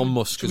with Elon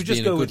Musk as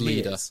being a good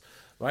leader.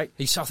 Right?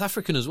 He's South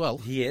African as well.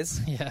 He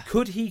is. Yeah.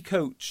 Could he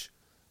coach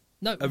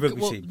a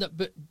rugby team? No,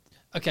 but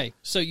okay,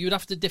 so you would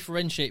have to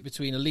differentiate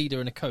between a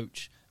leader and a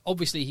coach.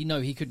 Obviously,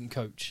 he couldn't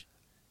coach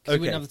because he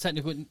wouldn't have the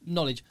technical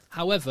knowledge.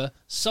 However,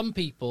 some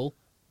people,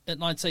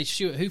 and I'd say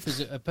Stuart Hooper's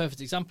a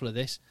perfect example of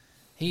this.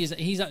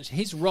 He's actually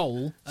his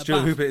role.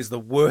 Stuart Hooper is the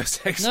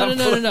worst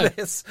example of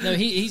this. No,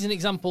 he's an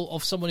example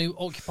of someone who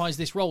occupies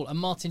this role, and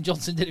Martin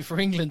Johnson did it for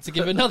England to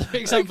give another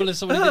example of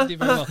someone who didn't do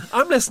very well.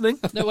 I'm listening.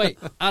 No, wait,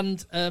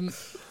 and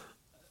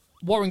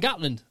Warren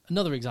Gatland,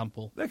 another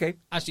example. Okay.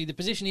 Actually, the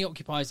position he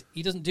occupies,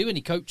 he doesn't do any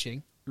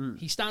coaching.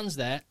 He stands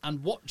there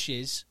and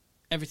watches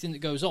everything that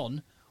goes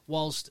on,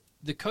 whilst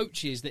the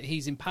coaches that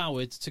he's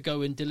empowered to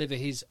go and deliver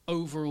his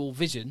overall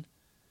vision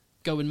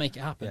go and make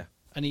it happen. Yeah.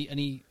 And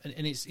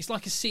it's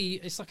like a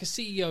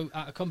CEO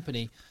at a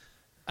company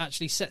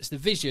actually sets the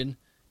vision,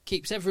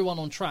 keeps everyone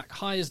on track,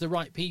 hires the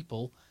right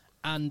people,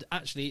 and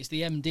actually it's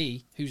the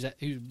MD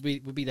who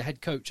would be the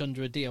head coach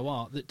under a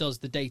DOR that does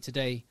the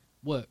day-to-day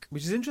work.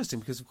 Which is interesting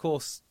because, of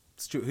course,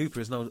 Stuart Hooper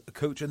is now a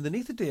coach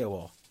underneath the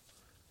DOR.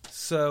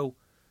 So,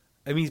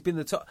 I mean, he's been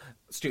the top...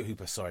 Stuart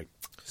Hooper, sorry.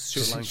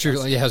 Stuart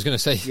Lancaster. Yeah, I was going to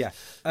say. Yeah.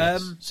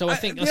 Yes. So I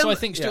think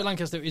Stuart yeah.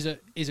 Lancaster is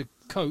a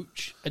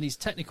coach, and his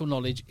technical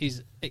knowledge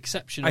is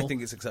exceptional. I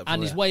think it's exceptional,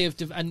 and his yeah. way of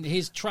and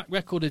his track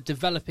record of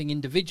developing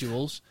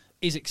individuals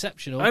is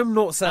exceptional. I'm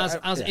not saying...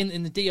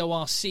 in the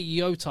DOR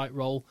CEO type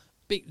role,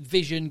 big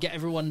vision, get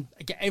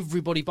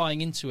everybody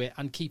buying into it,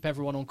 and keep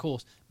everyone on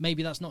course.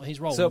 Maybe that's not his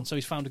role, and so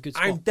he's found a good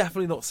spot. I'm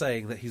definitely not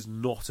saying that he's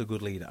not a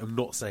good leader. I'm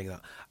not saying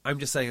that. I'm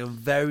just saying I'm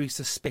very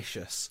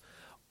suspicious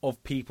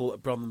of people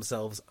that brand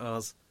themselves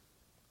as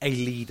a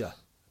leader.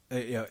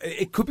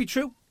 It could be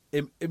true.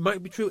 It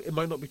might be true. It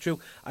might not be true.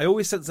 I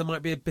always sense there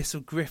might be a bit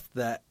of grift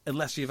there,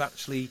 unless you've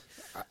actually.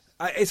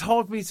 It's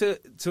hard for me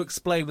to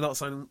explain without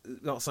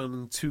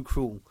sounding too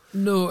cruel.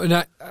 No,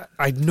 and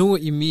I know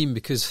what you mean,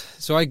 because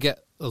so I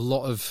get a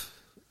lot of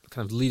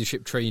kind of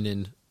leadership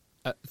training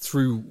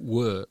through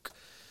work,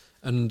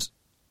 and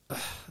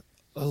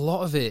a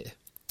lot of it,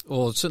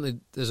 or certainly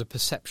there's a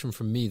perception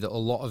from me that a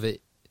lot of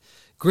it,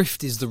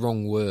 grift is the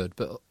wrong word,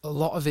 but a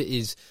lot of it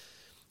is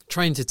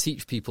trying to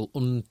teach people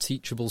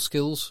unteachable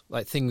skills,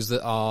 like things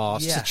that are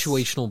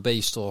situational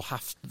based or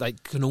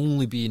can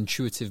only be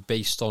intuitive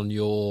based on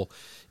your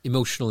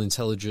emotional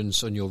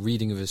intelligence and your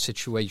reading of a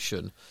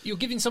situation. You're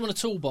giving someone a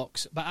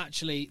toolbox, but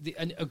actually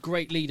a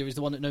great leader is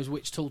the one that knows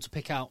which tool to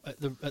pick out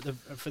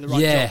for the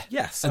right job.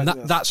 Yes, and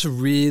that's a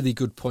really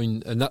good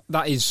point, and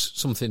that is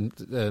something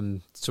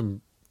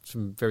some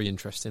very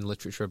interesting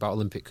literature about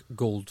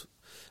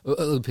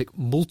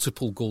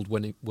multiple gold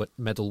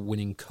medal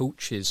winning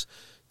coaches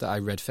that I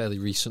read fairly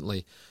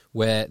recently,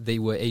 where they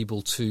were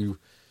able to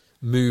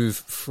move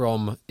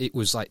from, it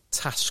was like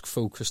task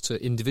focus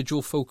to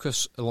individual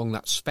focus along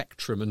that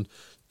spectrum, and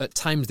at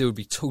times they would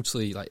be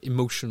totally like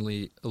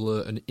emotionally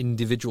alert and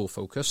individual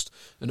focused,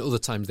 and other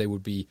times they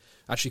would be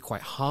actually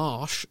quite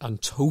harsh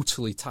and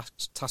totally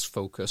task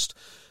focused,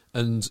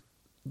 and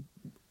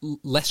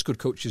less good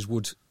coaches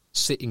would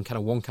sit in kind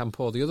of one camp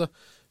or the other,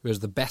 whereas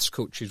the best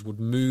coaches would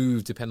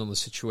move, depending on the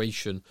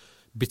situation,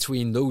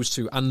 between those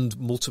two and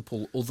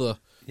multiple other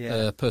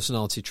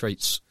personality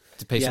traits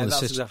based on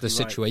the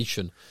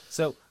situation. Right.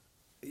 So,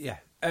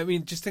 I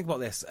mean, just think about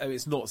this. I mean,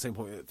 it's not the same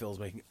point that Phil's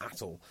making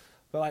at all.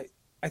 But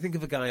I think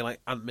of a guy like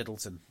Ant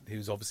Middleton,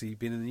 who's obviously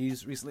been in the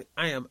news recently.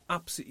 I am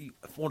absolutely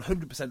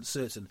 100%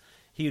 certain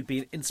he would be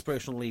an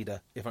inspirational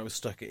leader if I was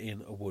stuck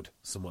in a wood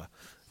somewhere.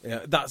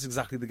 That's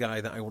exactly the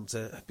guy that I want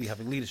to be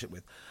having leadership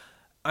with.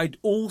 I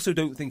also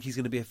don't think he's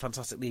going to be a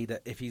fantastic leader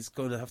if he's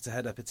going to have to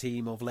head up a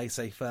team of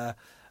laissez-faire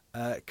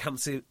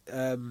cancer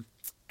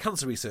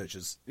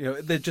researchers.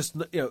 They're just,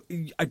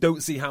 I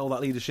don't see how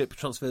that leadership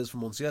transfers from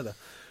one to the other.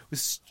 With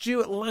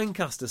Stuart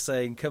Lancaster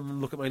saying, "Come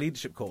and look at my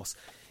leadership course,"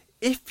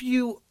 if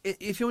your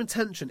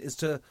intention is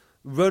to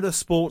run a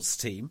sports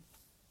team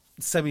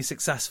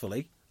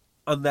semi-successfully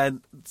and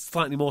then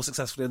slightly more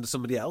successfully under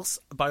somebody else,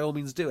 by all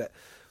means do it.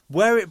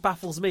 Where it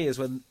baffles me is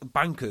when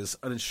bankers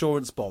and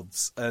insurance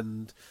bods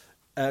and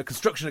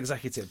construction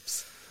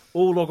executives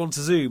all log on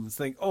to Zoom and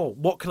think, "Oh,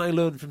 what can I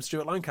learn from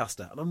Stuart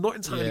Lancaster?" And I'm not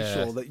entirely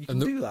sure that you can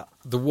do that.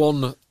 The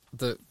one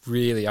that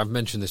really, I've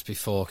mentioned this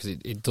before because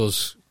it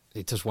does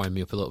wind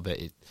me up a little bit.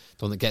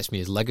 The one that gets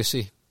me is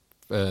Legacy.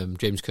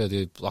 James Kerr,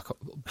 the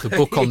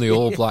book on the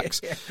All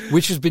Blacks,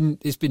 which it's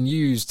been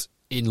used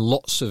in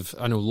lots of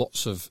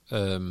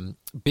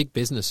big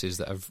businesses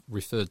that have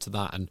referred to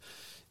that, and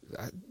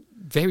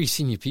very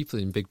senior people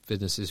in big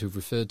businesses who've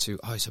referred to,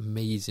 "Oh, it's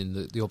amazing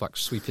that the All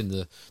Blacks sweeping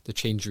the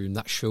change room.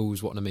 That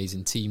shows what an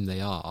amazing team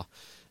they are."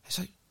 It's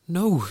like,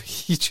 no,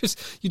 you're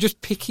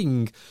just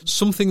picking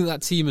something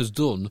that team has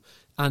done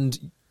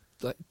and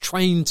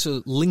trying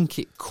to link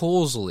it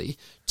causally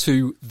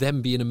to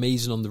them being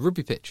amazing on the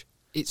rugby pitch.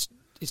 It's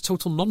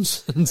total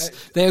nonsense.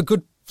 They are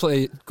good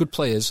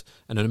players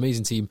and an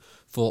amazing team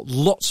for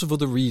lots of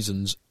other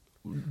reasons.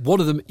 One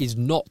of them is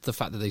not the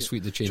fact that they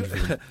sweep the change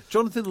room.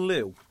 Jonathan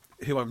Liu,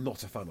 who I'm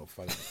not a fan of,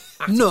 by the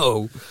way.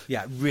 No.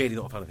 Yeah, really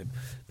not a fan of him.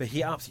 But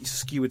he absolutely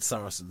skewered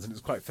Saracens, and it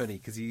was quite funny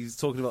because he's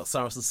talking about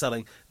Saracens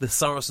selling the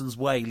Saracens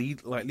Way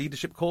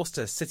leadership course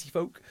to city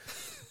folk,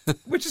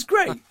 which is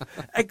great,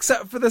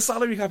 except for the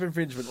salary cap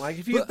infringement. Like,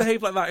 if you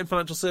behave like that in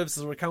financial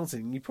services or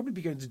accounting, you'd probably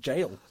be going to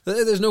jail.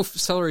 There's no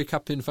salary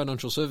cap in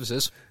financial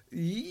services.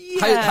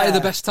 Yeah. Hire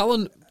the best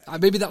talent.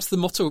 Maybe that's the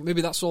motto.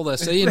 Maybe that's all they're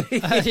saying.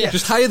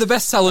 Just hire the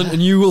best talent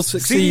and you will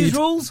succeed. See these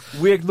rules?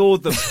 We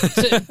ignored them.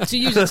 to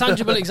use a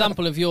tangible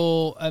example of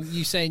your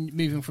you saying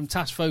moving from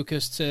task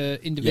focus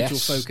to individual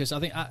focus, I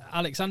think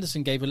Alex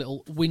Anderson gave a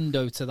little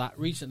window to that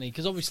recently,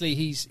 because obviously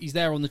he's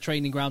there on the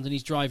training ground and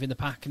he's driving the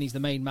pack and he's the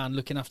main man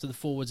looking after the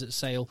forwards at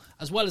Sale,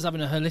 as well as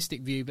having a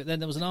holistic view. But then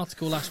there was an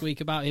article last week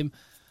about him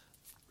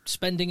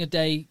spending a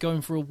day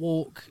going for a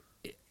walk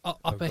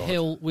up a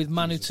hill with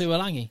Manu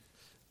Tuolangi.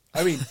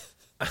 I mean,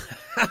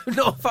 I'm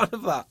not a fan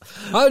of that.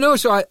 Oh no,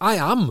 so I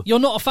am. You're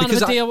not a fan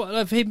Because of the deal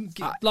of him,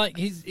 like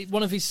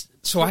one of his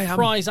So I am.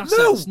 prize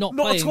assets No, not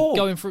not at all.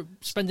 playing,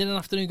 spending an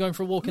afternoon going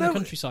for a walk in the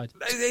countryside.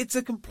 It's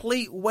a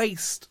complete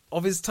waste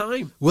of his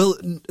time. Well,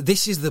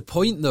 this is the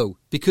point though,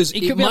 because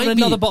He it could be might having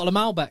another bottle of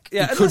Malbec.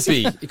 Yeah, It could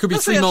be. It could be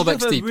let's 3 say Malbecs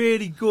actually deep. have a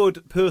really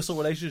good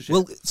personal relationship.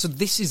 Well, so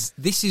this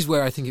is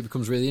where I think it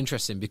becomes really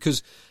interesting,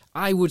 because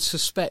I would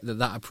suspect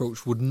that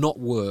approach would not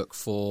work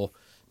for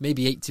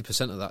maybe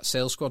 80% of that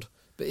sales squad.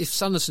 But if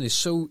Sanderson is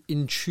so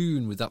in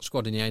tune with that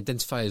squad and he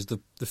identifies the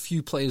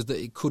few players that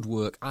it could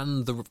work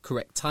and the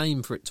correct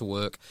time for it to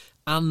work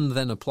and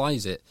then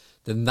applies it,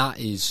 then that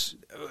is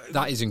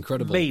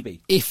incredible.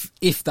 Maybe. If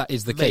that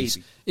is the case.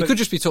 Maybe. It But- could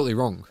just be totally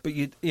wrong. But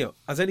you know,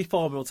 as any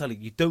farmer will tell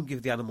you don't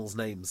give the animals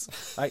names.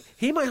 Right?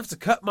 He might have to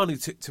cut Manu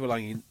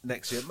Tuolangi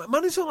next year.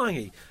 Manu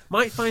Tuolangi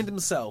might find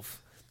himself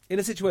in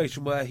a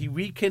situation where he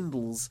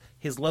rekindles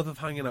his love of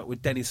hanging out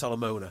with Denny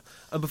Solomona,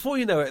 and before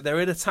you know it,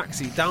 they're in a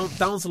taxi down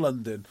to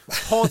London,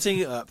 partying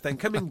it up, then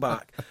coming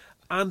back,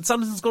 and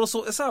Sanderson's got to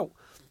sort this out.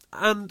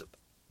 And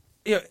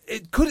you know,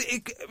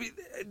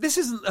 this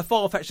isn't a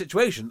far-fetched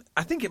situation.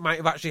 I think it might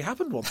have actually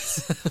happened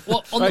once.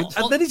 Well, Right?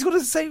 And then he's got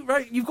to say,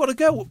 right, you've got to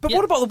go. But Yeah.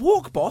 what about the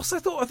walk, boss? I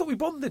thought we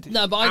bonded.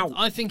 No, but Ow.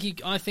 I think he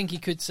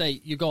could say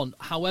you're gone.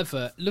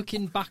 However,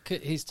 looking back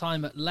at his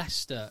time at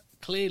Leicester,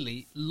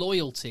 clearly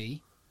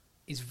loyalty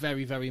is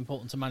very, very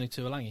important to Manu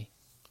Tuolangi.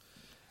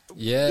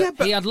 Yeah.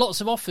 But- He had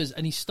lots of offers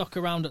and he stuck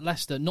around at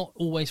Leicester, not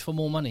always for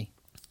more money.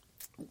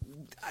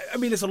 I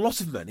mean, it's a lot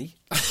of money.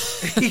 No,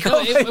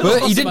 it was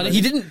But lots of money.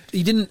 he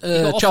didn't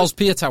got Charles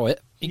Piatow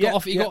it. He Yeah,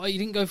 he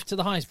didn't go to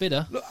the highest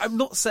bidder. Look, I'm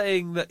not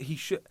saying that he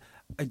should.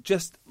 I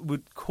just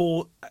would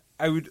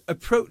I would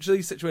approach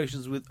these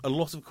situations with a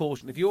lot of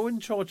caution. If you're in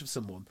charge of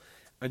someone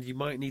and you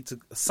might need to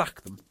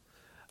sack them,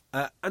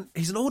 and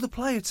he's an older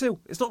player too.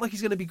 It's not like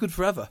he's going to be good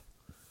forever.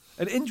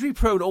 An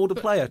injury-prone older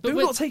player. Do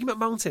not take him at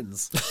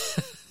mountains.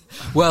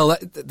 Well,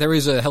 there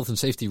is a health and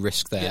safety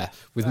risk there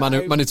with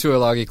Manu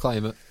Tuolangi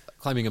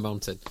climbing a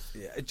mountain.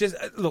 Yeah, just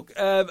look.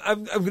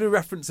 I'm going to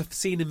reference a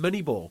scene in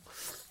Moneyball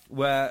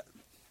where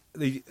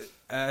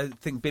I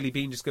think Billy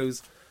Bean just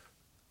goes,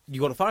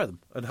 "You got to fire them."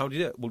 And how do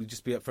you do it? Well, you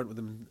just be upfront with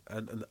them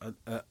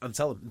and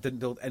tell them. Didn't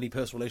build any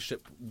personal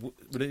relationship.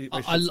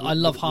 I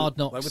love Hard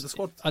Knocks. Like with the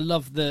squad. I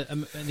love the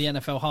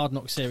NFL Hard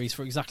Knocks series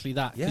for exactly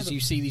that, Yeah, because but- you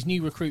see these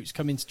new recruits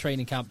come into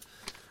training camp,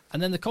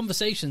 and then the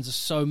conversations are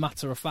so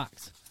matter of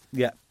fact.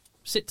 Yeah.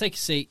 Take a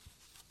seat.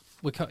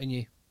 We're cutting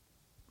you.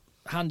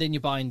 Hand in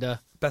your binder.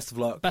 Best of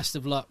luck. Best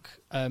of luck.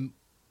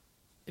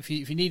 If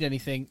you need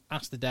anything,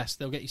 ask the desk.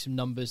 They'll get you some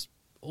numbers.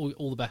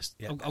 All the best.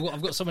 Yeah.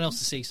 I've got someone else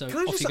to see, so Can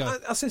I off just you go.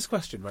 ask this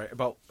question, right,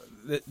 about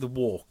the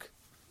walk?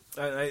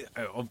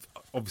 I'm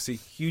obviously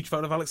huge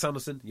fan of Alex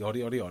Sanderson, yada,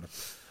 yada, yada.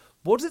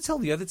 What does it tell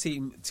the other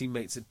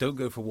teammates that don't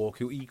go for a walk,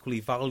 who equally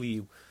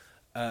value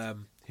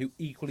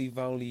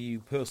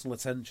personal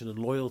attention and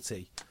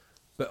loyalty,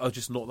 but are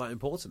just not that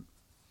important?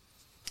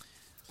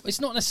 It's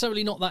not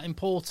necessarily not that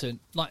important.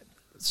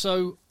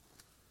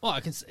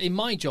 In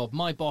my job,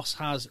 my boss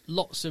has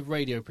lots of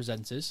radio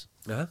presenters.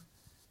 Uh-huh.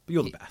 But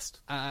you're the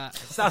best.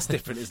 That's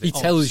different, isn't He it?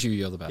 tells you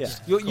you're the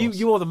best. Yeah.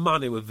 You are the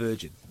man who are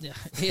virgin. Yeah,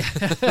 he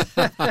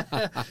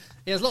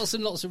has lots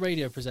and lots of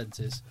radio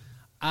presenters,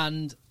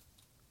 and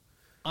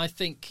I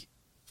think,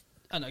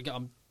 and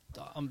again,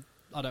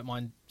 I don't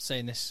mind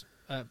saying this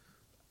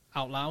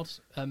out loud.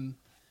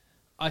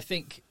 I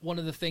think one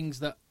of the things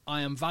that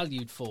I am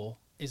valued for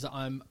is that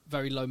I'm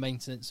very low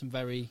maintenance and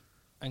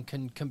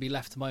can be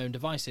left to my own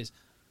devices.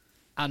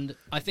 And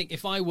I think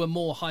if I were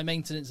more high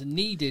maintenance and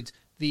needed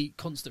the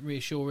constant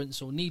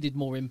reassurance or needed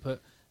more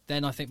input,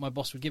 then I think my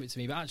boss would give it to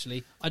me. But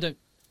actually, I don't.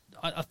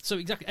 So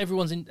exactly,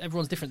 everyone's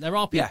different. There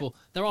are people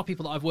that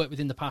I've worked with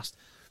in the past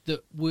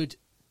that would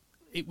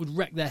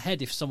wreck their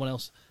head if someone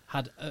else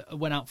had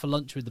went out for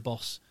lunch with the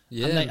boss,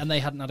 and they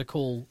hadn't had a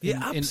call in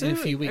a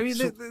few weeks.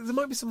 I mean, there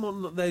might be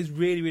someone that is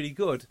really, really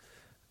good,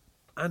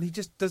 and he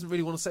just doesn't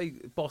really want to say,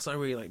 "Boss, I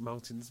really like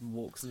mountains and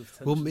walks and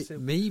attention." Well,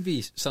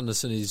 maybe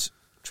Sanderson is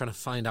trying to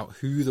find out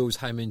who those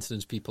high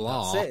maintenance people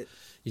are. That's it.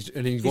 He's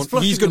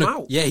flushing them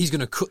out. Yeah, he's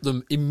going to cut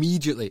them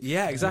immediately.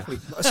 Yeah, exactly.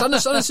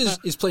 Sanderson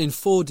is playing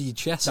 4D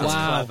chess. That's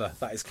Wow. clever.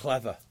 That is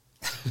clever.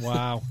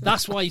 Wow,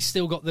 that's why he's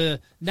still got the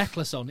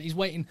necklace on. He's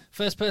waiting.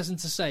 First person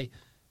to say,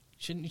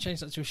 "Shouldn't you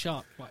change that to a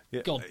shark?"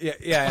 Right, gone.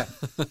 Yeah.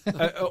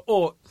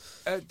 Or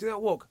do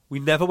that walk. We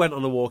never went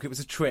on a walk. It was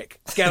a trick.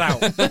 Get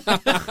out.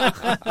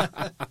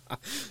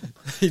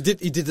 He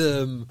did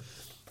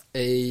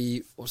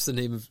a what's the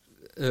name of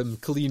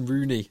Colleen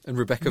Rooney and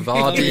Rebecca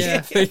Vardy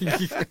Yeah. thing.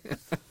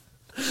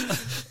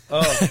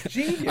 Oh,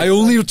 genius. I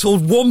only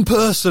told one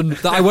person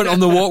that I went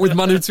on the walk with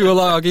Manu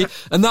Tuolangi,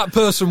 and that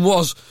person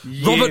was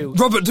You.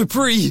 Robert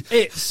Dupree.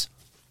 It's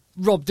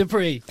Rob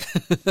Dupree.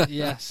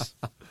 Yes.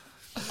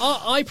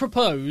 I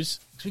propose,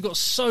 because we've got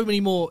so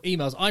many more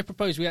emails, I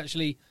propose we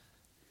actually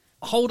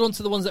hold on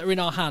to the ones that are in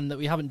our hand that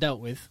we haven't dealt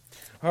with,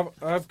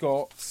 I've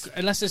got.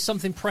 unless there's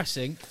something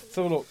pressing. Let's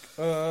have a look.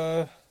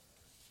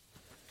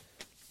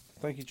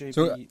 Thank you, JB.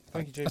 So,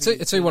 Thank you, JB.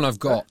 I'll tell you one I've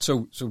got.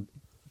 So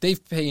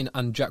Dave Payne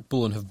and Jack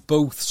Bullen have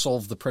both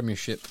solved the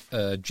Premiership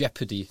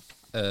jeopardy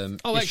issue.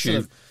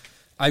 Excellent.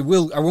 I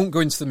won't go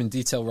into them in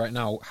detail right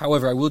now.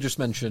 However, I will just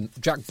mention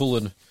Jack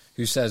Bullen,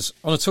 who says,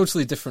 on a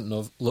totally different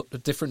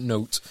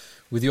note,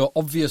 with your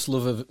obvious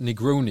love of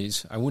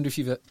Negronis, I wonder if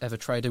you've ever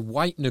tried a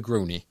white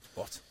Negroni.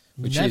 What?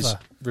 Which Never. is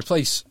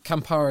replace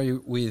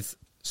Campari with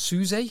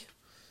Suze,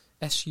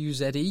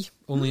 S-U-Z-E,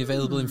 only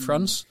available in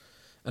France,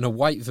 and a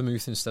white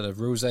vermouth instead of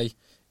rosé.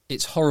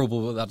 It's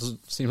horrible, but that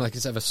doesn't seem like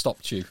it's ever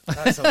stopped you.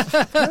 That sounds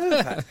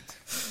perfect.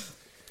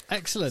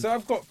 Excellent. So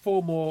I've got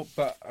 4 more,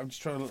 but I'm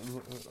just trying to...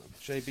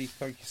 JB,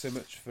 thank you so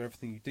much for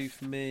everything you do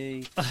for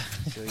me.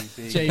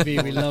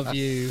 JB, we love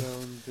you.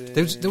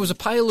 There was a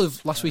pile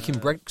of last week in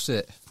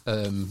Brexit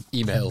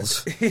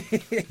emails.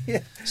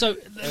 So,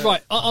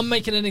 right, I'm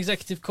making an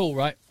executive call,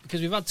 right? Because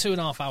we've had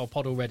 2.5 hour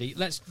pod already.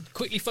 Let's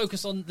quickly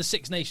focus on the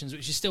Six Nations,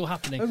 which is still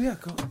happening. Oh, yeah,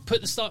 go on.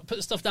 Put the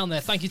stuff down there.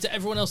 Thank you to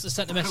everyone else that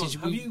sent a message.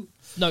 Have you...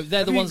 No,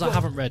 they're the ones I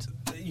haven't read.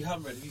 You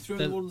haven't read? Have you thrown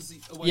The- the ones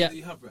away Yeah, that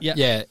you have read?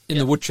 yeah. In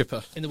the wood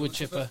chipper. In the wood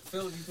chipper.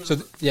 Phil, have you put So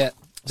them- they're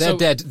So-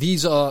 dead.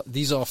 These are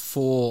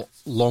 3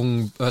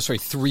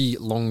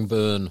 long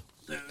burn.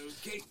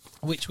 Okay.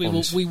 Which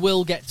ones. we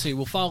will get to.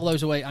 We'll file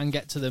those away and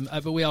get to them.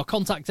 But we are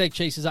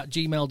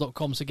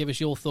contacteggchasers@gmail.com, so give us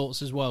your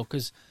thoughts as well,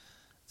 because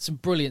some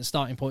brilliant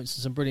starting points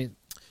and some brilliant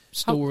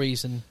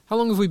stories. And How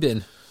long have we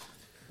been?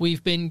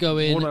 we've been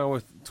going 1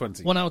 hour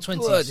 20. 1 hour 20.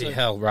 Bloody so-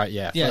 hell! Right,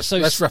 yeah. Yeah,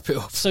 Let's wrap it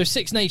up. So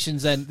Six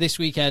Nations then, this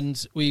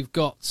weekend, we've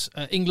got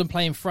England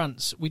playing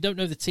France. We don't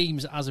know the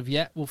teams as of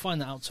yet. We'll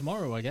find that out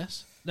tomorrow, I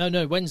guess.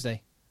 No,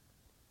 Wednesday.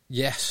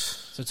 Yes.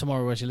 So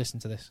tomorrow as you listen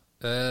to this.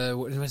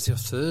 Wednesday or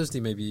Thursday,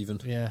 maybe even.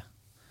 Yeah.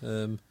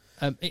 Um,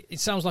 It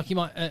sounds like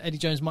Eddie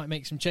Jones might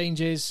make some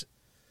changes.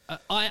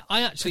 I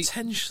actually...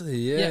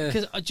 potentially, Yeah,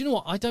 because do you know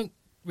what? I don't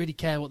really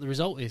care what the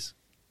result is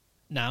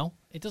now.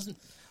 It doesn't...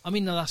 I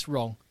mean, no, that's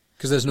wrong.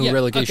 Because there's no Yeah,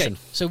 relegation.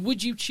 Okay. So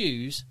would you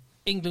choose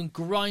England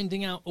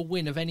grinding out a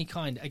win of any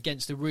kind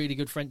against a really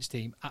good French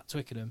team at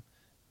Twickenham,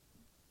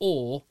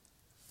 or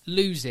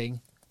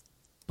losing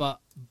but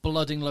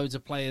blooding loads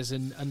of players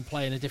and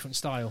playing a different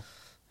style,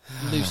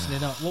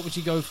 loosening up? What would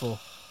you go for?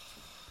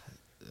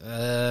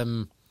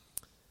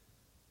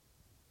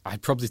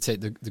 I'd probably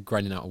take the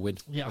grinding out a win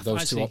of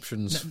those actually, two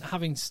options.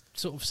 Having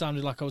sort of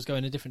sounded like I was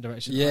going a different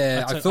direction.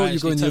 Yeah, I thought you were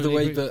going the other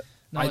way, but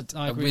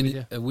I agree with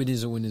you. a win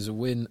is a win is a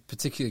win,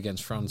 particularly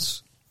against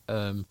France.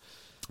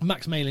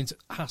 Max Malins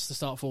has to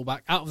start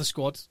fullback out of the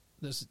squad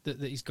that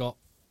he's got.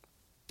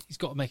 He's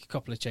got to make a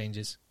couple of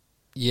changes.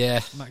 Yeah,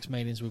 Max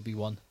Malins would be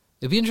one.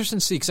 it'll be interesting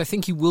to see, because I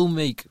think he will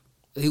make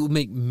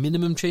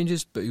minimum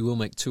changes, but he will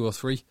make 2 or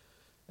 3.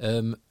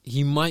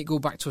 He might go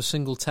back to a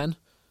single 10,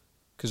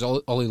 because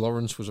Ollie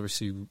Lawrence was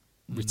obviously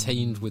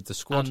retained with the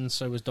squad. And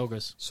so was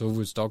Doggers. So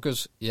was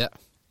Doggers, yeah.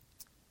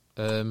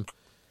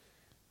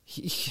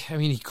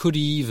 He could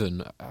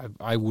even,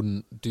 I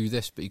wouldn't do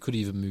this, but he could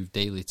even move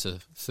Daly to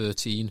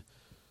 13.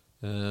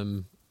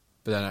 But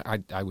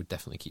then I would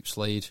definitely keep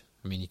Slade.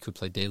 I mean, he could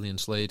play Daly and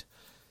Slade.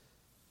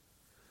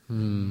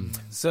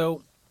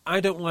 So I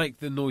don't like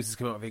the noises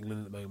coming out of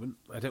England at the moment.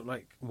 I don't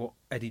like what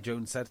Eddie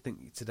Jones said, I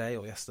think today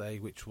or yesterday,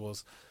 which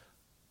was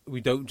we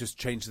don't just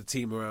change the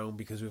team around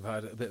because we've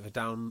had a bit of a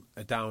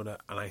downer,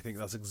 and I think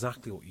that's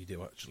exactly what you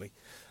do, actually.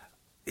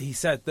 He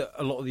said that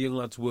a lot of the young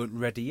lads weren't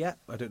ready yet.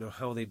 I don't know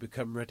how they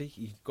become ready.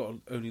 You've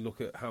got to only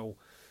look at how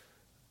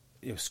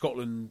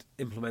Scotland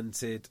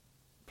implemented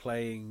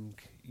playing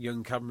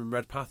young Cameron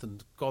Redpath,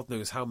 and God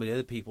knows how many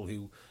other people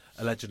who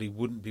allegedly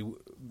wouldn't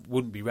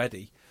be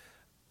ready.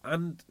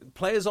 And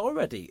players are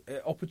ready.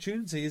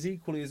 Opportunity is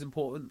equally as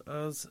important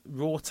as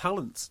raw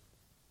talent.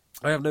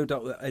 I have no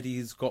doubt that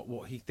Eddie's got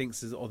what he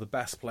thinks are the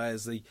best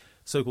players, the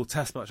so-called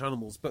test match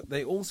animals, but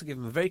they also give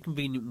him a very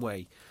convenient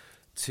way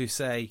to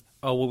say,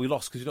 oh, well, we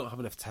lost because you don't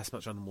have enough test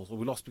match animals, or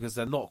we lost because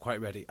they're not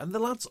quite ready. And the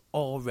lads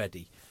are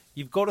ready.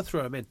 You've got to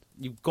throw them in.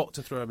 You've got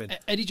to throw them in.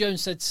 Eddie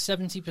Jones said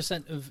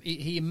 70% of...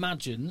 He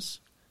imagines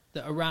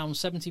that around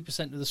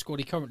 70% of the squad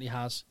he currently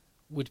has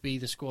would be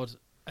the squad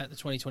at the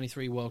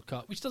 2023 World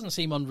Cup, which doesn't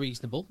seem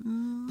unreasonable.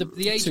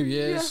 The age, 2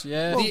 years,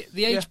 yeah.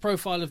 The age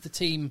profile of the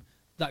team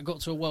that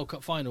got to a World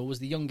Cup final was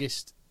the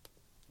youngest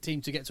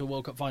team to get to a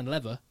World Cup final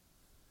ever.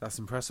 That's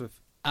impressive.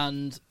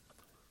 And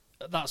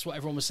that's what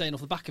everyone was saying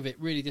off the back of it.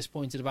 Really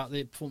disappointed about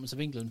the performance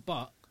of England,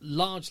 but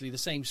largely the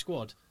same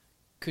squad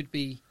could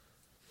be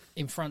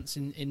in France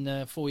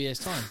in 4 years'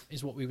 time,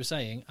 is what we were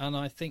saying. And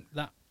I think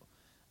that,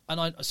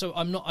 I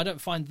don't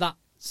find that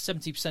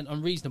 70%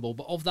 unreasonable.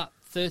 But of that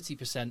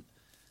 30%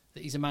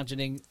 that he's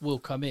imagining will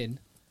come in,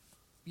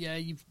 yeah,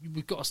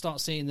 we've got to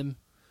start seeing them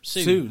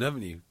soon,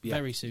 haven't you? Yeah.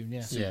 Very soon.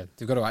 Yeah, Yeah,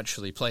 they've got to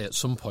actually play at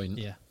some point.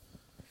 yeah.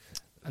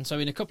 And so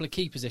in a couple of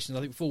key positions,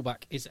 I think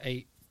fullback is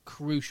a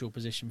crucial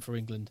position for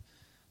England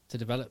to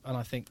develop, and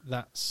I think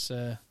that's.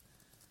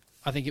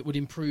 I think it would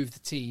improve the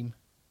team.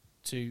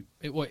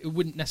 It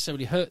wouldn't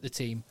necessarily hurt the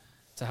team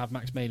to have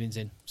Max Malins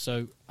in.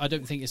 So I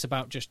don't think it's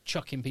about just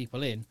chucking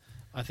people in.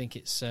 I think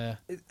it's. The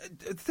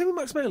thing with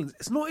Max Malins,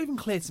 it's not even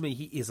clear to me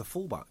he is a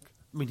fullback.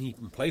 I mean, he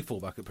can play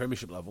fullback at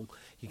Premiership level.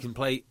 He can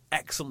play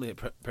excellently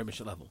at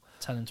Premiership level.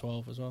 10 and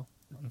 12 as well.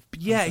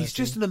 Yeah, he's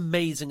just an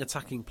amazing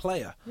attacking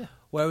player. Yeah.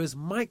 Whereas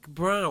Mike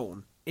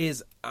Brown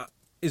is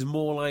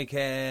more like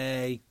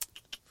a...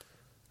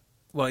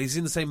 Well, he's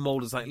in the same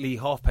mould as like Lee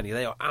Halfpenny.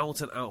 They are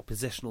out-and-out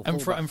positional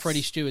fullbacks. And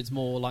Freddie Stewart's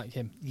more like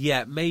him.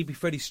 Yeah, maybe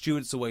Freddie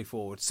Stewart's the way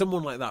forward.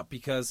 Someone like that,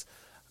 because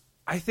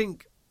I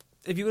think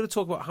if you're going to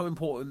talk about how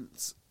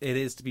important it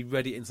is to be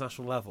ready at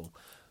international level,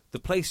 the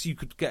place you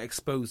could get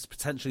exposed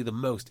potentially the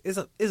most is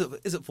at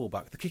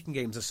fullback. The kicking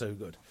games are so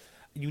good.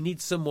 You need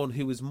someone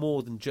who is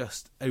more than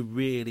just a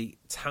really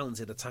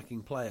talented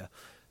attacking player,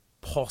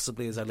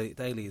 possibly as Elliot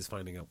Daly is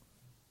finding out.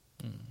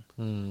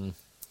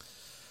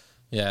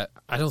 Yeah,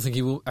 I don't think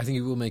he will. I think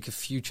he will make a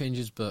few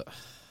changes, but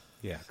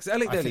yeah, because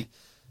Elliot Daly,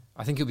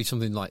 I think it'll be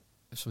something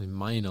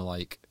minor,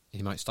 like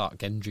he might start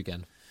Genji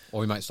again,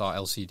 or he might start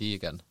LCD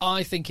again.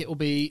 I think it will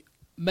be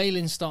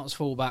Malin starts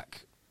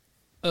fullback,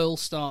 Earl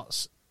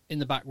starts in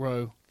the back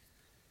row,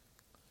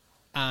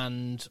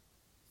 and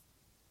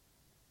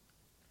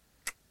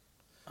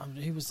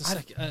who was the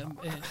second?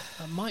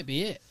 That might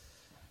be it.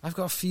 I've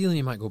got a feeling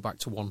he might go back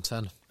to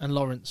 110. And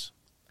Lawrence.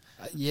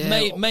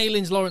 Yeah,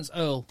 Malin's Lawrence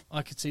Earl.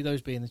 I could see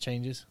those being the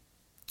changes.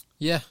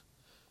 Yeah,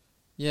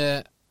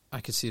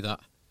 I could see that.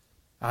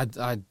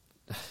 I'd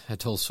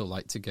also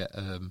like to get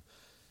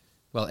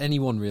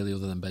anyone really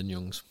other than Ben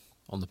Youngs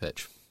on the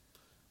pitch.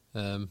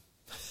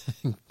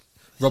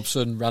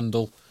 Robson,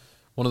 Randall,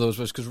 one of those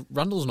because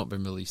Randall's not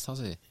been released, has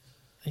he?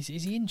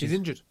 Is he injured? He's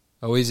injured.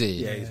 Oh, is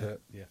he? Yeah, he's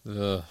hurt.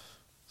 Yeah.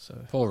 So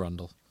poor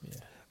Randall.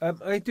 Yeah.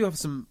 I do have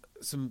some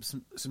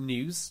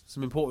news,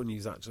 some important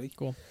news actually.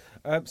 Go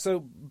on.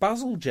 So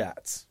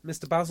Bazalgette,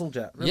 Mr.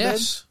 Bazalgette, remember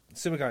Yes, him?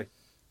 Sewer guy.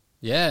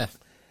 Yeah,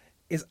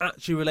 is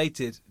actually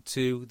related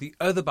to the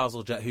other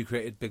Bazalgette who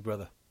created Big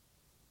Brother.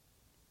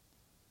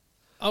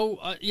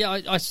 Oh, yeah,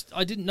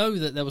 I didn't know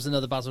that there was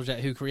another Bazalgette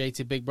who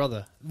created Big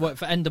Brother. What,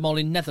 for Endemol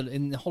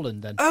in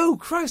Holland, then? Oh,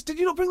 Christ, did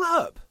you not bring that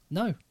up?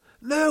 No.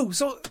 No,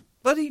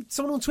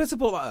 someone on Twitter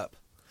brought that up.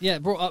 Yeah,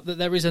 it brought up that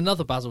there is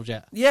another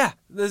Bazalgette. Yeah,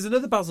 there's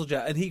another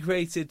Bazalgette, and he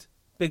created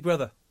Big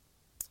Brother.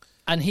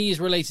 And he is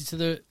related to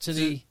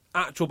the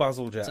actual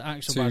Bazalgette. To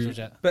actual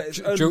Bazalgette. But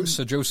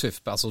Sir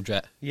Joseph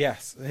Bazalgette.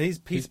 Yes, and he's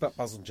Peter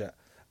Bazalgette.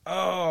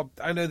 Oh,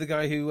 I know the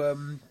guy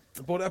who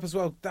brought it up as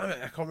well. Damn it,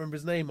 I can't remember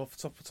his name off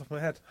the top of my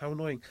head. How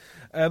annoying.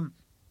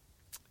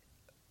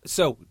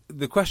 So,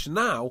 the question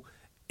now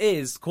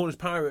is Cornish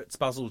Pirates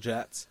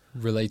Bazalgette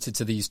related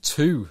to these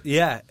two?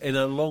 Yeah, in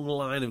a long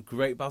line of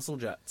great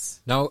Bazalgettes.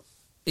 Now,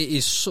 it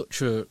is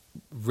such a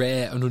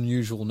rare and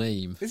unusual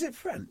name. Is it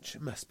French?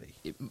 It must be.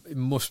 It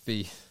must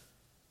be.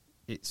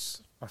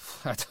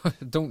 I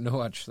don't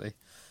know, actually.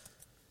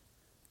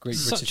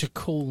 Such a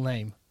cool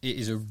name. It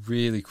is a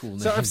really cool name.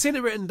 So I've seen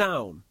it written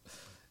down,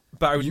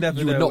 but I would never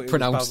you know would not it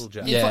pronounce. was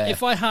Bazalgette. Yeah.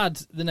 If I had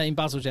the name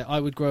Bazalgette,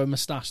 I would grow a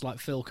moustache like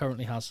Phil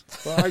currently has.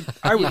 Well,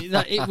 I would.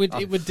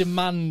 It would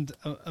demand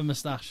a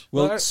moustache.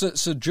 Well,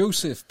 Sir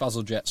Joseph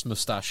Bazalgette's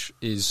moustache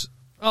is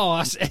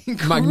that's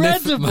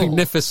incredible.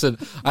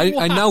 magnificent.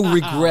 I now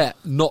regret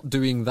not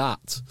doing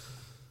that.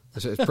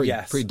 It's a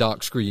pretty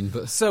dark screen,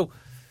 but so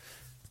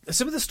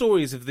some of the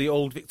stories of the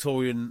old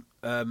Victorian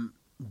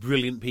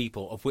brilliant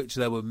people, of which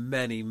there were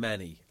many,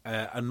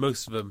 and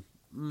most of them.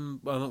 Well, I'm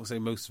not going to say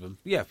most of them.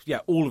 Yeah,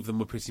 all of them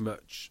were pretty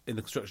much in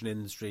the construction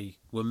industry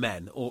were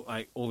men, or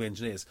like all the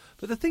engineers.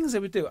 But the things they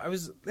would do, I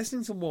was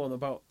listening to one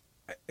about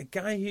a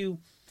guy who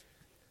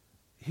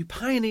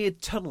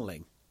pioneered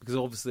tunnelling, because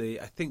obviously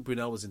I think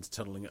Brunel was into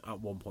tunnelling at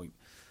one point,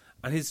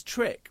 and his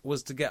trick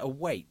was to get a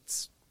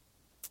weight.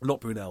 Not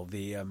Brunel,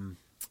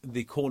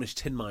 the Cornish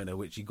tin miner,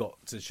 which he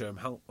got to show him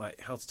how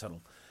to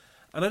tunnel.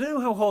 And I don't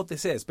know how hard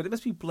this is, but it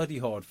must be bloody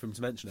hard for him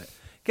to mention it.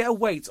 Get a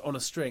weight on a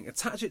string,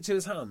 attach it to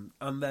his hand,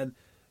 and then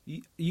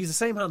use the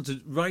same hand to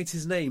write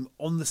his name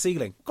on the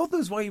ceiling. God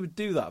knows why he would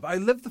do that, but I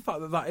love the fact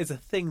that that is a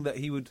thing that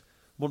he would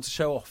want to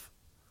show off.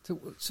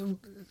 So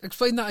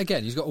explain that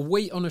again. He's got a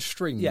weight on a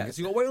string. Yeah, so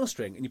you've got a weight on a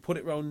string, and you put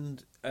it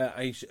around,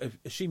 I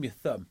assume your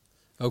thumb.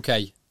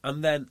 Okay.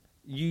 And then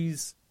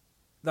use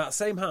that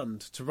same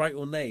hand to write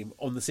your name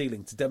on the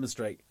ceiling to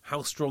demonstrate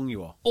how strong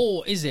you are.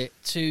 Or is it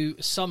to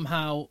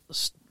somehow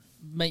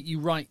make you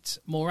write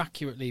more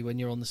accurately when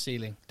you're on the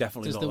ceiling?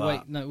 Definitely not the that.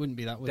 weight? No, it wouldn't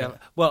be that, would it?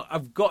 Well,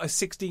 I've got a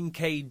 16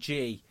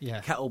 kg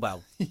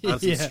kettlebell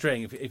and some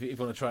string if you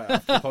want to try it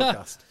after the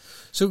podcast.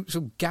 So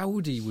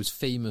Gaudi was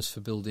famous for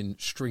building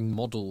string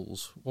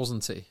models,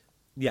 wasn't he?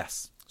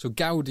 Yes. So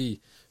Gaudi,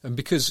 and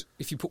because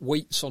if you put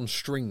weights on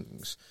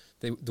strings,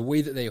 the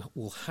way that they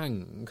will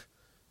hang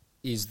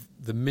is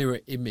the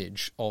mirror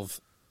image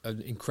of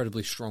an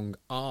incredibly strong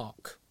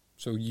arc.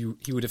 So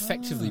he would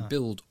effectively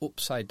build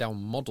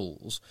upside-down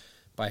models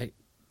by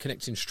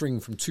connecting string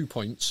from 2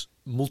 points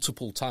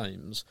multiple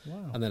times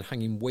and then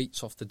hanging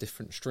weights off the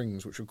different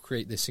strings, which would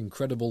create this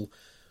incredible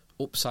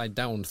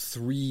upside-down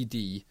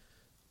 3D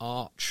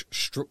arch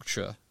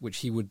structure, which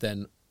he would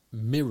then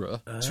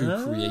mirror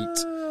to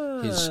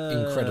create his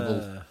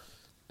incredible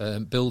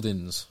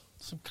buildings.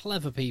 Some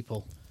clever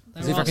people.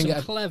 There See if I are can some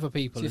get a- clever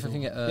people. See if I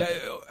can get a...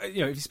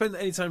 Yeah, if you spend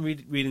any time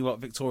reading about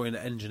Victorian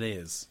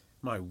engineers,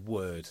 my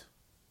word.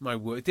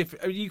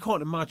 You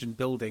can't imagine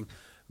building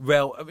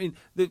rail. I mean,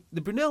 the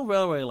Brunel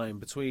railway line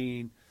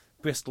between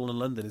Bristol and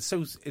London is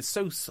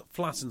so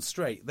flat and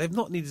straight. They've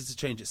not needed to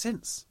change it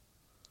since.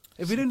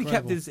 If we'd only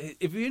kept it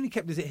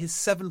at his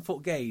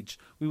 7-foot gauge,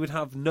 we would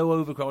have no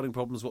overcrowding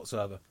problems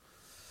whatsoever.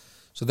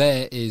 So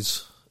there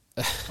is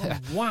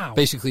Wow.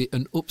 basically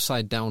an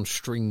upside-down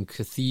string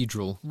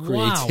cathedral Wow.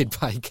 created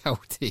by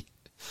Gaudy.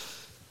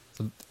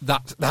 So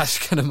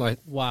that's kind of my...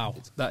 Wow.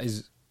 That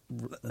is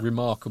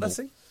remarkable. Let's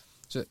see.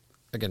 So,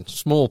 again,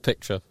 small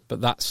picture,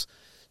 but that's...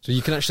 So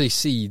you can actually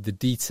see the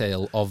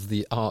detail of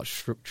the arch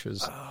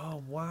structures.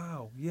 Oh,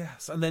 wow.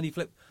 Yes. And then he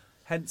flipped.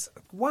 Hence,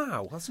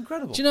 wow, that's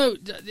incredible. Do you know,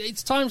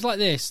 it's times like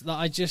this that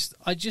I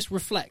just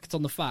reflect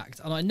on the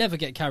fact, and I never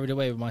get carried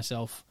away with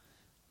myself.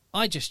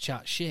 I just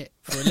chat shit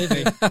for a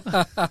living.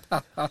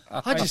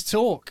 I just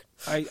talk.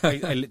 I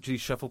literally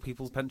shuffle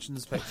people's pension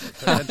paper.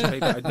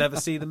 I'd never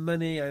see the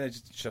money. I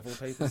just shuffle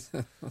papers.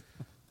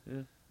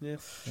 Yeah,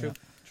 true.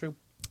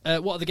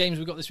 What are the games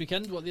we've got this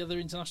weekend? What are the other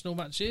international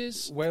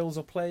matches? Wales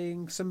are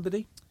playing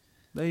somebody.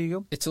 There you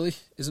go. Italy,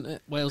 isn't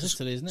it? Wales,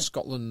 Italy, isn't it?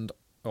 Scotland,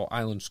 or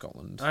Ireland,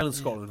 Scotland. Ireland,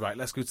 Scotland. Right,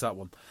 let's go to that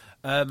one.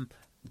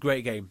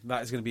 Great game.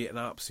 That is going to be an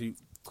absolute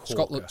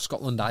corker.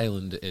 Scotland,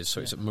 Ireland it is,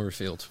 so it's at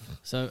Murrayfield.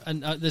 So,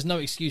 and there's no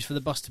excuse for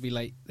the bus to be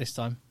late this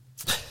time.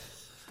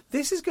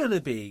 This is going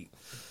to be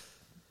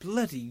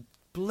bloody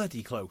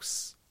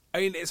close.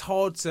 I mean, it's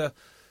hard to.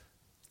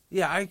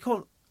 Yeah, I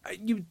can't.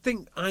 You'd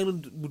think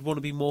Ireland would want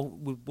to be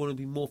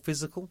more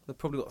physical. They've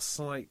probably got a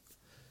slight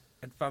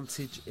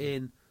advantage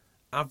in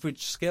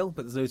average skill,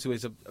 but there's no two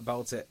ways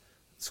about it.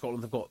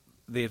 Scotland have got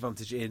the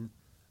advantage in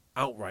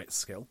outright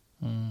skill.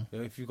 You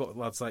know, if you've got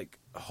lads like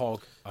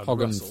Hogg and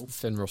Russell,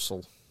 Finn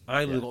Russell,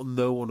 Ireland have got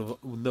no one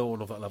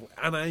of that level,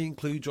 and I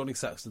include Johnny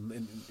Sexton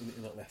in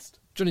that list.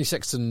 Johnny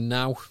Sexton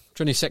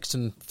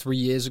 3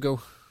 years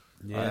ago.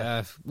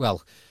 Yeah.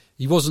 Well,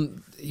 he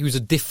wasn't. He was a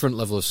different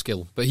level of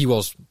skill, but he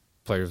was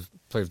player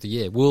of the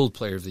year, world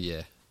player of the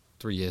year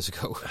 3 years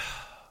ago.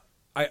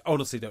 I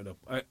honestly don't know.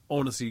 I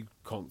honestly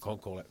can't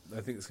call it.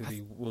 I think it's going to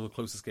be one of the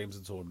closest games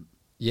in the tournament.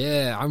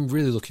 Yeah, I'm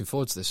really looking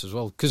forward to this as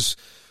well, because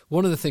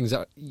one of the things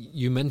that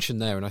you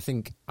mentioned there, and I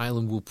think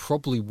Ireland will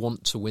probably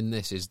want to win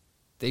this, is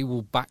they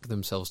will back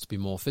themselves to be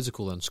more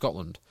physical than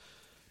Scotland.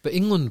 But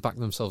England backed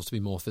themselves to be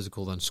more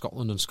physical than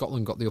Scotland, and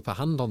Scotland got the upper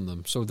hand on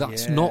them. So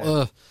that's not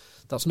a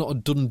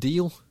done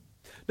deal.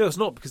 No, it's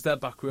not, because their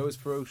back row is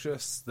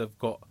ferocious. They've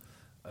got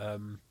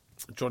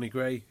Johnny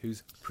Gray,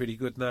 who's pretty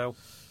good now.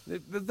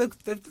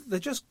 They're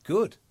just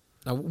good.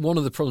 Now, one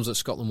of the problems that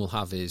Scotland will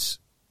have is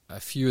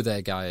a few of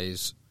their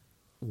guys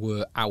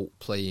were out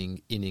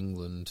playing in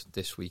England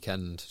this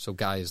weekend. So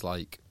guys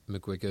like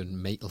McGuigan,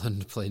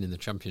 Maitland playing in the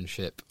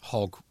Championship,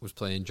 Hogg was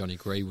playing, Johnny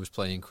Gray was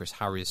playing, Chris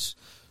Harris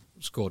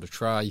scored a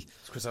try.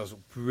 Chris Harris was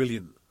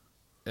brilliant.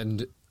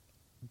 And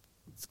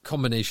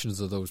combinations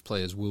of those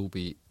players will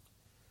be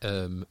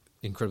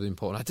incredibly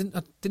important.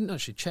 I didn't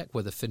actually check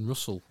whether Finn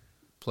Russell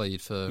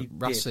played for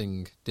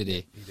Racing. Did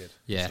he? He did.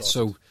 Yeah,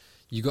 so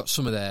you got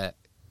some of their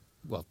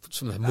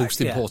most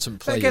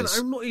important players. Again,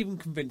 I'm not even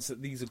convinced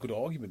that these are good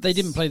arguments. They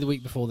didn't play the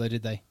week before, though,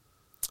 did they?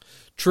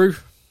 True.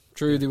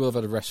 They will have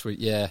had a rest week,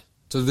 yeah.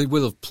 So they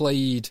will have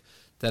played,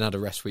 then had a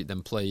rest week,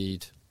 then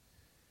played.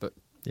 But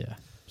yeah.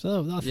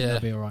 So I think they'll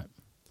be all right.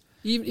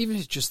 Even if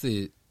it's just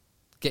the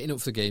getting up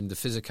for the game, the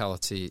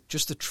physicality,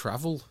 just the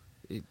travel,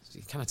 it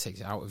kind of takes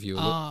it out of you a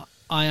little.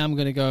 I am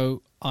going to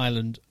go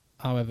Ireland,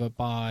 however,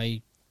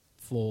 by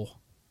 4.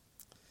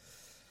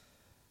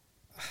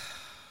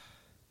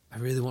 I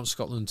really want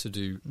Scotland to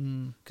do,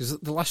 because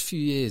the last few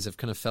years I've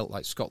kind of felt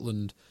like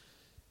Scotland,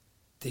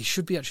 they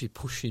should be actually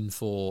pushing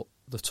for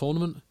the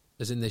tournament,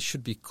 as in they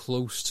should be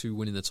close to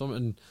winning the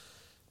tournament, and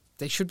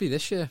they should be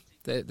this year.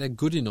 They're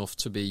good enough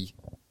to be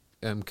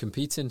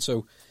competing.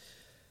 So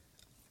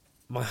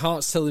my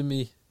heart's telling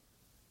me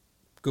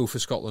go for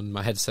Scotland.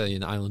 My head's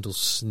saying Ireland will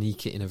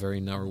sneak it in a very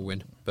narrow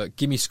win. But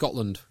give me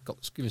Scotland.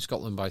 Give me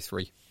Scotland by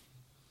 3.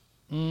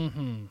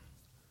 Mm-hmm.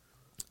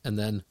 And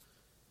then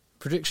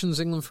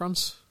predictions: England,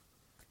 France.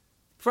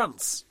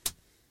 France.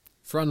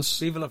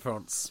 Vive la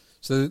France.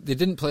 So they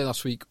didn't play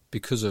last week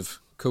because of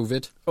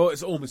COVID. Oh,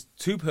 it's almost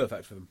too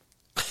perfect for them.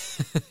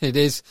 It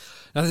is.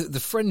 Now, the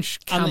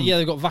French camp... And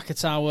they've got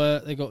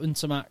Vakatawa, they've got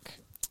Untermack.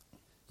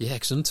 Yeah,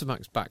 because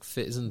Untermack's back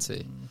fit, isn't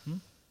he?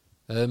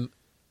 Mm-hmm.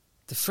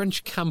 The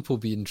French camp will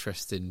be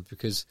interesting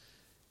because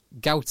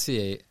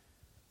Gautier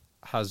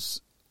has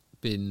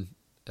been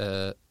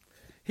totally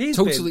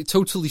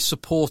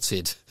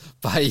supported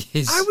by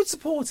his... I would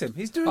support him.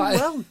 He's doing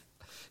well.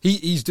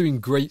 He's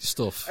doing great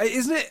stuff.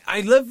 Isn't it?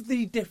 I love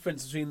the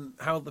difference between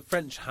how the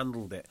French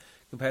handled it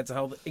compared to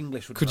how the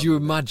English would Could you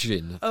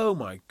imagine? Oh,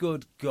 my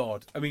good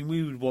God. I mean,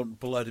 we would want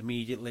blood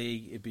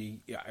immediately. It'd be...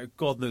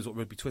 God knows what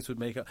rugby Twitter would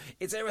make up.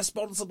 It's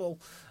irresponsible.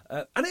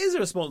 And it is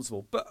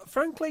irresponsible. But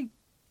frankly,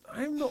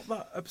 I'm not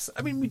that upset.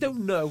 I mean, we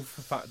don't know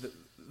for the fact that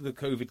the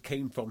COVID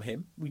came from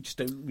him. We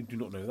do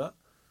not know that.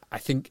 I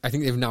think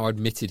they've now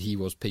admitted he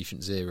was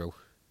patient zero.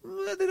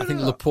 They don't I think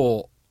know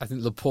that.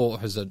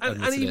 Laporte has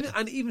admitted it.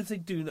 And even if they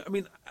do, I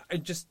mean, I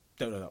just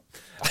don't know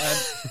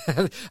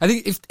that. I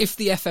think if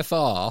the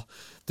FFR,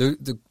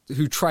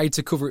 who tried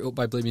to cover it up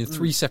by blaming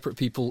three separate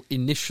people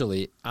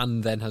initially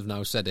and then has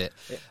now said it,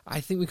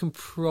 I think we can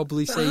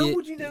probably say How it.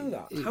 would you know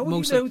that? How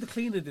would you know the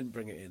cleaner didn't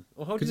bring it in?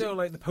 Or how do you know,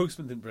 like, the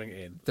postman didn't bring it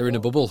in? They're in a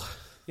bubble.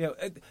 You know,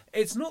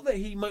 it's not that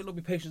he might not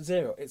be patient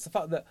zero. It's the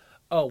fact that,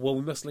 oh, well,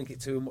 we must link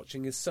it to him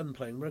watching his son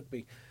playing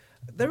rugby.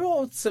 There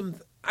are some...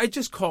 I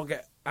just can't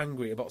get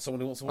angry about someone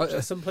who wants to watch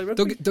their son play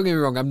rugby. Don't get me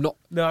wrong, I'm not...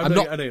 No, I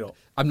know you're not.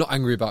 I'm not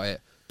angry about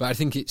it, but I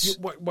think it's...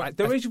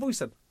 Don't raise your voice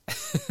then.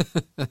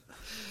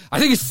 I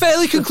think it's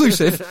fairly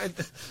conclusive.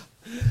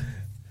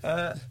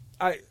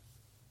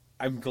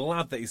 I'm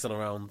glad that he's still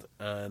around,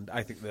 and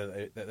I think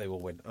that they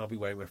will win. I'll be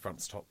wearing my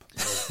France top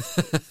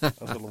as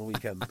well on the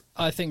weekend.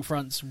 I think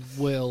France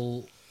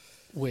will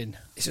win.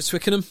 It's at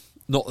Twickenham.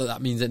 Not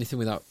that means anything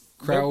without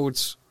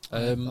crowds.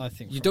 I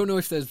think you don't know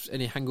if there's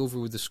any hangover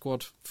with the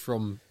squad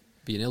from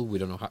being ill. We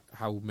don't know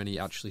how many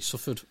actually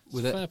suffered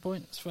with it. Fair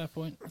point. It's a fair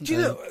point. Do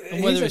you know?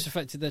 And whether it's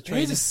affected their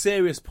training. Here's a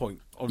serious point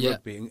on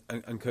rugby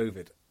and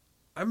COVID.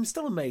 I'm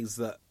still amazed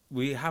that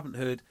we haven't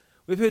heard.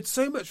 We've heard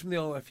so much from the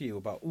RFU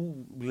about,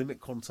 limit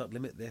contact,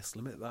 limit this,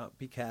 limit that,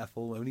 be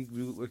careful, only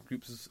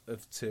groups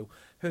of two.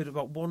 Heard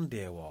about one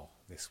DOR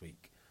this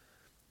week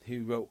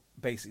who wrote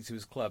basically to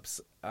his clubs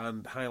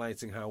and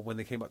highlighting how when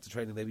they came back to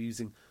training they were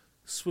using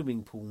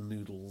swimming pool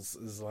noodles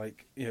as,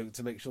 like, you know,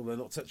 to make sure they're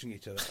not touching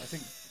each other. I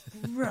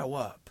think, grow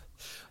up.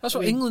 That's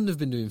what England have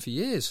been doing for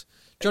years.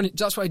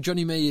 That's why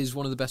Johnny May is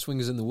one of the best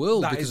wingers in the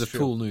world, because of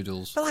pool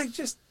noodles. But, like,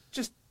 just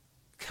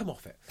come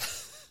off it.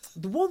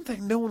 The one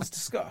thing no one's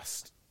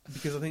discussed,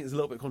 because I think it's a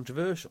little bit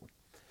controversial,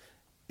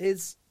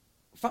 is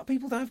fat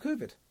people die of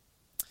COVID.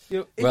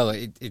 You know,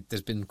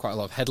 there's been quite a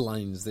lot of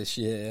headlines this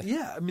year.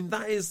 Yeah, I mean,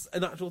 that is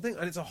an actual thing,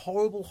 and it's a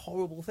horrible,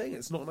 horrible thing.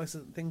 It's not a nice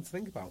thing to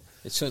think about.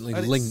 It's certainly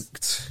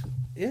linked.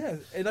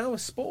 In our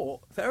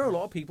sport, there are a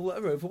lot of people that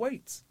are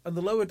overweight, and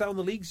the lower down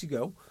the leagues you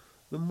go,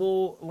 the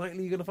more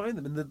likely you're going to find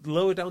them. And the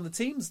lower down the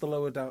teams, the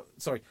lower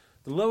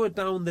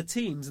down the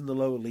teams in the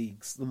lower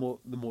leagues, the more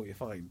you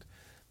find.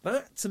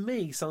 That, to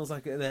me, sounds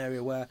like an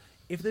area where,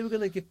 if they were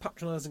going to give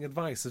patronising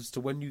advice as to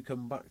when you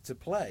come back to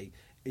play,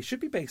 it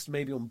should be based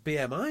maybe on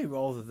BMI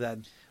rather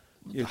than...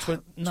 as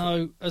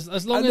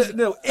long as...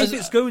 No, if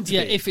it's going to be.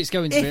 Yeah, if it's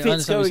going to be. If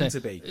it's going to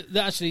be.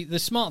 Actually, the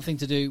smart thing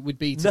to do would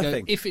be to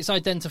go, if it's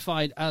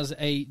identified as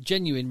a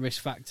genuine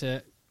risk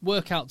factor,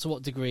 work out to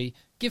what degree,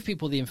 give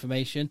people the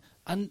information,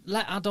 and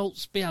let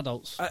adults be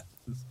adults.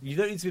 You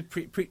don't need to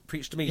be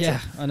preached to me. Yeah,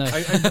 Tim. I know.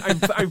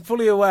 I'm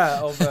fully aware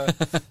of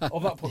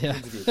that point of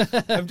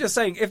view. I'm just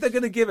saying, if they're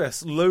going to give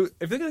us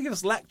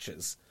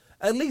lectures,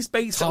 at least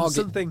based on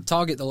something.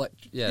 Target the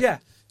lecture. Yeah.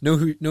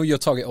 Know your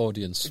target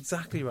audience.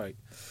 Exactly right.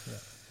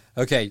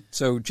 Yeah. Okay,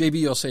 so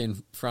JB, you're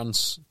saying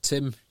France.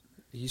 Tim,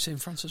 are you saying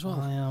France as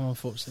well? I am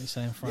unfortunately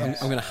saying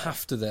France. I'm going to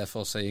have to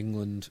therefore say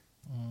England.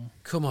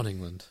 Come on,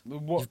 England!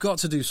 You've got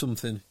to do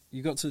something.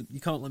 You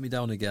can't let me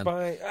down again.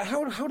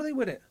 How do they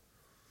win it?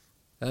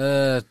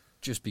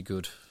 Just be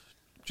good.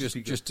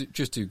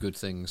 Just do good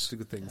things. Do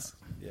good things.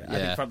 Yeah. I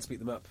think France beat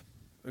them up.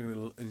 I'm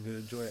going to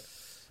enjoy it.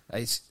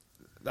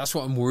 That's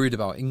what I'm worried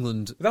about.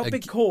 England without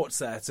big courts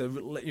there to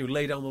let you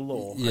lay down the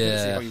law. I don't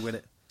see how you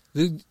win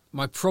it.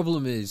 My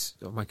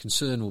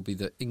concern will be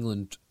that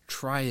England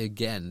try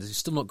again. They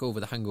still not go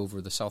over the hangover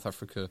of the South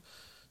Africa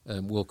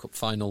World Cup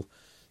final.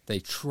 They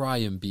try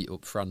and beat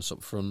up France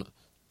up front.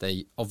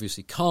 They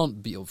obviously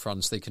can't beat up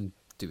France. They can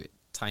do it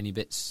tiny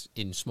bits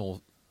in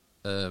small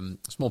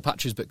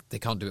patches, but they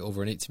can't do it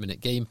over an 80-minute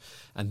game,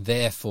 and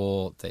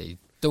therefore they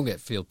don't get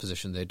field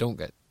position. They don't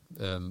get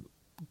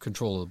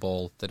control of the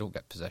ball. They don't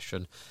get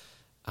possession,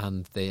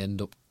 and they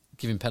end up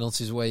giving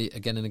penalties away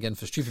again and again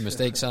for stupid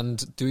mistakes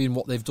and doing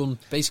what they've done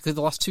basically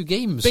the last two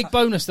games. Big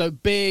bonus, though.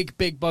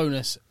 Big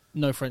bonus.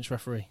 No French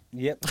referee.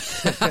 Yep.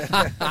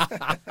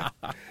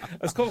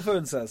 As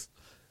Colfern says,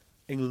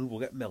 England will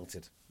get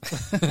melted.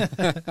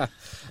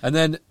 And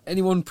then,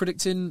 anyone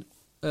predicting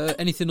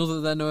anything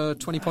other than a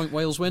 20-point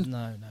Wales win?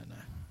 No,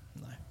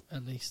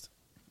 at least.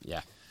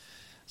 Yeah.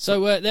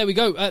 So there we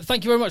go.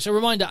 Thank you very much. A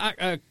reminder,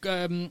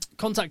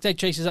 contact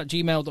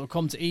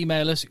eggchasers@gmail.com to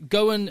email us.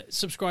 Go and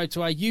subscribe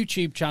to our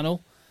YouTube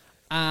channel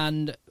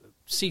and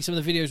see some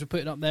of the videos we're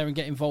putting up there and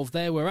get involved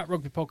there. We're at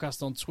Rugby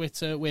Podcast on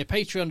Twitter. We're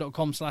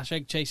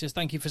patreon.com/eggchasers.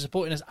 Thank you for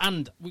supporting us.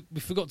 And we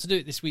forgot to do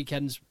it this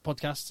weekend's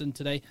podcast and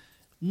today.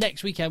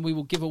 Next weekend we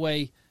will give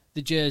away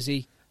the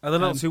jersey. And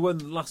announce who won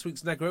last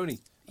week's Negroni.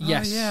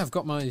 Yes. Oh, yeah, I've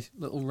got my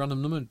little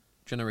random number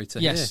generator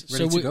here,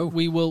 ready to go.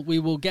 We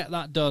will get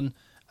that done,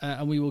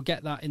 and we will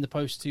get that in the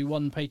post to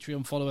one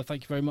Patreon follower.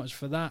 Thank you very much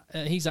for that.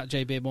 He's at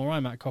J Beardmore.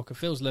 I'm at Cocker.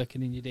 Phil's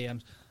lurking in your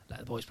DMs. Let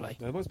the boys play.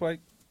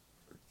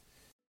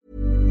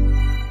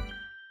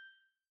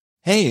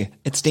 Hey,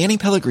 it's Danny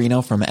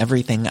Pellegrino from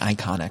Everything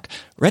Iconic.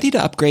 Ready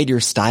to upgrade your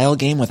style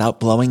game without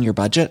blowing your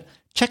budget?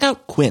 Check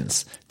out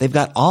Quince. They've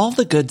got all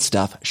the good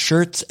stuff,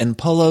 shirts and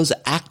polos,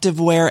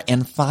 activewear,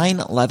 and fine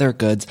leather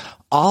goods,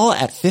 all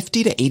at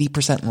 50 to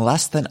 80%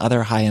 less than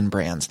other high-end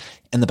brands.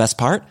 And the best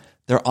part?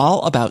 They're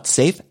all about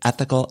safe,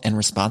 ethical, and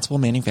responsible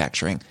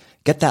manufacturing.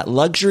 Get that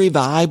luxury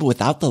vibe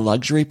without the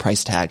luxury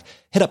price tag.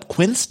 Hit up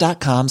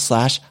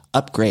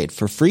quince.com/upgrade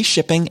for free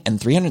shipping and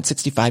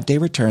 365-day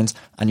returns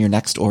on your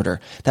next order.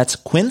 That's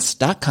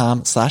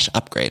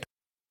quince.com/upgrade.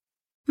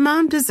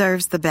 Mom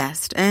deserves the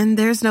best, and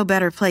there's no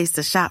better place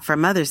to shop for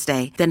Mother's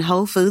Day than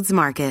Whole Foods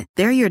Market.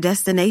 They're your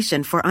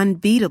destination for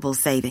unbeatable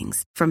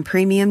savings, from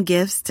premium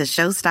gifts to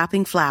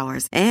show-stopping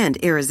flowers and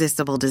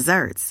irresistible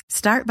desserts.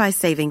 Start by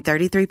saving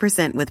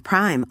 33% with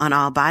Prime on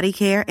all body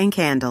care and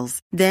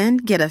candles. Then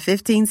get a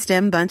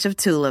 15-stem bunch of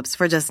tulips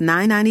for just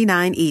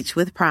 $9.99 each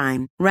with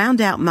Prime. Round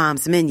out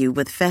Mom's menu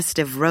with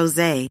festive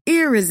rosé,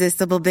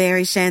 irresistible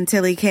berry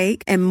chantilly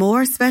cake, and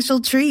more special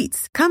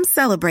treats. Come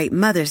celebrate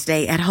Mother's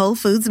Day at Whole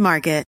Foods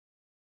Market.